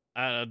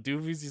 I don't know,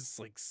 Doofy's just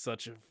like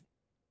such a.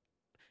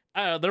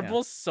 I don't know, they're Yeah.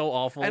 both so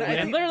awful, And I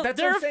think they're that's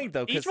what I'm saying,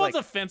 though, 'cause, each one's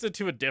like- offensive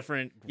to a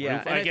different group.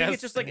 Yeah, and I, guess think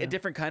it's just like Yeah. a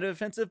different kind of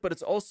offensive, but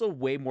it's also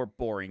way more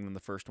boring than the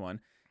first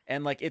one.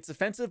 And like, it's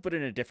offensive, but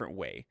in a different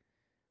way.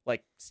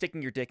 Like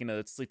sticking your dick in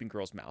a sleeping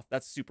girl's mouth.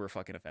 That's super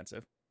fucking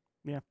offensive.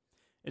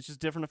 It's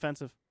just different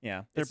offensive.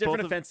 Yeah, They're it's different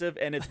both of- offensive,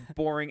 and it's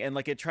boring, and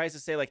like it tries to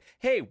say like,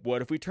 hey,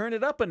 what if we turn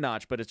it up a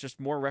notch? But it's just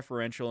more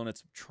referential, and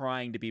it's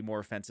trying to be more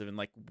offensive in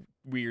like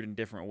weird and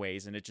different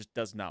ways, and it just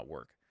does not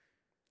work.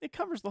 It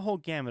covers the whole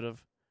gamut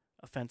of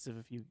offensive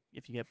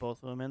if you get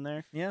both of them in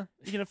there. Yeah,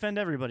 You can offend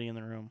everybody in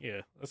the room.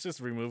 Yeah, let's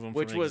just remove them.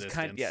 which from was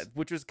existence.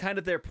 which was kind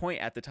of their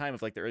point at the time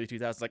of like the early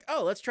 2000s. Like,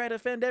 oh, let's try to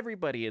offend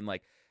everybody, and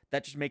like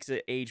that just makes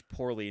it age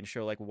poorly and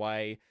show like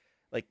why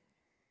like.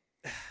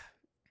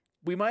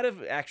 We might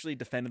have actually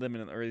defended them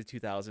in the early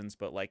 2000s,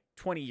 but like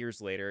 20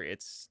 years later,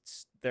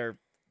 they're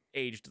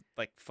aged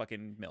like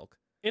fucking milk.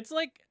 It's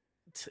like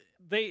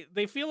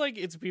they feel like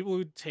it's people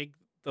who take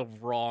the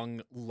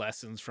wrong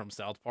lessons from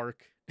South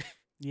Park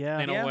Yeah.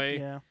 in Yeah. a way.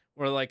 Yeah.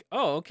 We're like,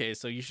 oh, okay,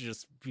 so you should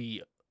just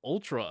be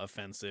ultra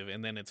offensive,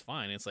 and then it's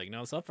fine. It's like,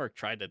 no, South Park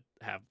tried to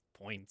have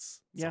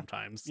points Yeah.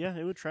 sometimes, Yeah,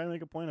 it would try to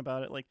make a point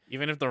about it. Like,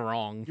 even if they're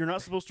wrong. you're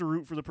not supposed to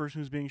root for the person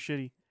who's being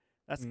shitty.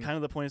 That's Mm. kind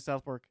of the point of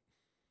South Park.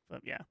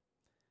 But yeah.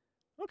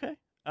 Okay.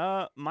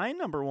 My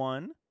number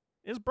one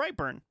is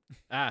Brightburn.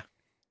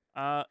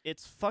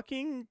 It's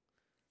fucking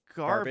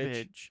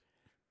garbage.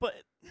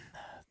 But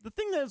the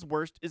thing that is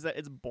worst is that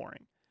it's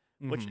boring,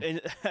 which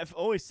Mhm. I've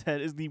always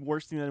said is the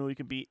worst thing that a movie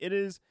could be. It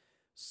is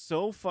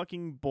so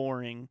fucking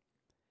boring,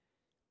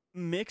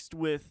 mixed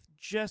with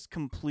just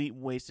complete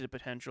wasted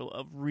potential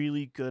of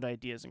really good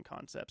ideas and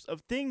concepts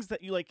of things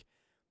that you like.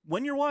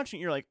 When you're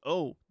watching, you're like,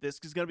 oh, this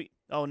is gonna be.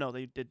 Oh no,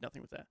 they did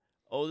nothing with that.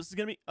 Oh, this is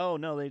gonna be. Oh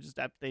no, they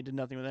did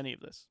nothing with any of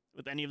this.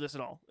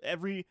 At all.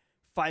 Every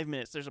 5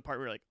 minutes, there's a part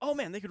where you're like, oh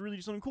man, they could really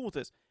do something cool with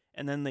this,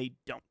 and then they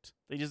don't.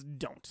 They just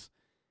don't.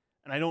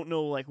 And I don't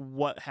know like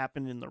what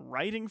happened in the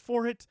writing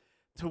for it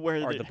to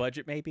where Or the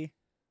budget, maybe.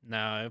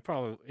 No,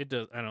 it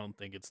does. I don't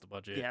think it's the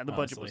budget. yeah, the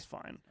budget honestly. was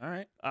fine. All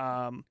right.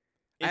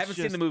 It's I haven't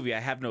seen just- the movie. I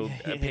have no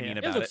Yeah, opinion yeah. It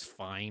about looks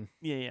fine.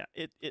 Yeah.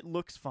 It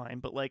looks fine,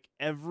 but like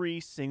every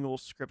single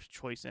script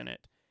choice in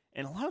it,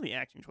 and a lot of the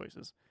acting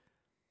choices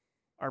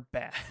are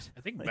bad.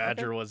 I think Like,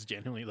 Badger was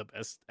genuinely the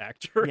best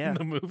actor Yeah. in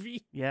the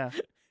movie. Yeah.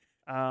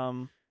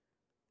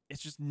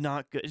 It's just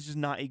not good. It's just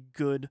not a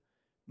good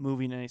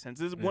movie in any sense.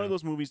 This is one of Yeah.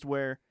 those movies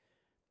where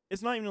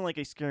it's not even like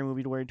a scary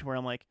movie to where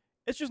I'm like,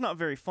 it's just not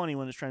very funny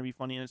when it's trying to be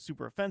funny and it's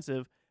super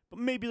offensive, but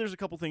maybe there's a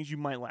couple things you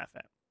might laugh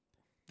at.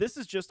 This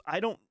is just, I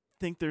don't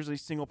think there's a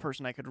single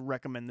person I could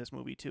recommend this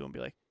movie to and be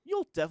like,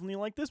 you'll definitely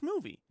like this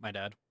movie. My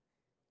dad,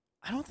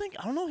 I don't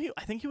know.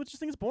 I think he would just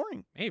think it's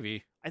boring.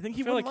 maybe. I think I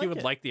he feel would like he would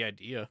it. like the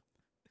idea.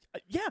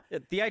 Yeah.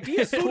 The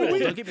idea is So do cool. we.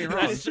 Don't get me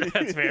wrong.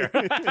 That's fair.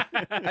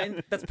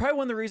 And that's probably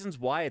one of the reasons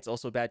why it's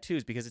also bad too,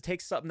 is because it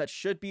takes something that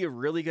should be a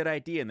really good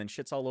idea and then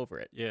shits all over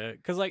it. Yeah,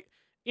 because like,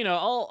 you know,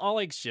 I'll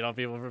like shit on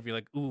people for being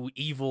like, ooh,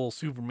 evil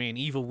Superman,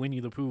 evil Winnie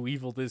the Pooh,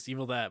 evil this,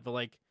 evil that, but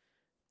like,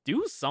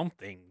 do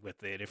something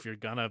with it if you're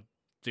gonna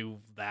do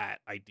that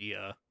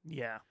idea.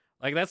 Yeah.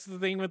 Like, that's the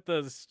thing with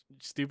the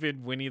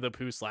stupid Winnie the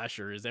Pooh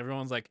slasher is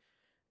everyone's like,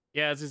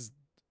 yeah, it's just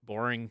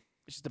boring.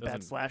 It's just a bad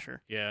Doesn't-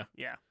 slasher. Yeah,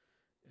 Yeah.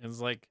 it's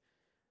like,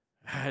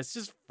 it's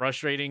just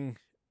frustrating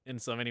in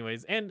so many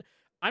ways. And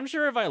I'm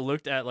sure if I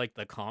looked at like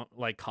the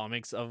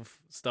comics of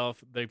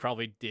stuff, they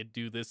probably did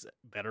do this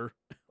better.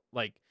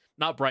 Like,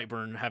 not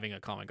Brightburn having a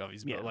comic,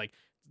 obviously, Yeah. but like,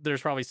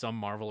 there's probably some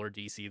Marvel or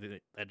DC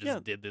that just Yeah,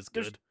 did this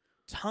there's- good.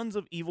 Tons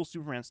of evil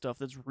Superman stuff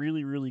that's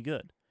really, really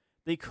good.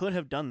 They could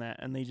have done that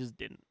and they just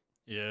didn't.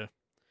 Yeah.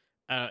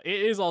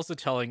 It is also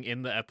telling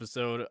in the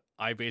episode,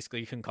 I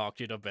basically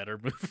concocted a better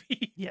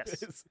movie.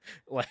 Yes. It's,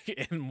 like,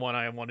 in what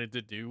I wanted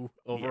to do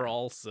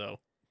overall. So,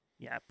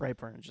 Yeah,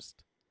 Brightburn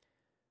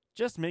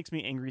just makes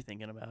me angry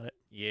thinking about it.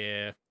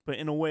 yeah. But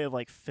in a way of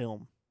like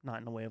film, not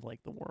in a way of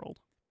like the world.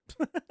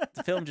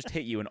 The film just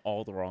hit you in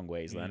all the wrong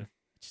ways. Yeah. Then,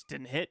 It just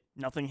didn't hit.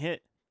 Nothing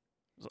hit.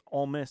 It was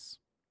all miss.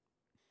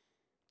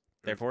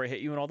 therefore, it hit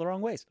you in all the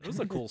wrong ways. It was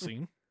a cool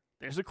scene.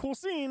 There's a cool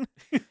scene.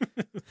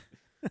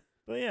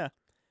 But yeah,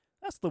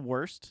 that's the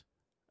worst.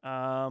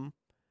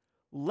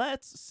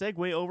 Let's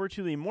segue over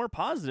to the more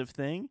positive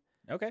thing,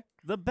 Okay.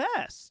 the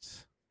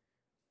best.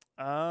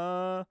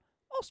 I'll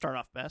start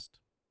off best.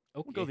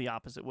 Okay. We'll go the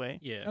opposite way.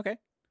 yeah. Okay.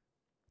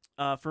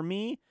 For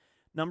me,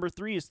 number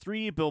 3 is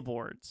 3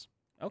 Billboards.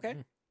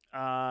 Okay.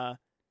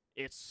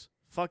 It's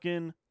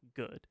fucking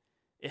good.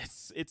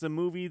 It's a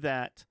movie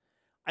that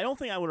I don't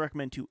think I would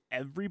recommend to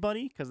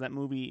everybody because that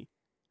movie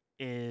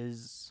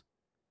is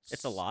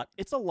It's a lot.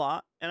 It's a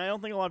lot, and I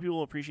don't think a lot of people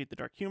will appreciate the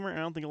dark humor. And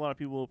I don't think a lot of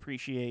people will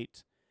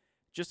appreciate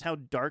just how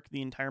dark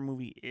the entire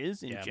movie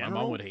is in Yeah, general.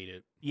 my mom would hate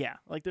it. Yeah,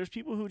 like there's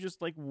people who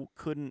just like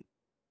couldn't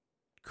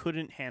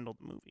handle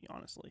the movie.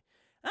 Honestly,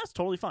 that's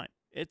totally fine.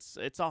 It's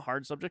a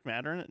hard subject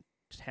matter and it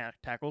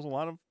tackles a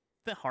lot of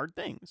hard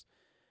things.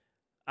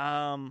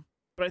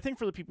 But I think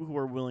for the people who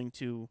are willing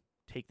to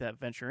take that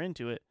venture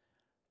into it,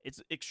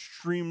 it's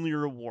extremely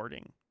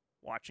rewarding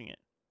watching it,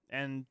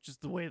 and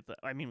just the way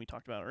that we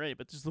talked about it already,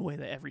 but just the way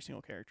that every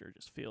single character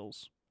just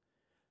feels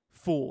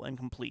full and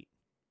complete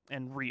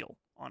and real.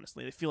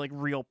 Honestly, they feel like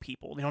real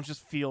people. They don't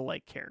just feel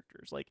like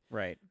characters. Like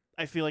Right.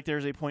 I feel like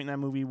there's a point in that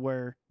movie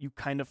where you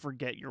kind of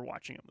forget you're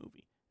watching a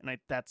movie, and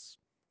that's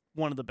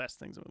one of the best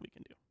things a movie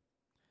can do.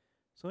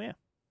 So yeah,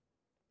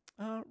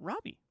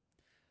 Robbie.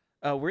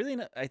 Weirdly,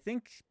 I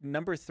think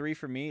number 3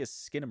 for me is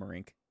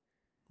Skinamarink,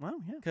 Wow,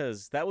 yeah,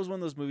 because that was one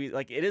of those movies.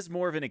 Like, it is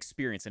more of an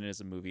experience than it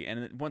is a movie,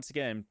 and once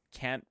again,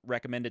 can't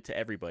recommend it to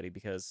everybody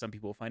because some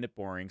people find it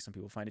boring, some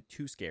people find it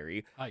too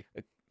scary. Hi.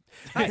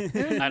 Hi.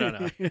 I don't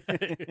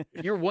know.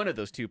 You're one of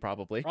those two,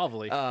 probably.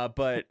 Probably.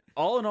 But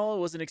all in all, it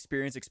was an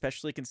experience,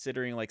 especially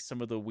considering like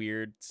some of the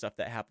weird stuff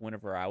that happened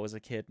whenever I was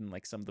a kid, and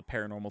like some of the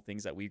paranormal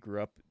things that we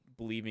grew up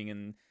believing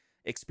and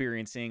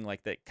experiencing,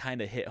 like that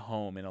kind of hit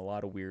home in a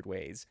lot of weird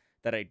ways.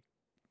 That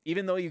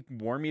even though you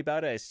warned me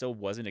about it, I still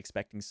wasn't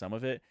expecting some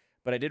of it.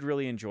 But I did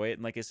really enjoy it,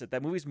 and like I said,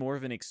 that movie's more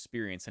of an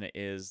experience than it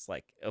is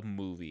like a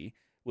movie,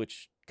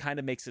 which kind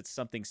of makes it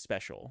something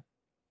special.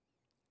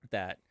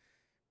 That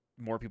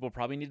more people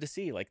probably need to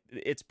see. Like,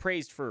 it's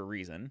praised for a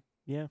reason.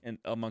 Yeah. And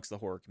amongst the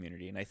horror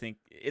community, and I think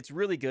it's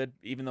really good,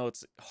 even though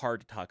it's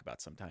hard to talk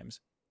about sometimes.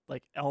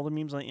 Like all the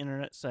memes on the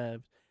internet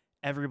said,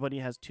 everybody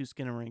has 2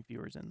 Skinamarink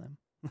viewers in them.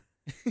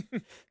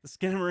 The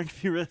Skinamarink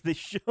viewer that they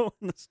show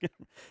in the Skin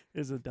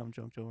is a dumb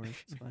joke, Joe.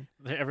 It's fine.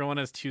 Everyone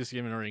has 2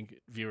 Skimmering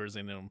viewers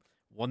in them.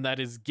 One that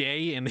is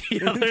gay and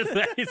the other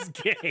that is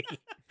gay.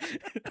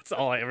 That's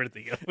all I ever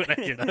think of when I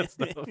hear that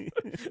stuff.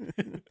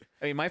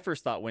 I mean, my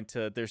first thought went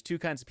to there's 2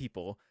 kinds of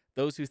people: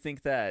 those who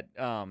think that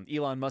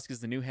Elon Musk is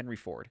the new Henry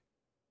Ford.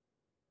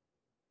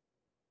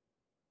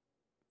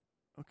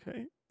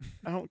 Okay,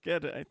 I don't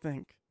get it. I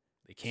think.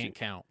 They can't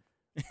count.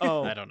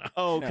 Oh, I don't know.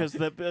 Oh, No. because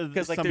like, some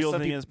there's people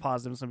some think peop- it's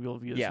positive, some people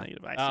view it as Yeah.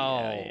 negative. I see.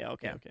 Oh, Yeah.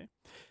 Okay. yeah. Okay.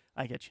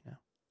 I get you now.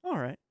 All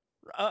right.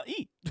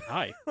 E.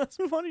 Hi. Let's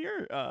move on to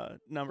your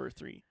number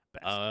 3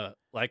 best.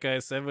 Like I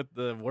said with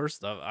the worst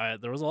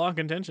stuff, there was a lot of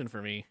contention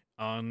for me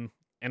on,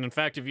 and in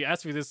fact, if you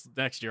ask me this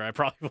next year, I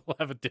probably will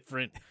have a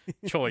different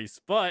choice.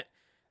 But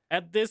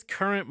at this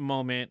current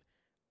moment,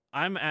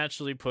 I'm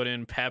actually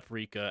putting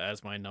Paprika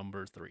as my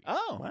number 3.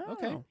 Oh, Wow.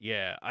 okay.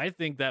 Yeah, I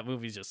think that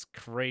movie's just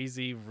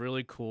crazy,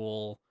 really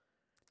cool,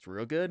 It's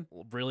real good.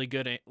 really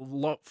good,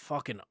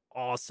 fucking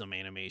awesome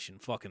animation,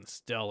 fucking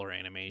stellar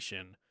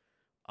animation.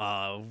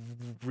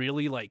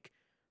 Really like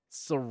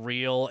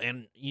surreal,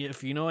 and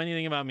if you know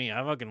anything about me,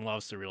 I fucking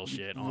love surreal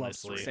shit. Love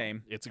Honestly, surreal.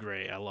 Same. it's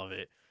great. I love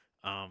it.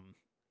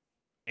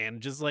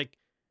 And just like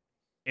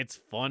it's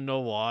fun to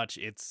watch.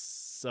 It's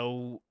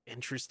so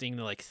interesting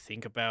to like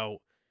think about,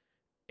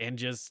 and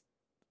just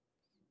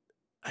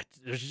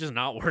there's just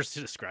not words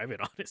to describe it.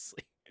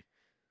 Honestly,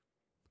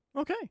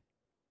 Okay.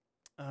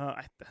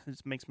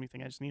 This makes me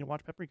think I just need to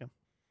watch Paprika.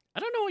 I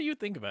don't know what you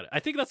think about it.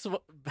 I think that's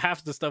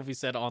half the stuff we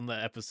said on the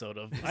episode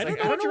of. I don't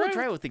know what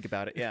Dry would think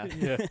about it. Yeah.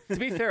 Yeah. To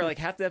be fair, like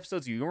half the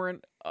episodes you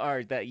weren't,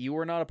 or that you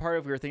were not a part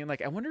of, we were thinking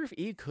like, I wonder if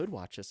E could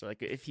watch this, or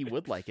like if he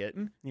would like it.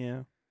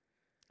 Yeah.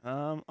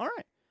 All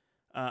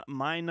right.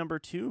 My number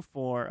 2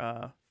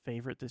 for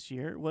favorite this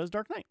year was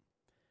Dark Knight.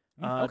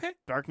 Okay.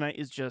 Dark Knight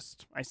is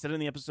just, I said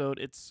in the episode,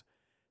 it's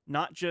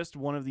not just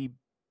one of the,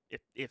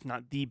 if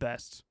not the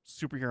best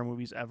superhero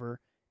movies ever.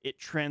 It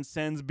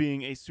transcends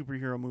being a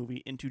superhero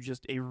movie into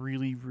just a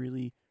really,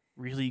 really,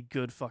 really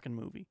good fucking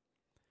movie.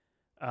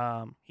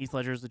 Heath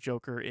Ledger's The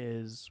Joker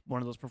is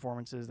one of those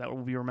performances that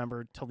will be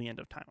remembered till the end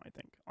of time, I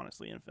think,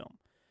 honestly, in film.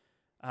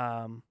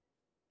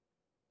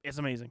 It's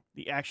amazing.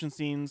 The action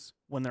scenes,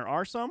 when there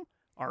are some,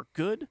 are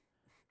good.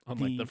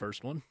 Unlike the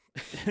first one.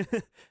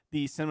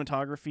 The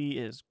cinematography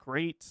is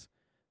great.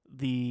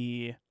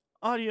 The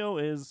audio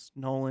is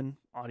Nolan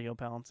audio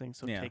balancing,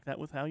 so Yeah. take that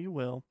with how you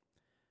will.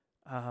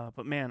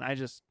 But man,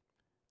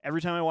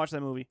 every time I watch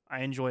that movie,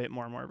 I enjoy it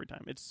more and more every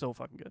time. It's so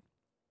fucking good.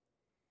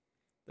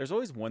 There's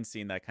always one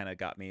scene that kind of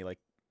got me like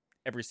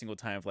every single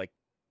time of like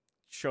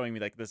showing me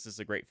like this is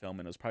a great film,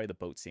 and it was probably the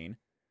boat scene.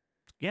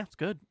 Yeah, it's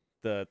good.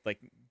 The like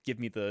give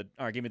me the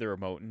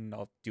remote and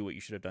I'll do what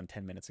you should have done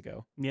 10 minutes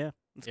ago. Yeah,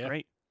 it's Yeah.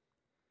 great.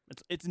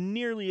 It's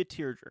nearly a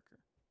tearjerker.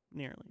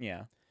 Nearly.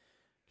 Yeah.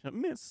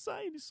 Man,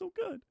 society's so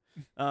good.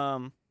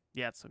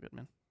 Yeah, it's so good,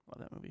 man. Love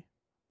that movie.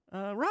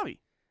 Robbie,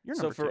 you're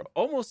So number for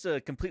almost a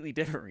completely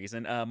different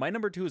reason, my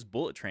number 2 is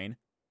Bullet Train.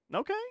 2.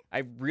 Okay. I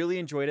really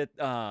enjoyed it.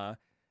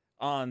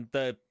 On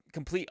the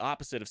complete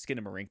opposite of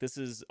Skinamarink, this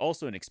is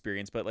also an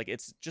experience, but like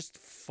it's just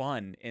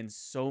fun in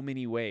so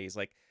many ways.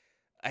 Like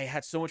I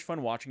had so much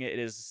fun watching it. It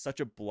is such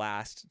a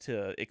blast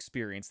to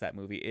experience that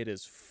movie. It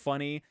is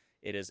funny.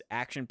 It is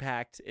action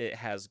packed. It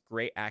has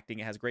great acting.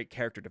 It has great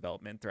character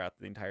development throughout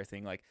the entire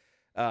thing. Like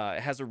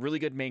it has a really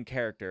good main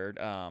character.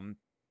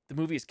 The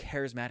movie is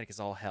charismatic as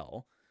all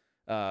hell.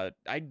 I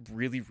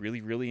really,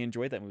 really, really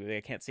enjoyed that movie.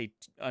 I can't say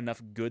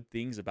enough good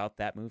things about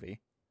that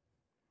movie.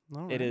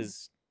 All It right.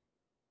 is,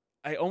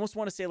 I almost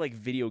want to say like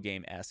video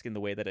game-esque in the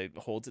way that it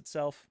holds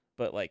itself,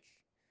 but like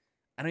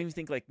I don't even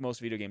think like most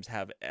video games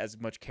have as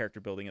much character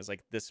building as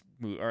like this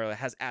movie, or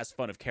has as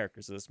fun of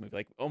characters as this movie.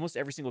 Like almost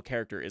every single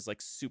character is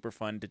like super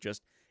fun to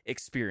just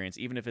experience,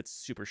 even if it's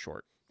super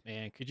short.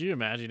 Man, could you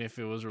imagine if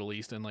it was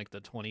released in like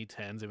the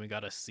 2010s and we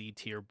got a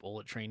C-tier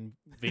Bullet Train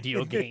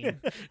video game?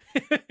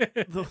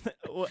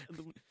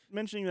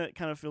 Mentioning that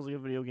kind of feels like a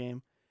video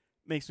game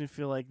makes me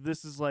feel like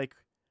this is like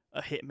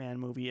a Hitman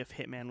movie if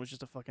Hitman was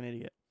just a fucking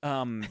idiot.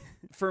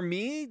 For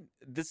me,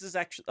 this is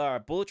actually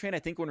Bullet Train. I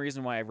think one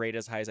reason why I rate it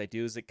as high as I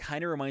do is it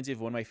kind of reminds me of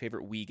one of my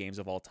favorite Wii games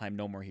of all time,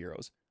 No More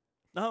Heroes.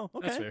 Oh,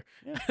 okay. That's fair.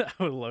 Yeah.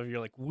 I would love you're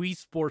like Wii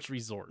Sports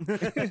Resort.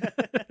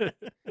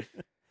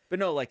 But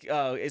no, like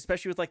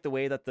especially with like the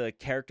way that the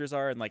characters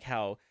are and like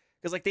how,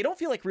 because like they don't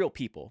feel like real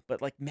people,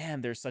 but like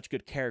man, they're such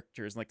good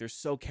characters and like they're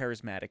so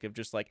charismatic. Of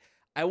just like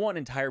I want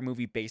an entire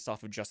movie based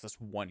off of just this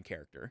one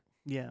character.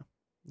 Yeah.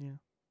 Yeah.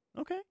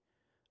 Okay.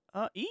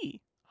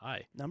 E,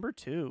 Hi. number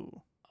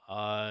 2.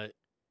 I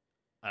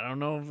don't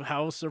know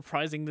how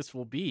surprising this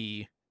will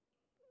be,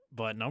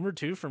 but number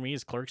 2 for me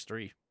is Clerks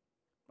 3.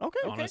 Okay.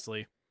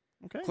 Honestly.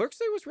 Okay. Clerks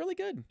 3 was really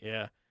good.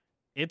 Yeah.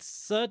 It's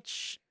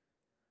such,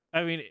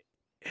 I mean,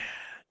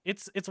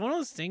 it's one of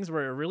those things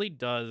where it really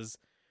does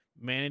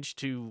manage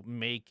to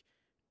make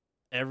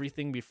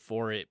everything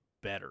before it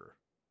better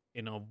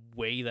in a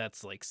way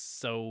that's like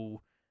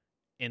so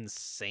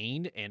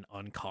insane and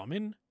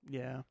uncommon.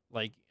 Yeah.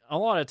 Like a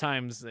lot of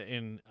times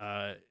in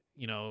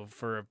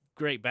for a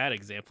great bad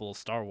example,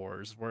 Star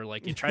Wars, where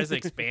like it tries to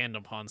expand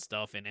upon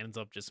stuff and ends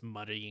up just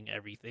muddying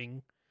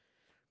everything.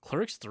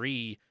 Clerks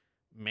 3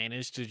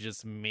 managed to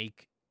just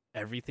make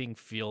everything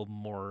feel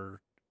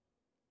more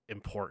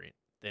important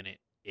than it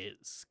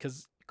is,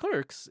 because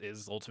Clerks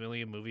is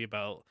ultimately a movie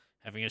about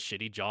having a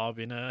shitty job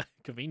in a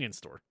convenience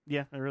store,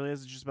 Yeah, it really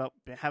is. It's just about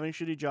having a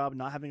shitty job,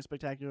 not having a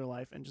spectacular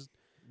life, and just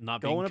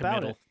not going being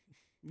about committal.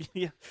 it.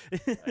 Yeah.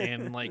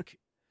 And like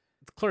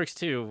Clerks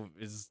 2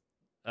 is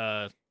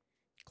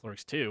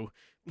Clerks 2,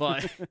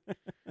 but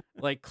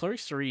like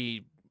Clerks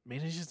 3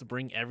 manages to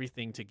bring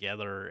everything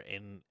together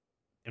and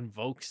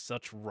invoke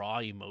such raw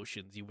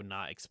emotions you would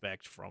not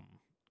expect from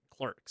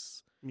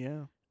Clerks.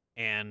 Yeah.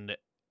 And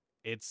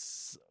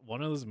it's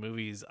one of those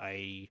movies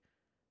I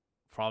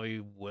probably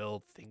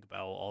will think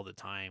about all the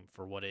time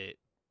for what it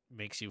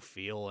makes you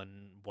feel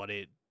and what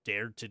it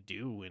dared to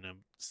do in a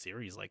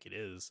series like it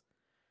is.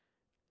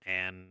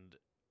 And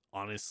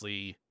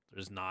honestly,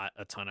 there's not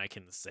a ton I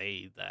can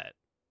say that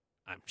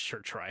I'm sure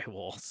Tri will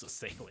also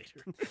say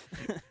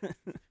later.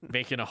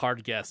 Making a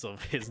hard guess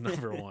of his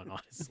number one,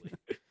 honestly.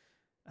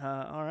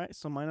 All right,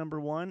 so my number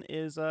one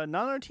is not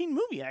our teen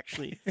movie.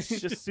 Actually, it's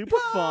just super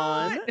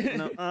fun.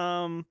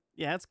 No,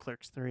 yeah, it's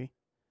Clerks 3.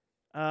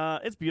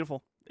 It's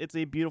beautiful. It's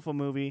a beautiful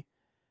movie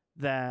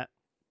that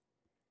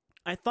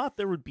I thought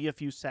there would be a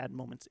few sad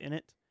moments in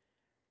it,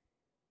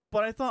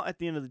 but I thought at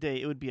the end of the day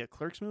it would be a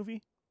Clerks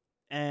movie,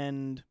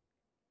 and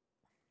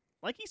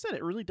like he said,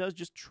 it really does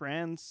just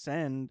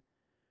transcend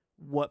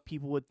what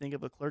people would think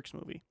of a Clerks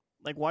movie.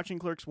 Like watching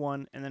Clerks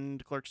 1 and then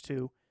into Clerks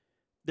 2,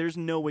 there's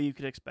no way you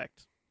could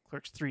expect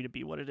Clerks 3 to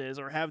be what it is,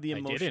 or have the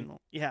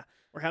emotional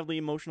or have the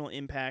emotional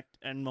impact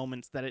and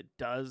moments that it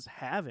does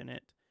have in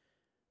it.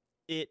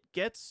 It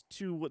gets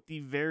to what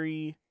the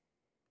very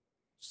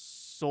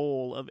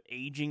soul of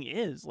aging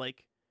is.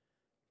 Like,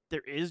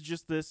 there is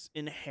just this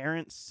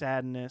inherent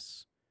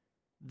sadness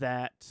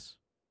that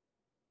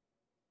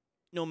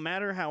no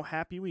matter how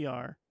happy we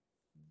are,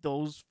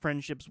 those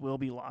friendships will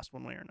be lost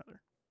one way or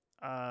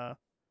another.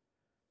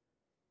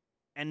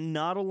 And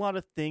not a lot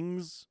of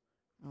things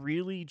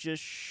really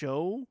just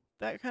show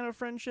that kind of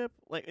friendship,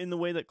 like in the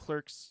way that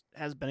Clerks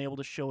has been able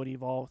to show it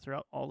evolve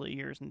throughout all the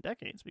years and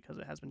decades, because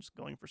it has been just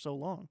going for so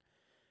long.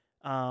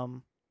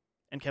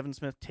 And Kevin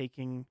Smith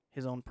taking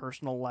his own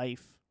personal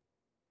life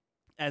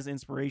as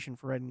inspiration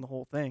for writing the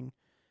whole thing,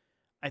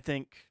 I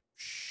think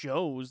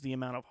shows the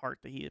amount of heart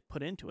that he had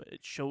put into it.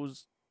 It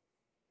shows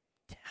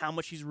how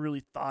much he's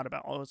really thought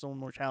about all his own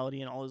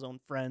mortality and all his own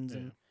friends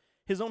and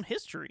his own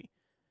history.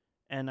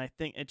 And I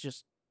think it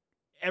just,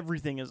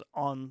 everything is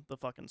on the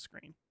fucking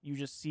screen. You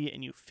just see it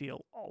and you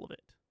feel all of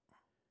it.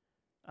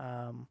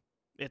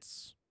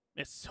 It's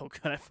so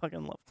good. I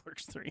fucking love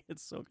Clerks 3.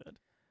 It's so good.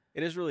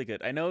 It is really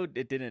good. I know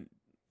it didn't.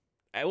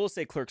 I will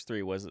say Clerks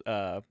 3 was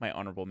my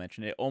honorable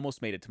mention. It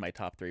almost made it to my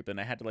top 3, but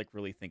I had to like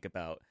really think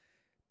about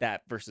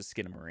that versus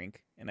Skinamarink,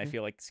 and I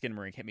feel like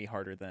Skinamarink hit me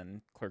harder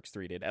than Clerks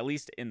 3 did, at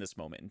least in this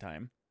moment in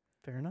time.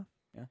 Fair enough.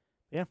 Yeah.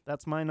 Yeah,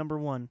 that's my number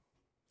one.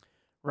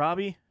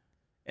 Robbie?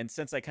 And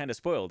since I kind of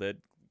spoiled it,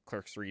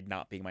 Clerks 3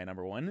 not being my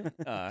number one,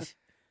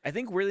 I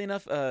think weirdly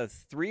enough,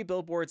 3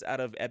 Billboards Out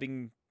of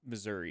Ebbing,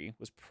 Missouri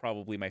was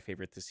probably my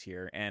favorite this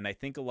year. And I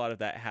think a lot of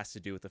that has to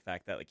do with the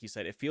fact that, like you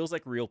said, it feels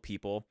like real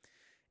people.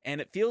 And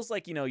it feels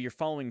like, you know, you're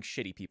following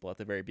shitty people at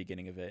the very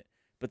beginning of it.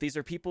 But these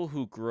are people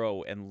who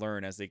grow and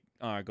learn as they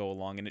go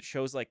along. And it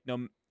shows like,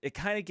 it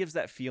kind of gives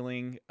that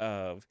feeling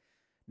of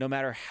no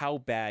matter how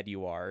bad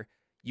you are,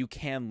 you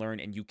can learn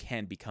and you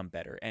can become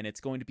better. And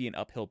it's going to be an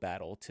uphill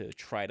battle to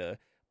try to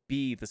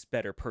be this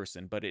better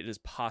person, but it is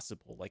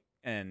possible. Like,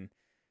 and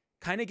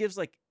kind of gives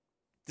like,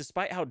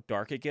 despite how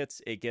dark it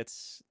gets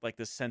like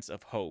this sense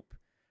of hope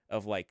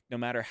of like, no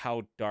matter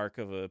how dark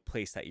of a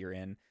place that you're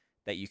in,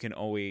 that you can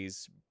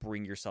always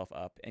bring yourself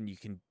up and you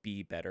can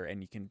be better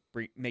and you can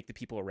make the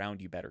people around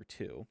you better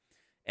too.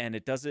 And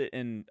it does it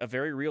in a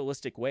very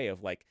realistic way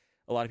of like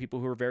a lot of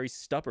people who are very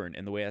stubborn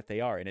in the way that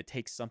they are. And it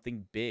takes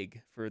something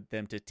big for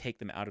them to take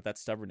them out of that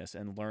stubbornness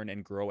and learn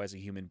and grow as a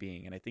human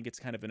being. And I think it's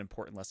kind of an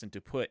important lesson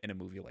to put in a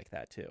movie like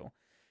that too.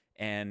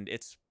 And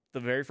it's the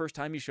very first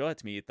time you show it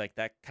to me, like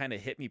that kind of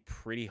hit me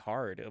pretty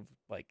hard of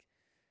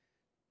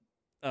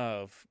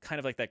kind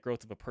of like that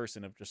growth of a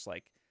person of just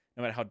like,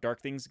 no matter how dark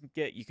things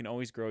get, you can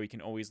always grow, you can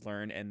always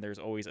learn, and there's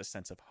always a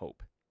sense of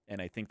hope. And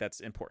I think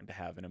that's important to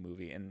have in a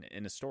movie and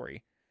in a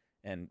story.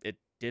 And it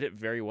did it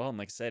very well. And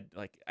like I said,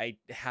 like I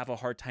have a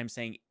hard time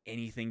saying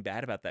anything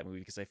bad about that movie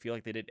because I feel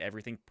like they did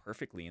everything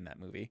perfectly in that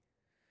movie.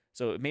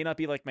 So it may not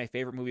be like my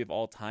favorite movie of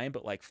all time,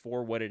 but like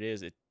for what it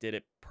is, it did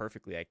it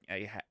perfectly.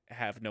 I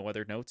have no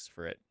other notes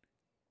for it.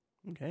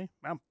 Okay.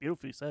 Wow,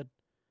 beautifully said.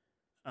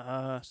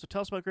 So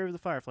tell us about Grave of the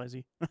Fireflies.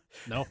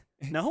 No.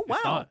 No? Wow.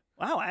 not.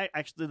 Wow,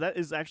 that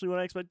is actually what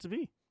I expected it to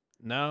be.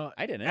 No,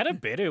 I didn't. At a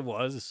bit it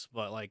was,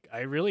 but like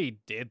I really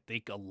did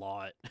think a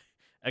lot.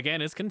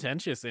 Again, it's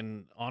contentious,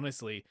 and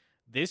honestly,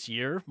 this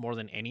year more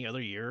than any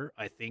other year,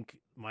 I think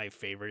my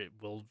favorite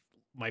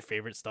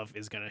stuff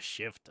is gonna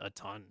shift a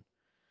ton.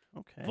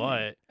 Okay.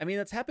 But I mean,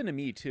 that's happened to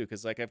me too,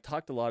 because like I've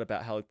talked a lot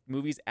about how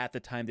movies at the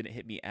time didn't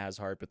hit me as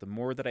hard, but the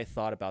more that I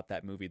thought about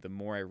that movie, the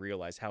more I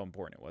realized how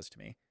important it was to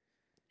me.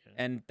 Yeah.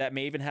 And that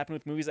may even happen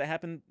with movies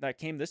that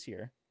came this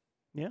year.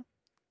 yeah,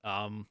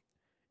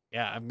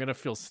 I'm gonna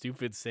feel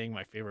stupid saying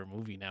my favorite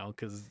movie now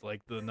because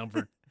like the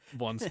number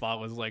one spot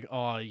was like,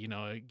 oh,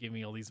 it gave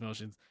me all these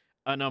emotions.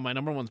 No, my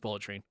number one's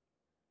Bullet Train.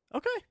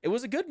 Okay. It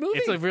was a good movie.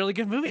 It's a really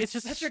good movie. It's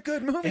just such a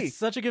good movie. It's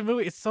such a good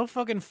movie. It's so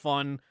fucking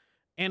fun,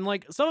 and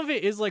like some of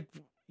it is like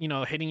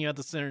hitting you at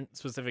the certain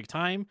specific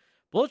time.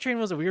 Bullet Train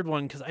was a weird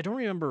one because I don't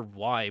remember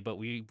why, but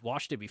we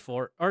watched it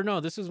before. Or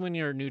no, this is when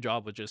your new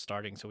job was just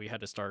starting, so we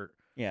had to start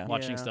Yeah.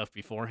 watching Yeah. stuff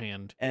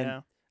beforehand. And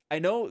yeah. I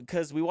know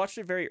because we watched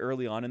it very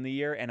early on in the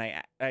year, and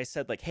I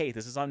said like, hey,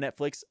 this is on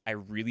Netflix. I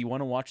really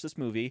want to watch this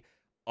movie.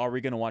 Are we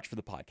going to watch for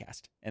the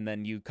podcast? And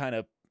then you kind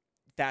of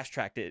fast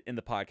tracked it in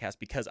the podcast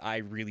because I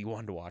really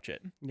wanted to watch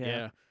it.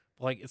 Yeah.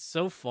 Like it's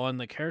so fun.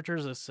 The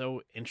characters are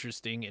so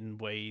interesting in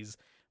ways.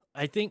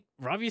 I think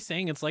Ravi's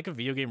saying it's like a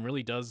video game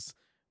really does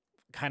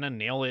kind of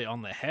nail it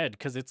on the head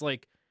because it's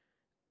like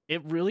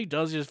it really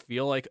does just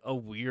feel like a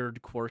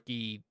weird,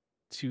 quirky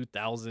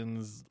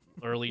 2000s,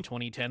 early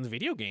 2010s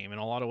video game in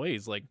a lot of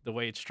ways. Like the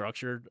way it's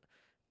structured,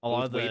 a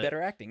lot of way the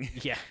better acting.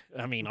 yeah.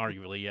 I mean,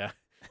 arguably, yeah.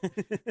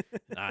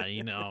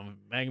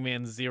 Mega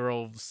Man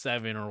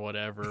 07 or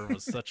whatever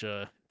was such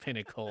a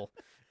pinnacle.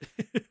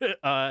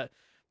 But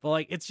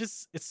like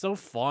it's so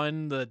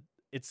fun,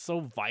 it's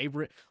so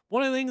vibrant.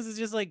 One of the things is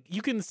just like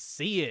you can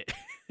see it.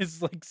 It's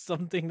like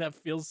something that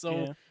feels so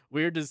Yeah.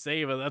 weird to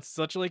say, but that's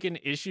such like an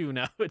issue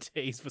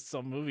nowadays with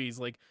some movies.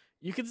 Like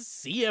you can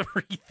see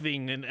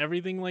everything and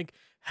everything like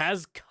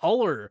has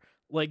color.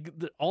 Like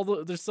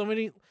there's so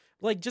many,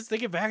 like just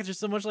thinking back, there's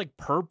so much like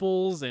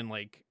purples and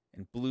like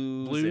And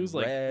blues and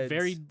like reds.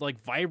 very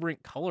like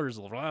vibrant colors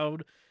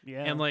allowed.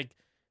 Yeah. And like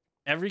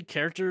every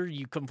character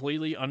you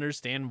completely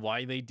understand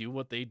why they do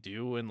what they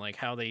do and like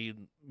how they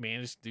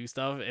manage to do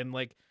stuff. And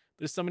like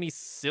there's so many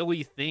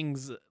silly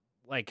things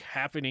like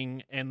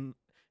happening, and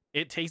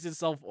it takes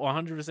itself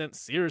 100%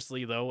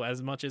 seriously though,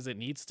 as much as it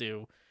needs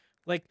to.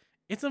 Like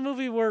it's a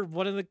movie where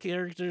one of the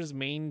characters'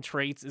 main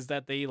traits is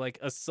that they like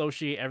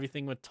associate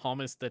everything with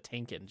Thomas the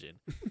Tank Engine.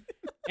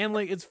 And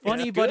like it's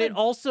funny, It's but it good.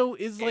 also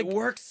is like it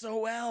works so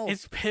well.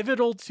 it's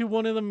pivotal to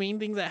one of the main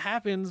things that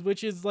happens,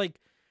 which is like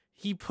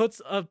he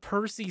puts a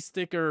Percy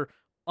sticker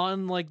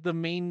on like the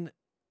main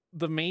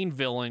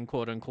villain,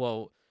 quote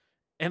unquote,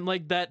 and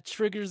like that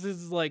triggers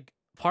his like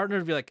partner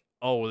to be like,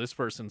 oh, this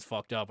person's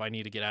fucked up, I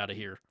need to get out of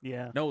here.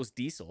 yeah. No, it was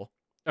Diesel.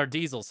 Or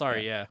Diesel,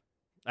 sorry, yeah.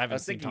 I haven't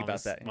was seen thinking about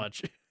Thomas that, yeah.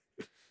 much.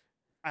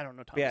 I don't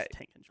know Thomas Yeah.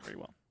 Tank Engine very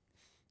well.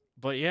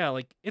 But yeah,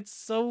 like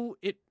it's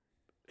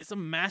a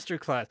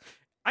masterclass.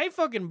 I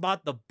fucking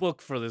bought the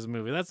book for this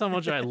movie. That's how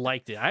much I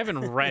liked it. I haven't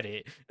read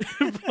it,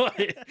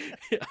 but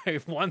I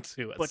want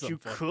to. At But some you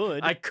point.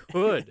 could. I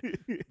could.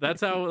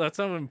 That's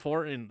how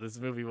important this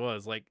movie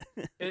was. Like,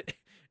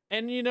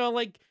 and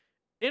like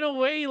in a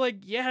way, like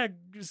yeah,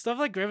 stuff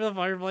like Grave of the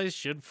Fireflies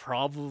should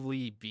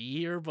probably be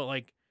here, but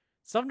like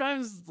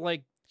sometimes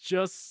like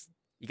just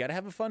You got to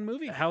have a fun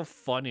movie. how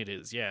fun it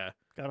is. Yeah.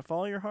 Gotta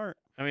follow your heart.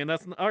 I mean,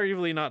 that's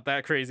arguably not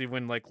that crazy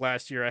when like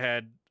last year I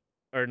had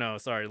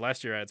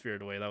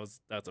Spirited Away.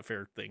 That's a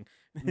fair thing.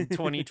 In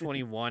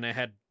 2021 I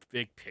had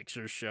Big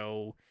Picture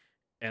Show,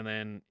 and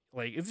then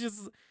like it's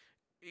just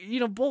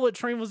Bullet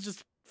Train was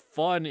just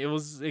fun. It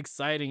was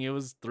exciting. It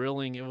was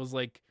thrilling. It was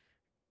like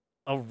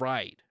a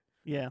ride.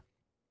 Yeah.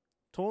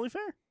 Totally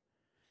fair.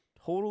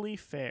 Totally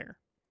fair.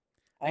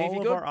 And if All you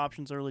of go- our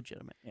options are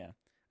legitimate.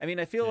 I mean,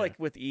 I feel Yeah. like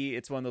with E,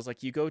 it's one of those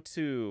like you go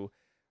to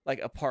like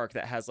a park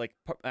that has like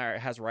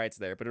has rides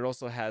there, but it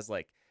also has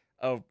like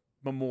a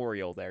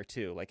memorial there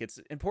too. Like it's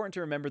important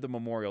to remember the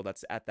memorial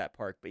that's at that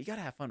park, but you got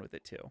to have fun with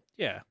it too.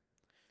 Yeah.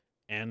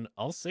 And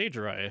I'll say,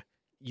 Jiraiya,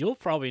 you'll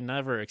probably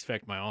never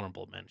expect my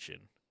honorable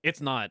mention. It's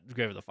not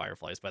Grave of the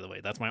Fireflies, by the way.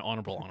 That's my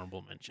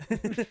honorable mention.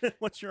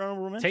 What's your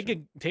honorable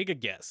mention? Take a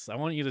guess. I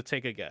want you to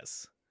take a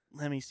guess.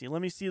 Let me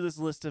see this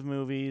list of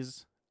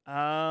movies.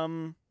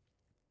 I'm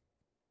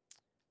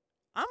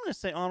gonna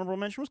say honorable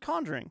mention was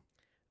Conjuring.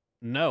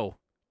 No.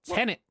 What?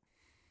 Tenet.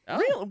 Oh,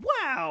 Really?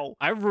 Wow.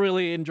 I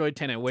really enjoyed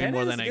Tenet way Tenet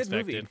more is than a I good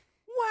movie. expected.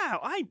 Wow.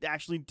 I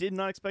actually did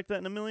not expect that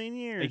in a million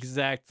years.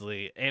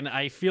 Exactly. And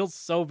I feel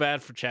so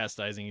bad for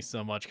chastising you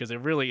so much because it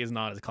really is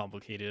not as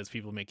complicated as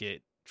people make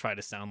it try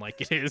to sound like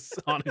it is,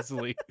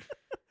 honestly.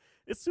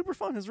 It's super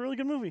fun. It's a really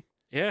good movie.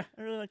 Yeah.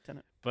 I really like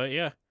Tenet. But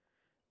yeah.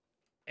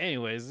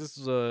 Anyways, this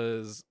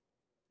was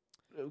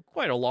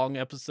quite a long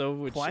episode,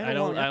 which Quite a I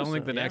don't long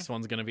think the episode, yeah. next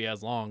one's going to be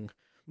as long.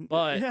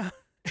 But- yeah.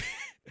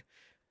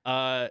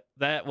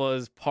 That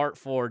was part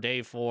 4,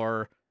 day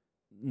 4,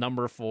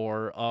 number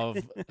 4 of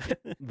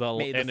the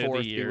May end the of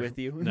fourth the be year. with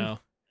you. No,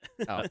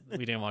 Oh,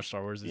 we didn't watch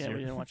Star Wars this Yeah, we year.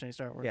 didn't watch any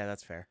Star Wars. yeah,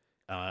 that's fair.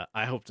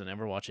 I hope to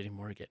never watch any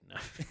more again.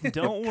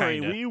 Don't worry,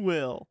 Kinda. we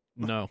will.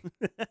 No,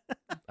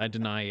 I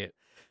deny it.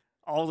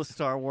 All the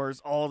Star Wars,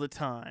 all the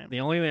time. The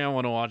only thing I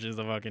want to watch is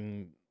the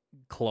fucking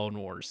Clone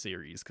Wars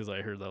series because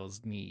I heard that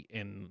was neat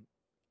and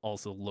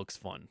also looks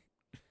fun.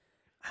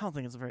 I don't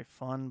think it's very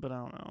fun, but I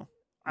don't know.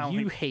 I don't You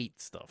think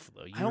hate stuff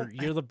though. don't-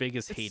 You're the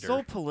biggest it's hater.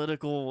 so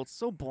political. It's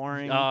so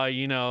boring.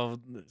 You know,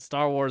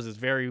 Star Wars is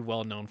very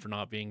well known for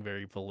not being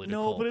very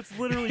political. no, but it's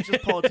literally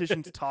just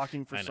politicians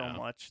talking for I so know.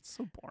 much. It's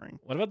so boring.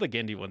 What about the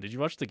Gendy one? Did you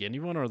watch the Gendy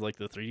one or like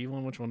the 3D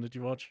one? Which one did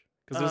you watch?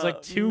 Because there's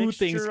like two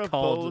mixture things of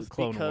called both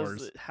Clone because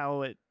Wars.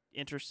 how it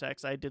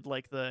intersects. I did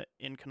like the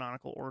in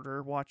canonical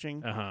order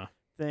watching Uh-huh.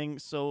 thing,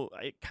 so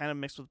I kind of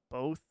mixed with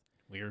both.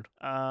 Weird.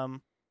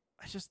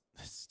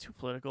 It's too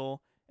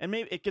political, and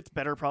maybe it gets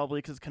better probably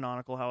because it's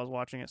canonical how I was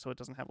watching it, so it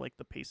doesn't have like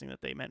the pacing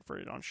that they meant for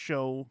it on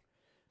show.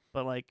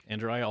 But like,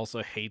 Andrew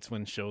also hates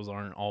when shows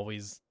aren't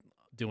always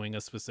doing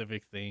a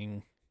specific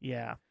thing.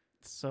 yeah.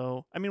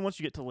 So I mean, once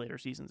you get to later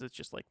seasons, it's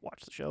just like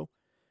watch the show.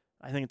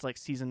 I think it's like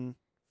season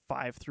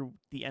 5 through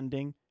the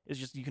ending is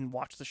just you can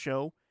watch the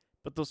show,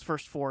 but those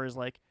first 4 is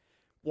like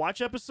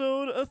watch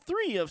episode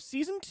 3 of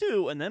season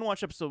 2 and then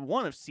watch episode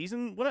 1 of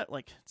season what.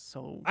 Like, it's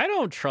so I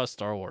don't trust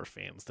Star Wars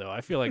fans though. I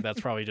feel like that's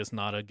probably just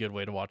not a good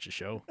way to watch a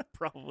show.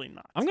 probably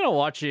not. I'm gonna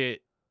watch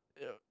it.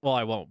 Well,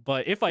 I won't.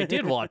 But if I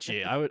did watch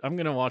it, I'm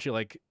gonna watch it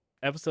like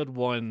episode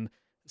 1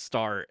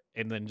 start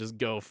and then just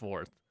go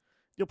forth.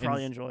 You'll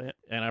probably enjoy it.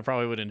 And I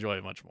probably would enjoy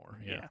it much more.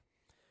 Yeah.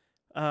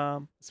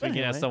 But Speaking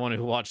as anyway, someone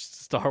who watched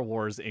Star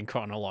Wars in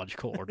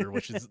chronological order,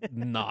 which is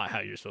not how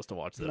you're supposed to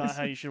watch those. not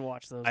how you should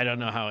watch those. I don't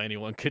know how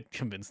anyone could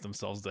convince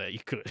themselves that you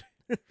could.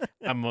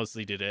 I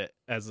mostly did it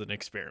as an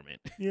experiment.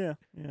 Yeah.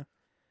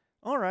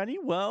 Alrighty.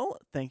 Well,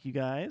 thank you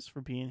guys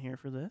for being here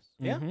for this.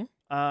 Yeah.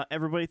 Mhm.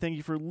 Everybody, thank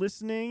you for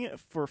listening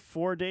for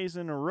 4 days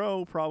in a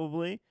row,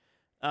 probably.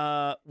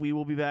 We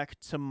will be back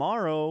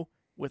tomorrow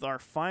with our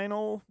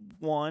final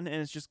one, and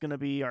it's just going to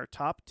be our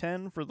top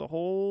 10 for the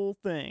whole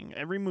thing,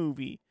 every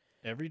movie.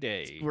 Every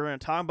day. We're going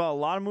to talk about a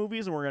lot of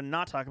movies, and we're going to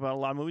not talk about a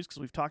lot of movies because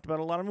we've talked about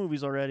a lot of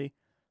movies already.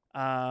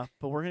 But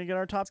we're going to get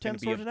our top 10 gonna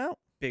be a- sorted out.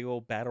 Big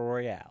old battle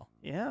royale.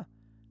 Yeah.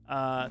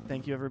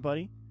 Thank you,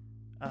 everybody.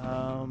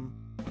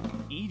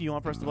 E, do you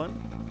want to press the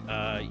button?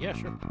 Yeah,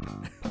 sure.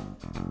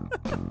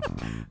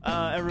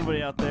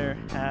 Everybody out there,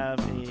 have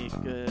a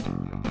good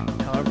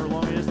however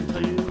long it is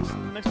until you listen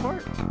to the next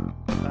part.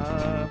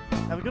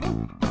 Have a good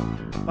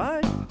one.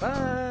 Bye.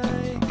 Bye.